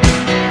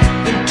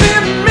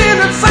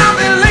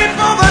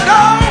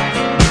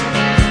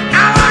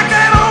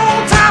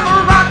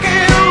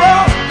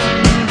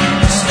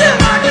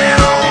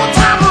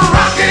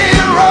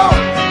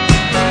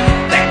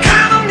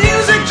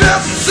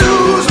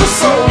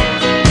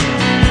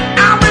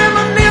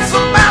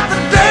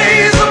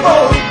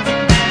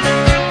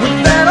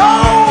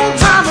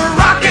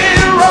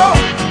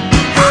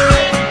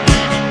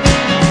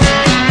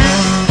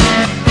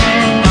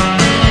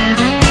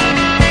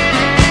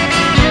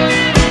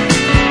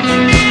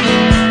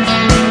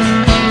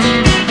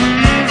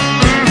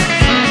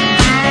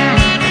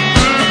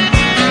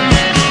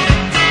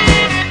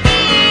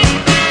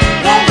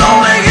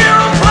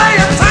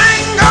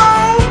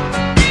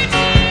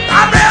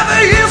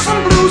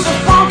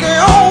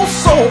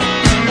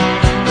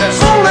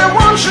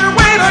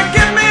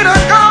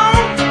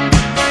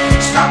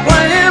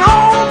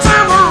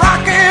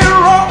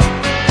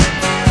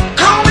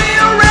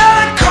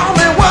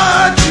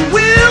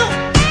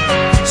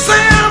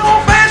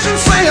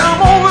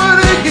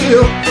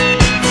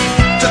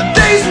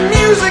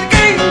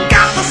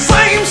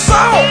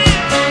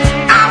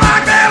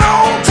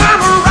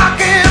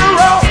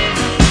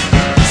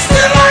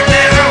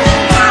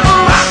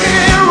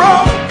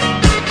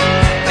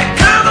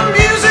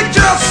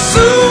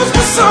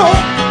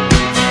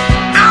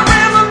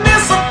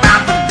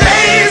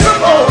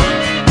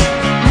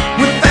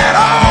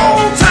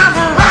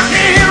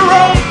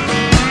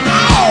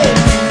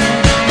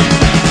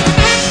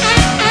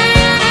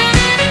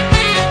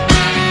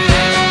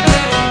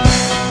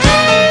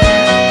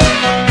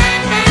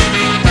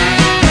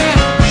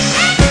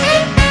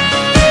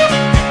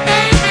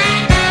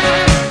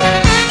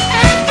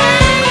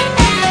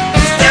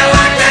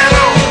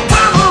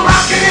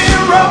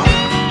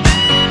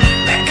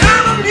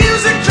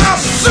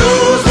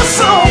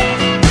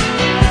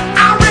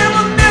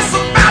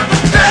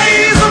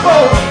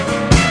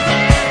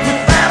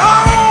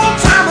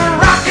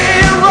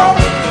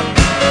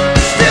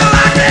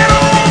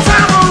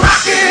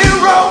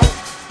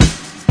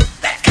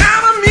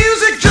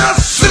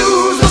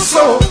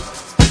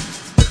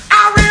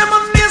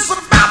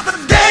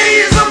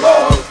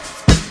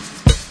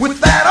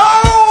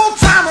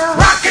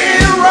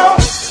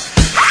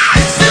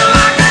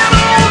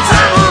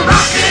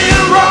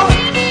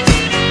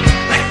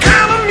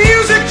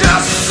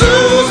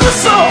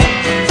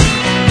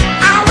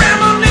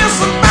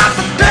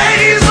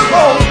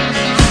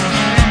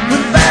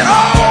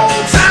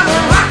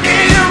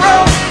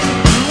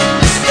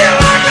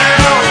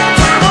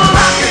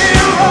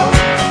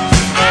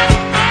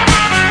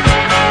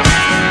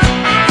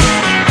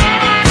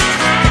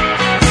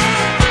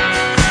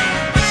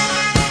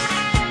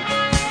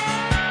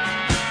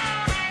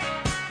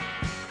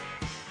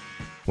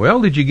 Well,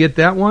 did you get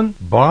that one?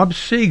 Bob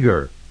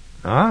Seger,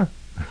 huh?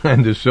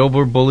 And the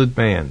Silver Bullet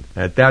Band.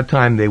 At that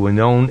time, they were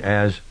known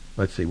as,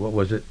 let's see, what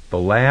was it? The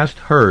Last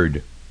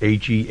Heard,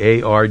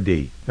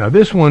 Heard. Now,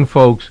 this one,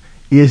 folks,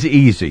 is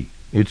easy.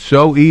 It's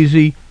so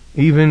easy,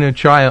 even a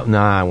child...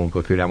 Nah, I won't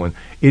go through that one.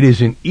 It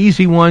is an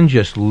easy one.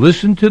 Just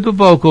listen to the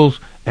vocals,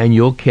 and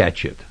you'll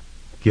catch it.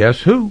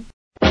 Guess who?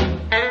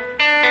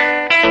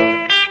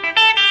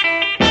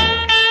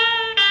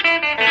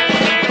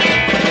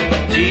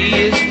 G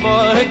is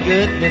for her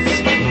goodness,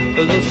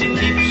 although she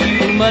keeps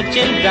you much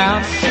in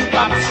doubt.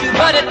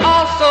 But it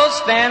also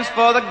stands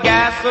for the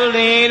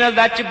gasoline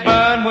that you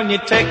burn when you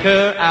take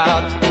her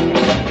out.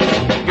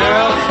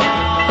 Girls,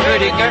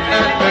 pretty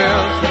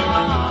girls,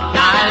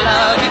 I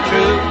love you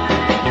true.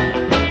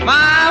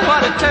 My,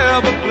 what a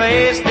terrible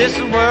place this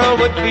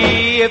world would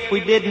be if we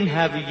didn't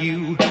have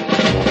you.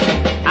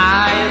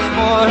 I is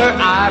for her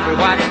ivory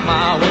white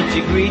smile when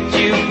she greets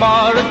you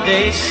for a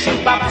date.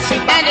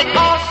 And it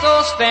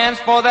also stands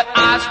for that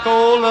ice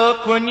cold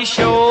look when you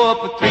show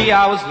up 3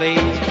 hours late.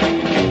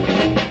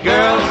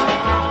 Girls,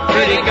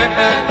 pretty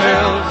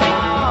girls,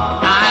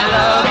 I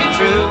love you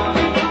true.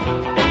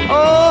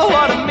 Oh,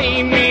 what a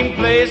mean, mean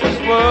place this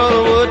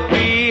world would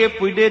be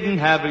if we didn't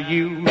have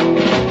you.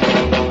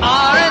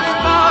 R is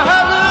for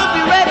her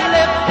ruby red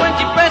lips when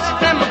she presses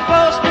them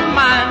close to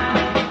mine.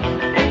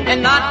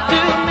 And not to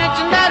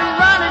mention that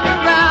running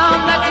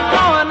around that's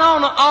going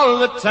on all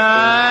the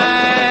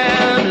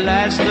time.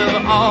 Last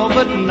of all,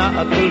 but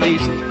not the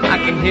least, I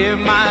can hear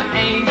my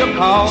angel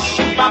call.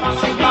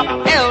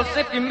 Else,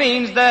 if it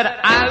means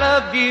that I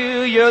love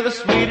you, you're the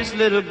sweetest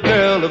little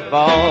girl of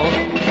all.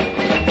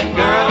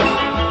 Girls,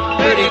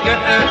 pretty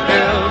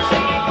girls,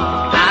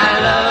 I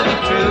love you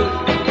true.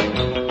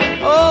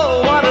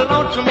 Oh, what a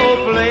lonesome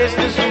old place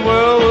this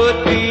world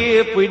would be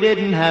if we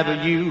didn't have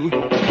you.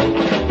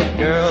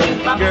 Girls,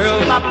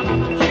 girls,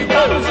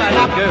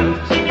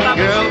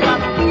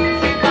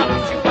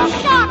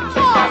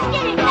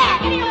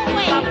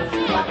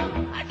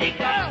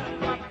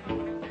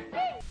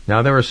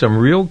 Now, there are some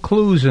real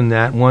clues in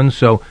that one,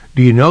 so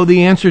do you know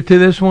the answer to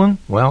this one?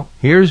 Well,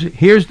 here's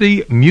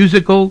the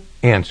musical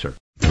answer.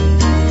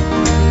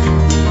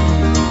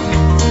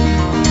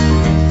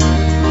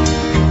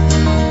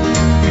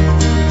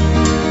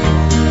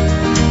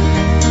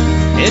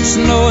 It's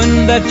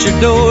knowing that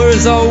your door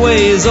is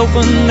always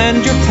open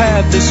and your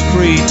path is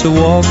free to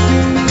walk.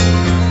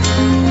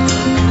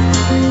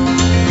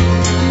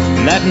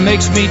 That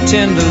makes me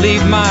tend to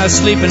leave my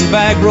sleeping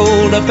bag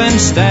rolled up and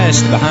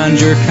stashed behind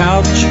your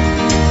couch.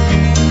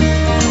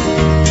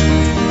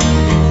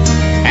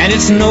 And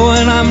it's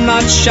knowing I'm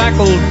not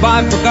shackled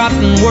by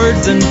forgotten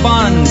words and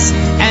bonds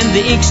and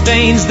the ink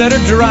stains that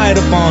are dried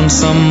upon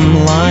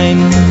some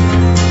line.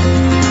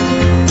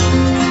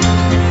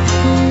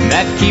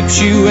 That keeps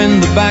you in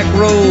the back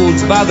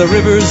roads by the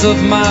rivers of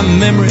my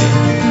memory.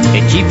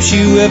 It keeps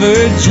you ever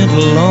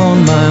gentle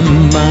on my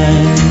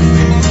mind.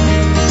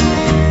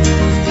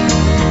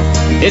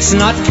 It's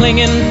not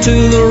clinging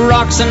to the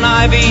rocks and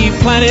ivy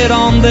planted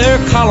on their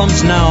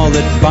columns now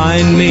that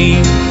bind me,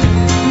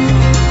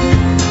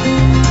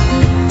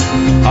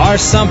 or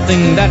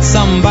something that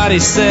somebody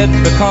said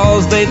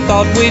because they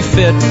thought we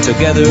fit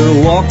together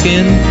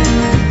walking.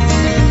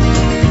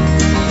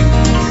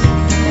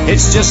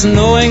 It's just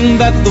knowing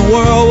that the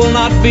world will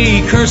not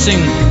be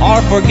cursing or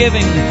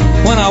forgiving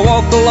when I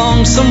walk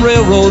along some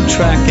railroad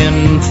track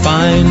and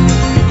find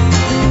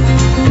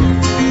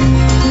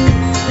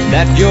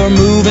that you're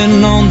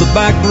moving on the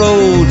back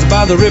roads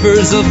by the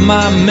rivers of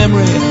my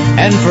memory,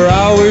 and for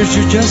hours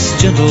you're just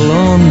gentle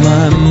on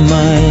my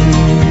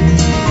mind.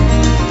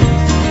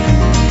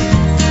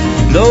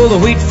 Though the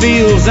wheat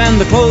fields and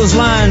the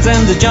clotheslines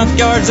and the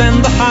junkyards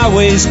and the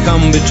highways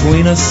come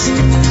between us,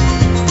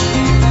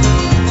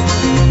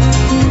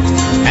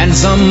 and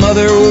some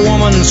other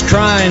woman's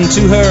crying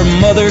to her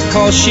mother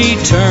 'cause she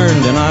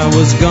turned and I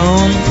was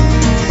gone,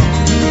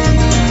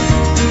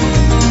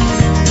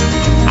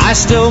 I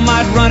still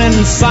might run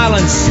in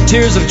silence,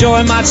 tears of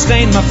joy might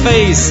stain my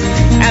face,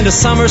 and a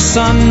summer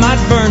sun might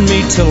burn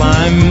me till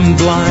I'm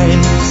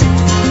blind.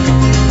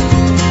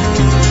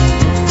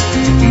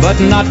 But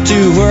not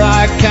to where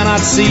I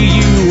cannot see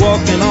you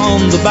walking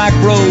on the back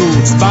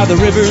roads by the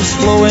rivers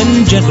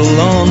flowing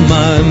gentle on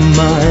my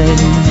mind.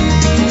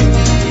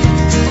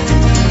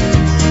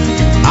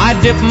 I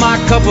dip my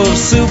cup of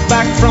soup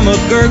back from a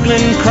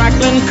gurgling,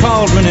 crackling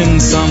cauldron in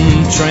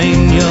some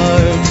train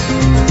yard.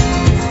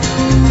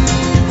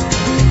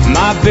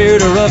 My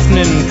beard a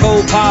roughening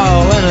coal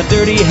pile and a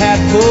dirty hat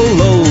pulled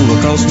low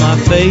across my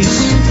face.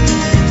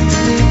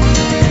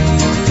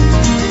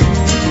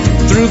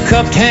 Through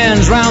cupped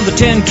hands round the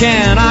tin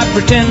can, I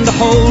pretend to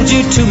hold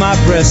you to my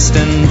breast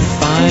and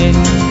find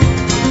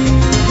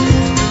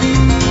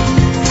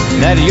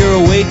that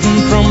you're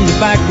waiting from the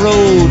back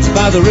roads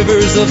by the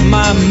rivers of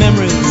my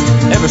memories,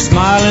 ever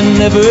smiling,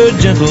 ever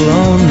gentle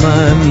on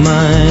my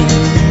mind.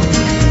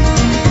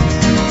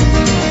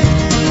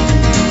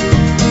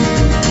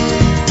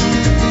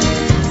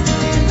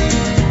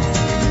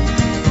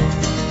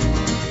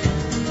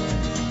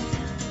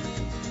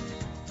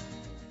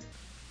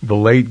 the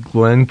late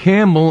Glenn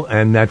Campbell,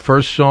 and that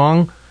first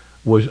song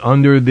was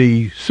under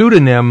the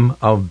pseudonym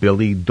of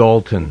Billy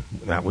Dalton.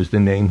 That was the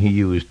name he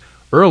used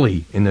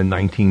early in the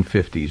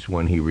 1950s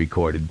when he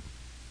recorded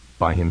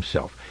by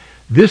himself.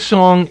 This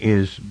song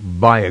is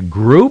by a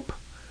group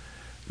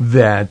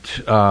that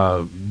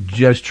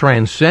just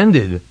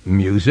transcended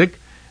music.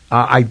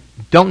 I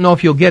don't know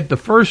if you'll get the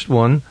first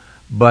one,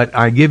 but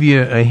I give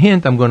you a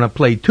hint. I'm going to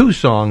play two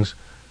songs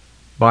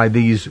by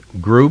this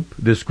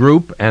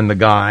group and the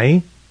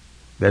guy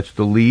that's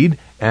the lead,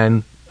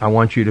 and I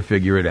want you to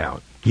figure it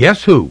out.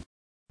 Guess who?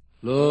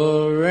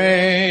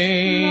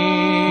 Lorraine,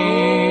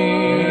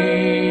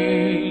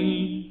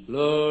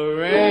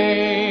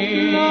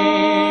 Lorraine,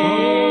 Lorraine.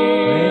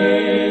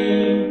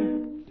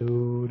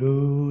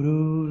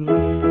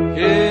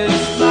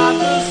 It's not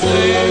the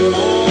same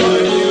for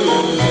you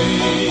and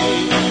me,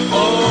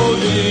 oh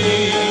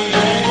dear,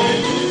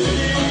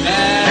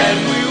 that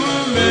we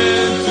were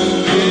meant to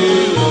be.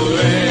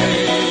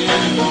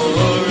 Lorraine,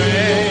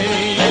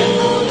 Lorraine,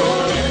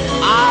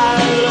 I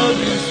love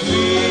you,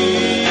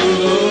 sweet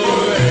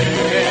Lorraine.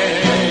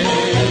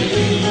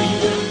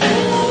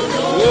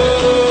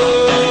 Whoa,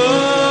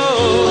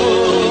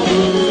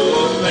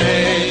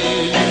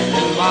 pain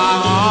in my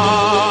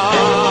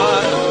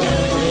heart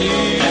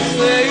keeps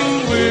saying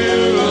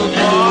we're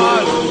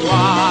apart.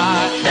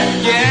 Why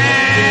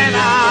can't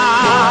I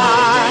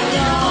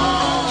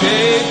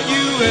take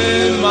you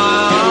in my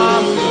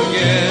arms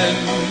again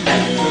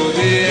to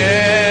the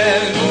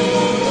end?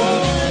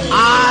 I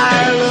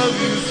love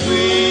you,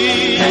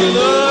 sweet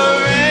Lorraine.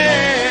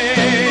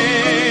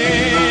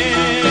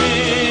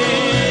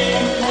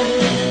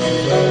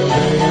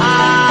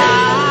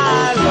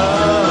 I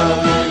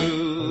love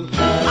you.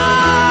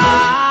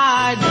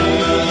 I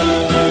need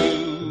you.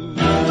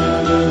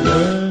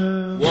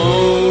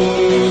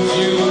 Won't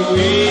you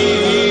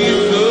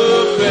ease the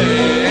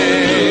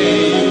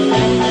pain?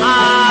 I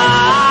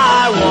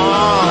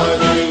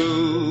want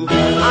you.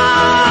 I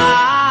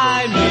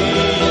need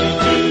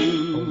you.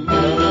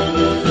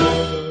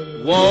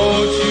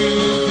 Won't you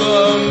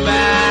come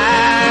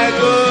back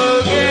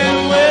again?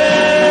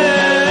 Well,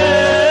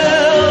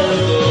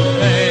 the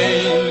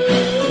pain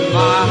in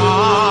my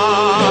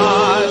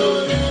heart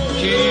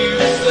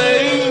keeps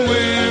saying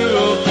we're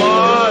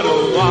apart.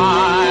 Oh,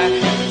 why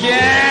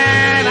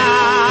can't I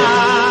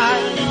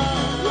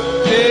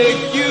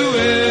take you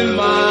in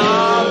my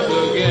arms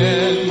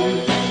again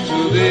to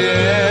the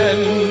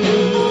end?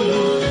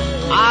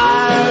 I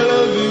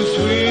love you,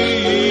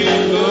 sweet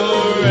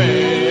Lorraine.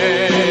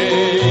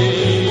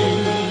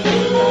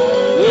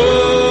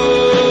 Whoa,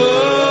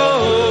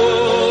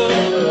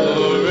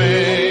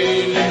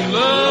 Lorraine,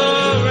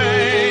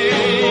 Lorraine,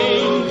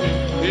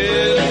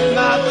 it's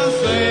not the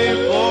same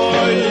for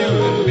you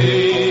and me.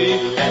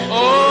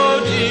 Oh,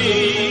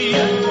 gee,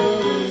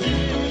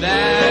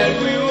 that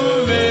we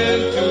were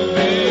meant to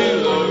be.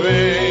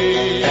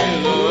 Lorraine,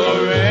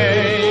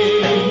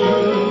 Lorraine,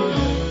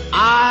 I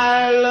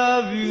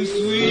love you,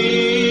 sweet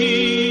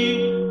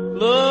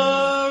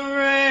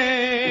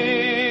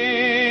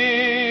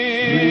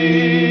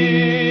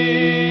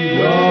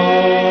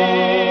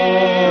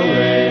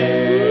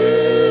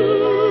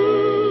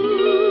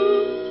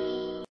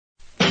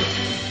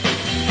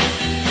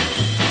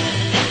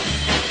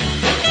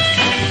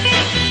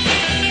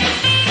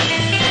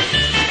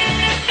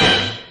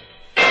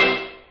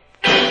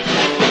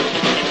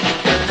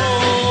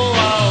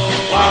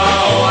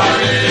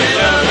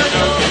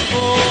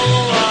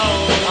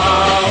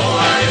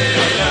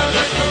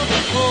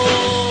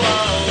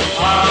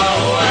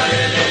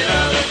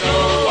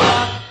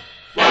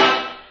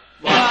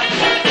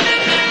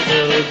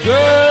The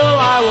girl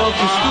I walk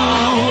to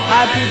school,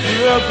 I picked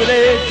her up at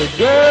 8. The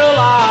girl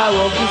I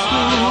walk to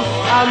school,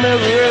 I'm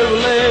never ever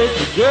late.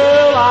 The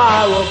girl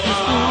I walk to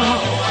school,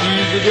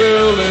 she's the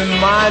girl in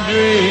my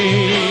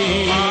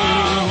dream.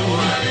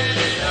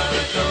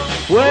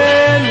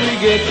 When we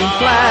get to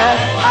class,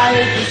 I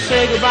hate to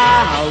say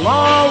goodbye. How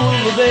long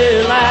will the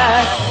day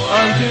last?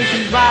 Until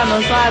she's by my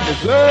side. The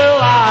girl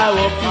I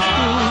walk to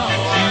school,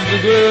 she's the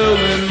girl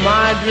in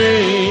my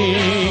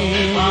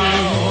dream.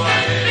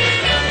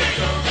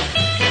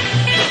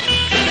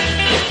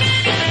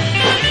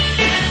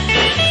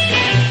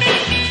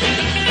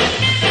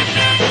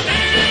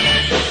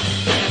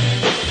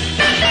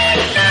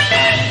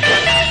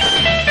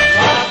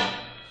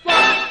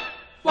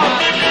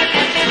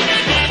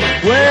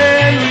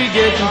 When we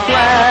get to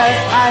class,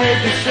 I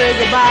hate to say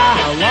goodbye.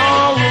 How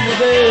long will the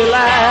day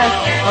last?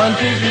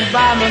 Until she's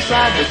by my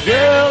side. The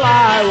girl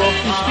I walk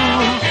to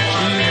school,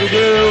 she's the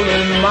girl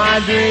in my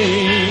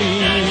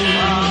dream.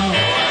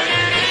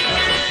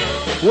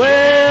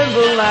 When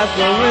the last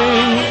bell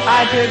rings,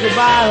 I take her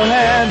by her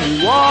hand. We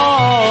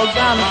walk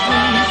down the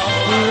street,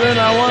 we're in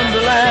our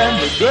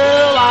wonderland. The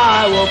girl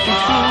I walk to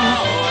school,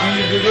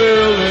 she's the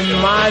girl in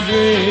my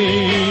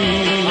dream.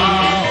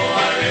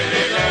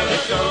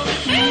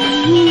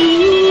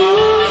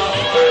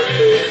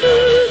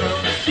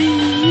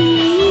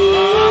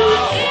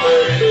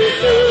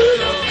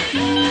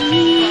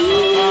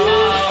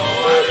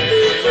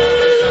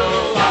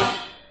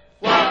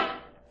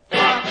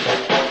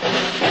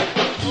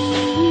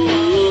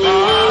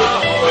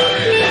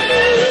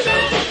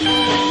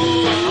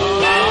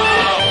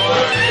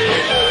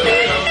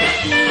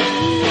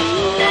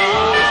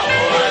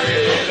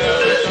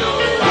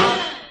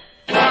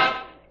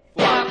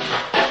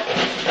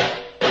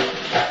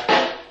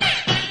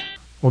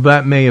 Well,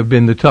 that may have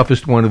been the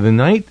toughest one of the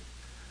night,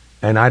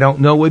 and I don't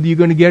know whether you're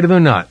going to get it or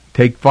not.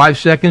 Take 5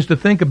 seconds to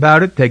think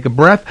about it. Take a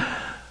breath.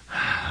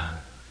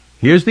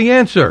 Here's the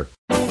answer.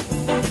 Well,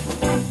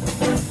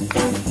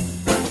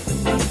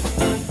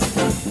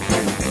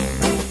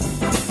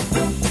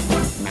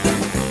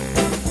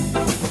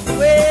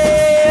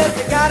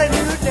 you got a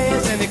new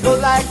dance and it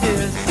goes like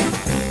this.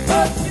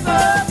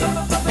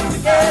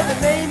 Yeah,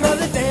 the name of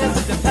the dance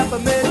is the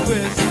peppermint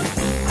twist.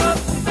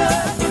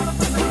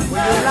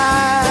 Well, you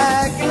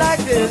like it like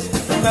this,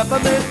 the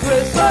peppermint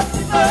twist.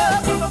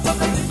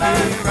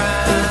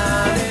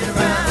 Round and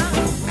round,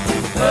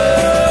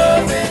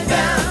 up and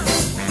down,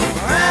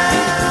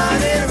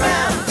 round and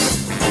round,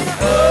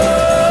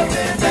 up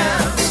and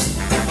down,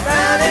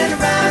 round and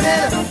round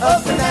and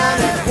up and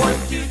down and 1,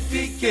 2,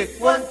 3, kick,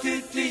 1,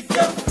 2, 3,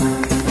 jump.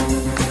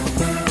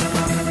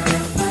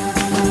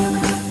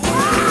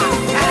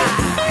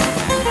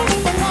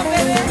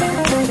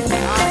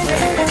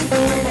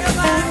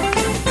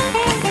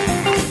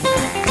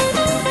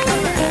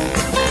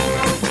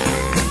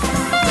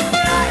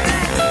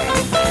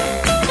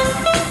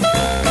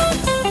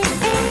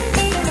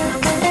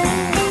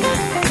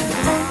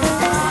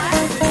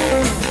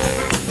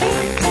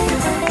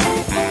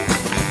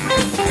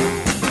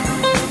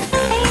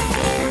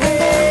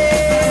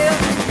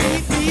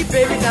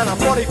 Down on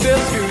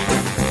 45th Street,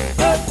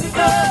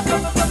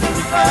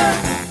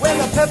 where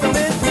the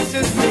peppermint twist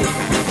is me.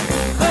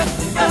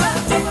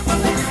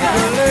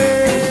 You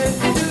learn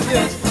to do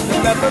this, the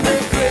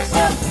peppermint twist.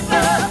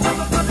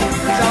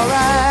 It's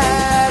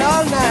alright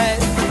all night.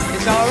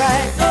 It's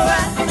alright,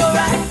 alright,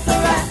 alright,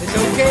 alright. It's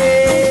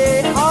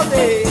okay all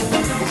day.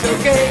 It's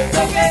okay,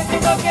 okay,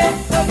 okay,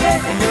 okay.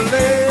 And you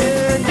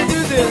learn to do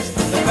this,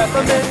 the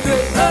peppermint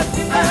twist.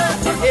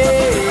 Yeah,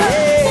 yeah,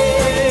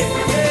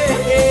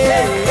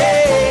 yeah, yeah.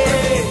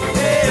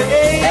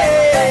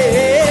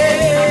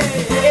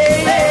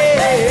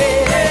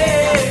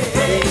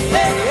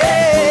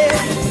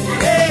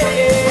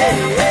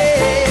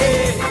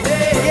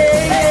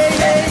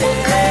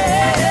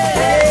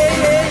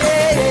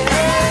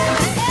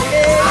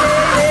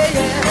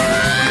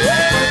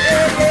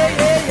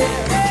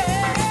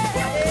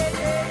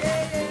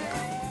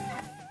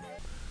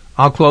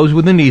 I'll close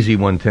with an easy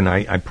one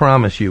tonight. I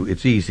promise you,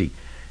 it's easy.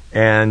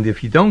 And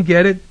if you don't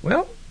get it,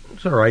 well,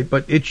 it's all right,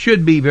 but it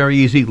should be very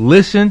easy.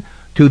 Listen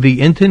to the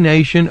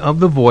intonation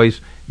of the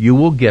voice. You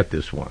will get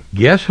this one.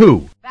 Guess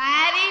who?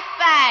 Fatty,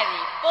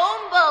 fatty,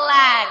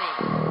 boom-balatti.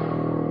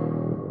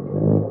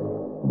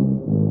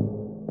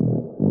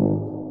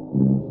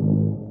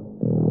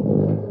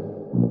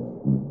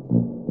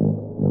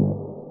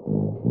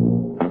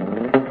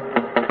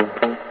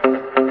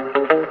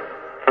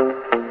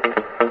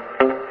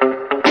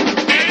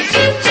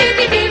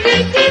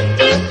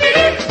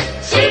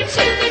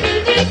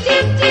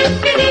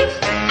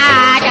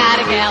 I got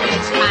a gal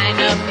that's kind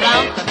of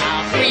plump,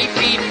 about 3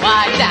 feet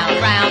wide down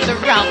round the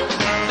rump.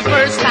 The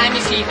first time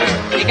you see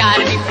her, you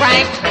gotta be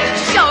frank.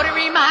 She sure to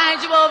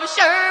remind you of a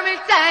Sherman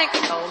tank.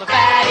 Oh, the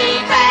fatty,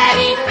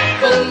 fatty,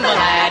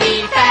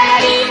 boom-balatti,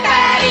 fatty,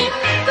 fatty,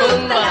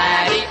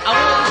 boom-balatti. I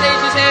won't say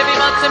she's heavy,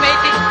 but to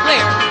make it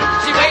clear,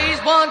 she weighs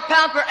 1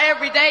 pound for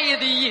every day of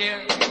the year.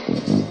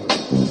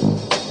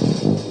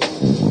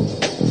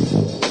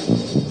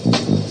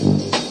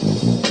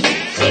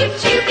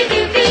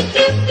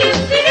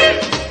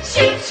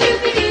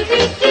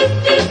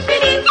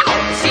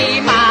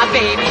 See my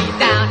baby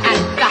down at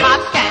the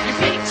hop. Can you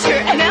picture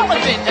an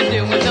elephant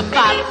doing the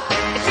bop?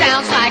 It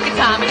sounds like a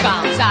Tommy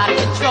bomb's out of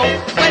control.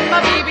 When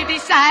my baby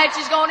decides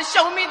she's gonna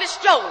show me the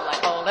stroll, I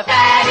call her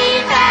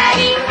fatty,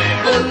 fatty,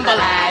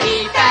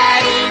 boom-balatti,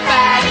 fatty,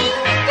 fatty,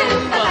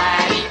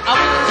 boom-balatti. I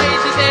won't say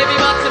she's heavy,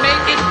 but to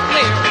make it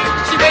clear,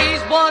 she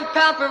weighs 1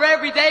 pound for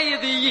every day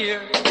of the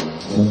year.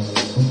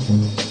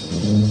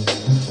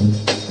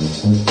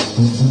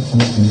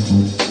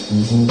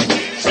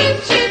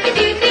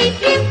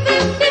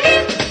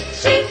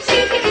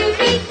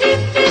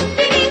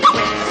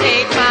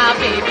 Take my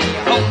baby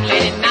home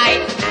late at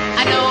night.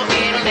 I know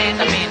it'll end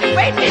up in a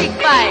great big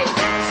fight.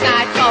 It's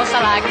night calls, I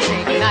like to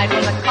say goodnight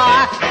from the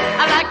car.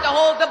 I like to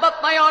hold her,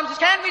 but my arms just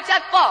can't reach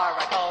that far.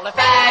 I call her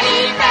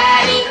fatty,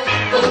 fatty,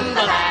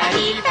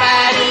 boom-balatti,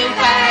 fatty,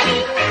 fatty,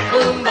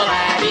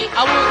 boom-balatti.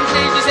 I wouldn't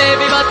say she's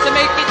heavy, but to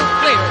make it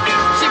clear,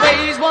 she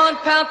weighs 1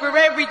 pound for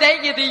every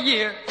day of the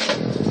year.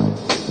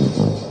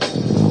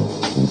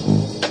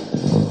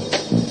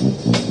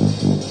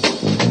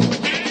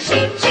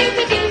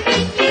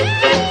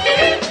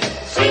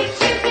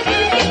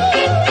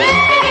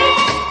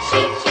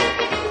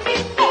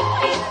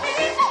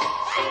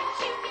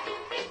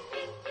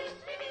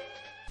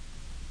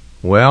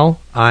 Well,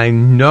 I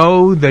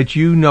know that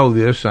you know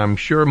this. I'm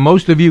sure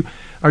most of you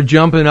are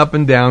jumping up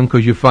and down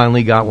because you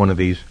finally got one of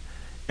these.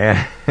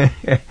 And,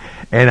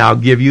 and I'll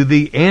give you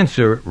the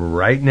answer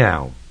right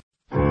now.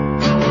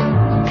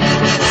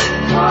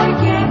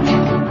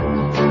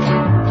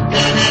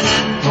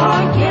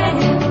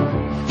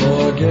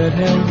 Forget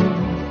him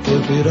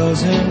if he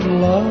doesn't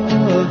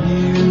love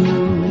you.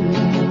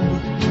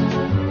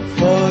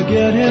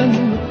 Forget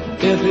him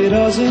if he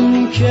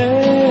doesn't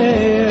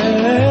care.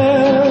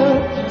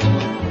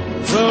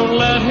 Don't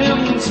let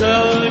him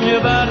tell you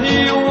that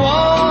he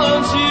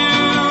wants you,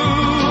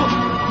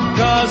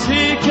 'cause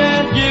he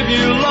can't give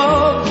you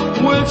love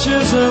which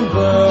isn't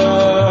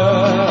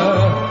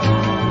there.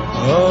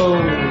 Oh,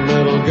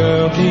 little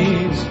girl,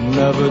 he's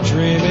never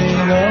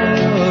dreaming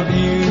of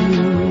you.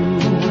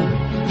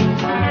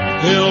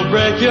 He'll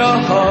break your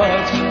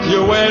heart,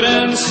 you wait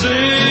and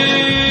see.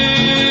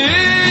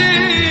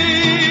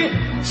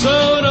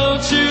 So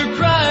don't you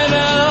cry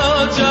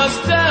now,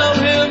 just tell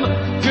him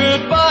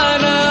goodbye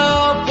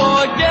now,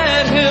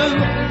 forget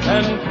him,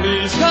 and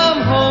please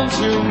come home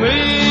to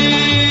me.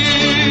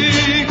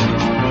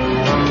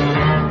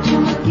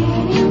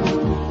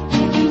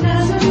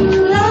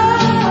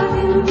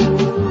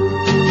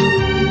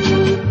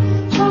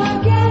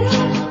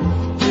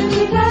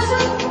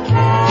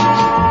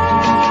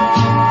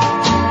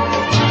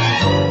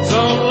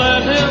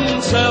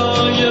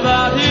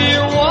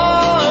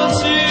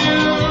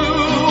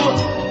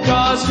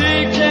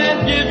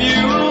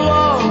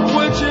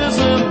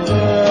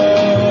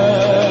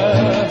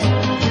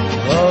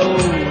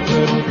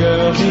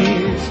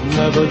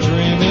 Never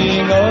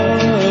dreaming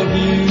of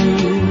you.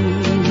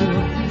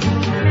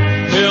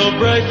 He'll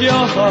break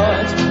your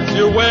heart,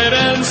 you wait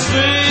and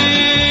see.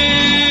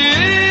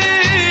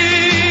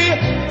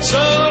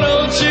 So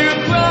don't you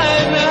cry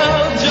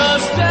now,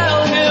 just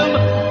tell him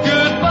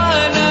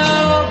goodbye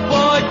now,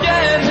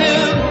 forget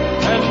him,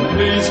 and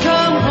please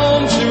come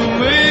home to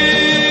me.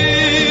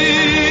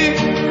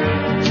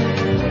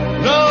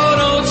 No,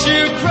 don't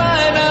you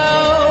cry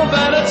now,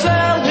 better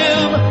tell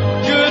him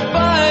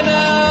goodbye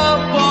now,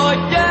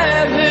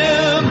 forget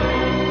him,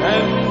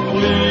 and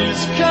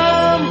please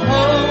come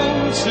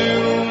home to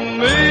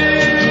me.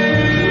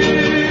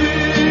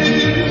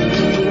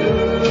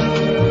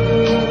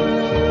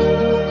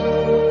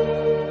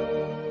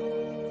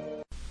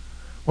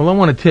 Well, I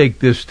want to take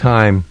this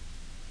time,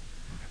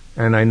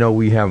 and I know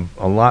we have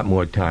a lot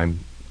more time,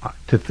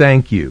 to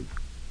thank you.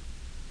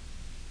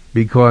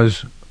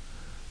 Because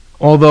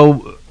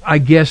although I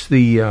guess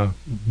the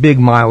big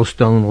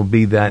milestone will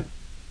be that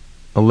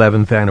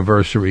 11th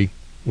anniversary,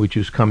 which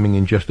is coming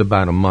in just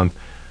about a month,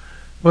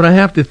 but I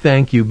have to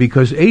thank you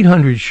because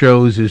 800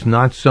 shows is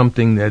not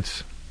something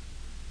that's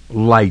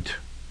light.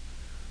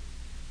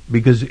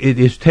 Because it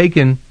has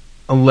taken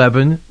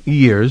 11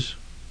 years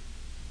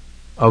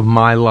of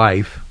my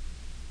life,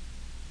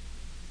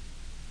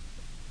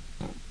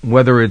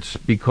 whether it's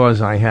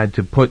because I had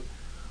to put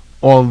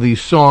all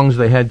these songs,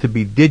 they had to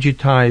be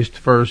digitized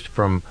first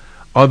from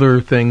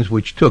other things,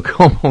 which took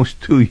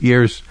almost 2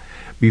 years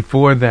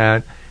before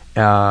that.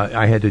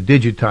 I had to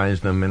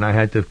digitize them, and I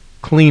had to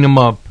clean them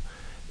up,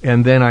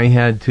 and then I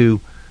had to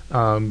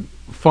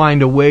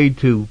find a way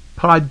to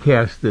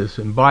podcast this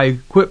and buy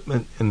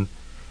equipment, and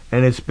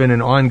it's been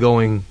an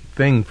ongoing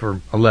thing for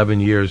 11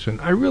 years,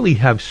 and I really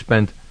have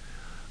spent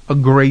a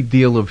great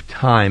deal of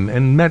time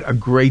and met a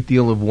great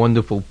deal of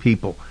wonderful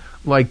people,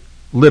 like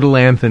Little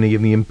Anthony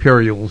and the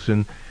Imperials,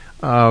 and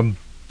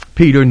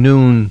Peter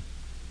Noon,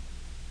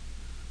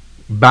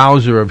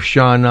 Bowser of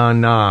Sha Na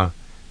Na,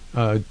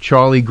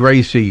 Charlie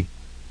Gracie,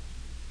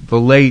 the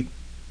late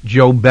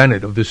Joe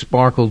Bennett of the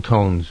Sparkle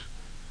Tones.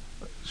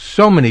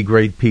 So many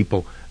great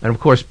people. And,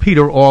 of course,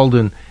 Peter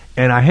Alden.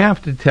 And I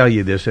have to tell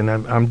you this, and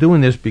I'm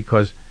doing this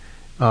because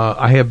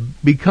I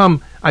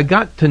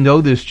got to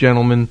know this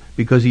gentleman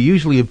because he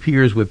usually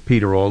appears with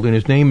Peter Alden.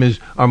 His name is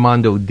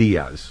Armando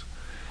Diaz.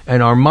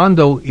 And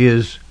Armando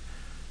is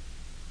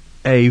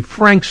a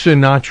Frank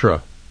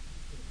Sinatra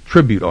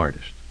tribute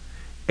artist.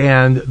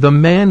 And the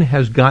man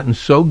has gotten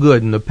so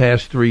good in the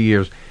past 3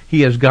 years.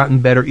 He has gotten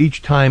better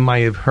each time I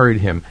have heard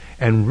him.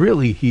 And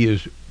really, he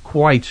is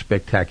quite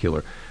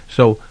spectacular.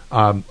 So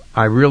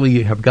I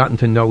really have gotten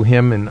to know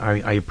him, and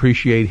I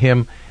appreciate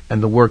him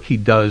and the work he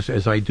does,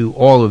 as I do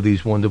all of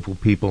these wonderful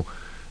people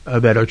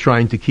that are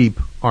trying to keep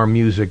our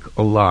music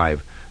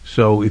alive.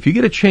 So if you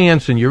get a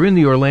chance and you're in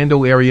the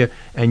Orlando area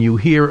and you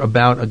hear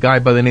about a guy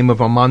by the name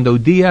of Armando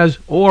Diaz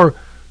or,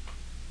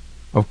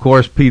 of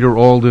course, Peter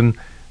Alden,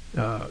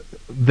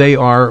 they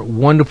are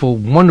wonderful,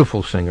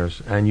 wonderful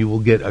singers, and you will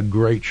get a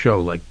great show.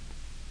 Like,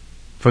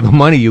 for the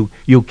money,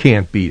 you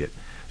can't beat it.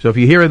 So if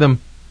you hear them,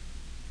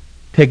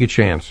 take a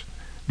chance.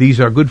 These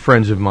are good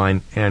friends of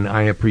mine, and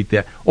I appreciate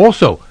that.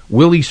 Also,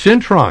 Willie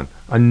Cintron,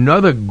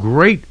 another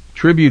great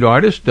tribute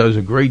artist, does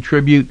a great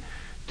tribute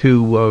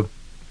to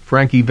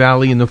Frankie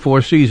Valli and the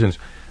Four Seasons.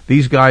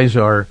 These guys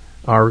are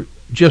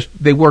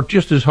they work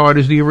just as hard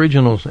as the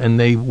originals, and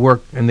they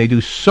work and they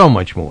do so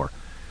much more.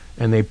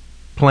 And they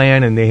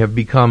plan, and they have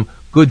become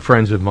good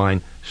friends of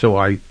mine, so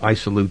I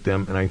salute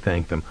them and I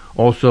thank them.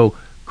 Also,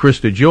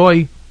 Krista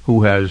Joy,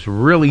 who has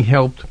really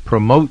helped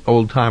promote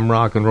old-time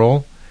rock and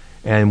roll,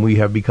 and we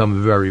have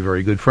become very,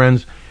 very good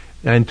friends.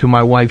 And to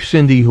my wife,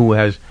 Cindy, who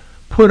has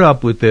put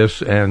up with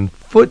this and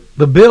foot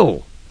the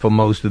bill for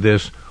most of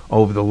this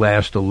over the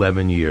last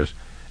 11 years.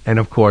 And,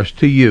 of course,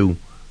 to you,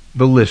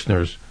 the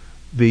listeners,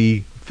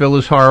 the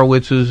Phyllis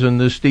Horowitzes and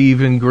the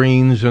Stephen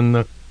Greens and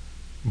the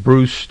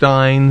Bruce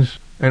Steins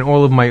and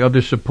all of my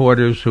other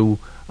supporters who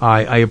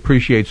I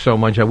appreciate so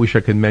much. I wish I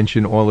could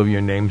mention all of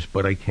your names,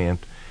 but I can't.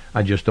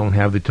 I just don't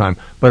have the time.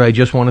 But I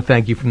just want to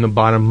thank you from the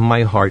bottom of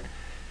my heart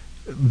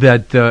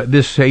that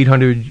this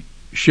 800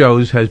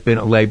 shows has been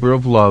a labor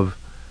of love.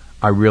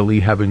 I really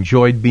have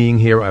enjoyed being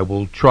here. I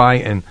will try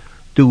and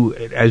do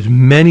as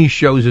many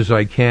shows as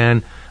I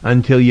can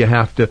until you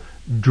have to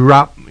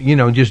drop,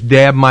 just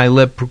dab my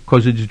lip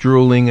because it's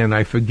drooling and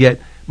I forget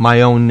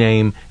my own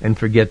name and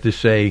forget to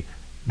say,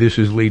 this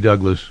is Lee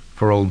Douglas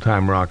for Old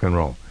Time Rock and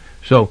Roll.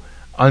 So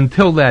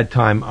until that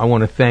time, I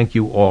want to thank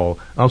you all.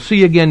 I'll see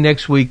you again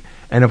next week.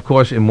 And of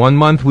course, in 1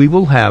 month, we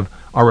will have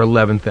our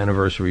 11th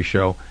anniversary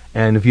show.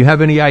 And if you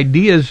have any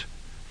ideas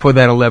for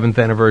that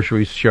 11th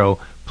anniversary show,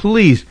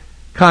 please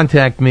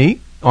contact me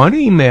on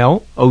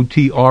email,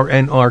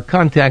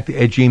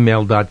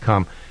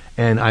 otrnrcontact@gmail.com,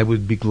 and I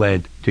would be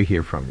glad to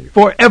hear from you.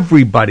 For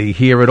everybody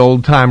here at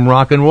Old Time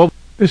Rock and Roll,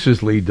 this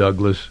is Lee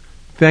Douglas.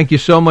 Thank you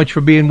so much for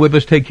being with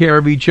us. Take care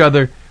of each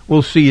other.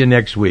 We'll see you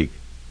next week.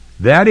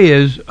 That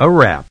is a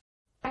wrap.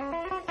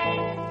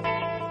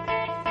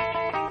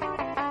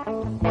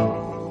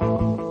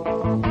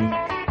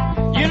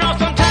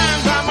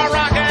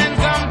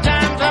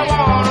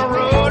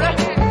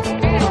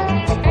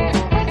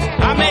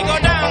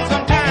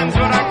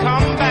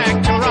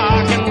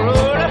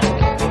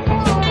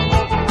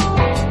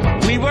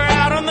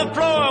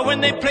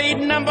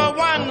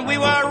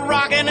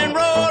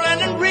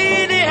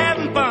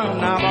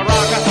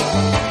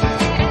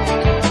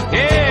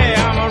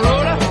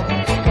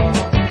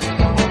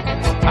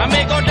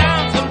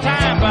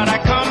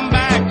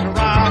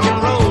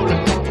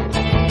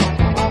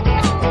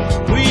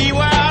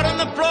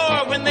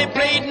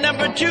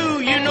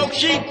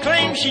 She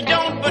claims she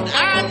don't, but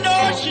I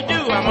know she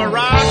do. I'm a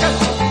rocker.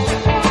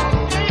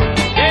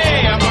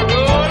 Yeah, I'm a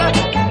roller.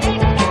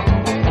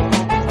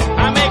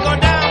 I may go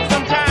down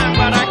sometime,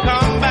 but I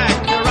come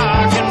back to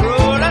rock and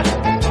roller.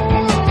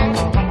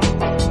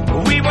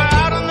 We were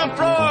out on the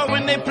floor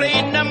when they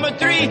played number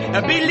 3.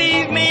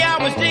 Believe me, I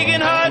was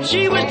digging her,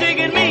 she was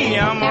digging me.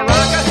 I'm a rocker.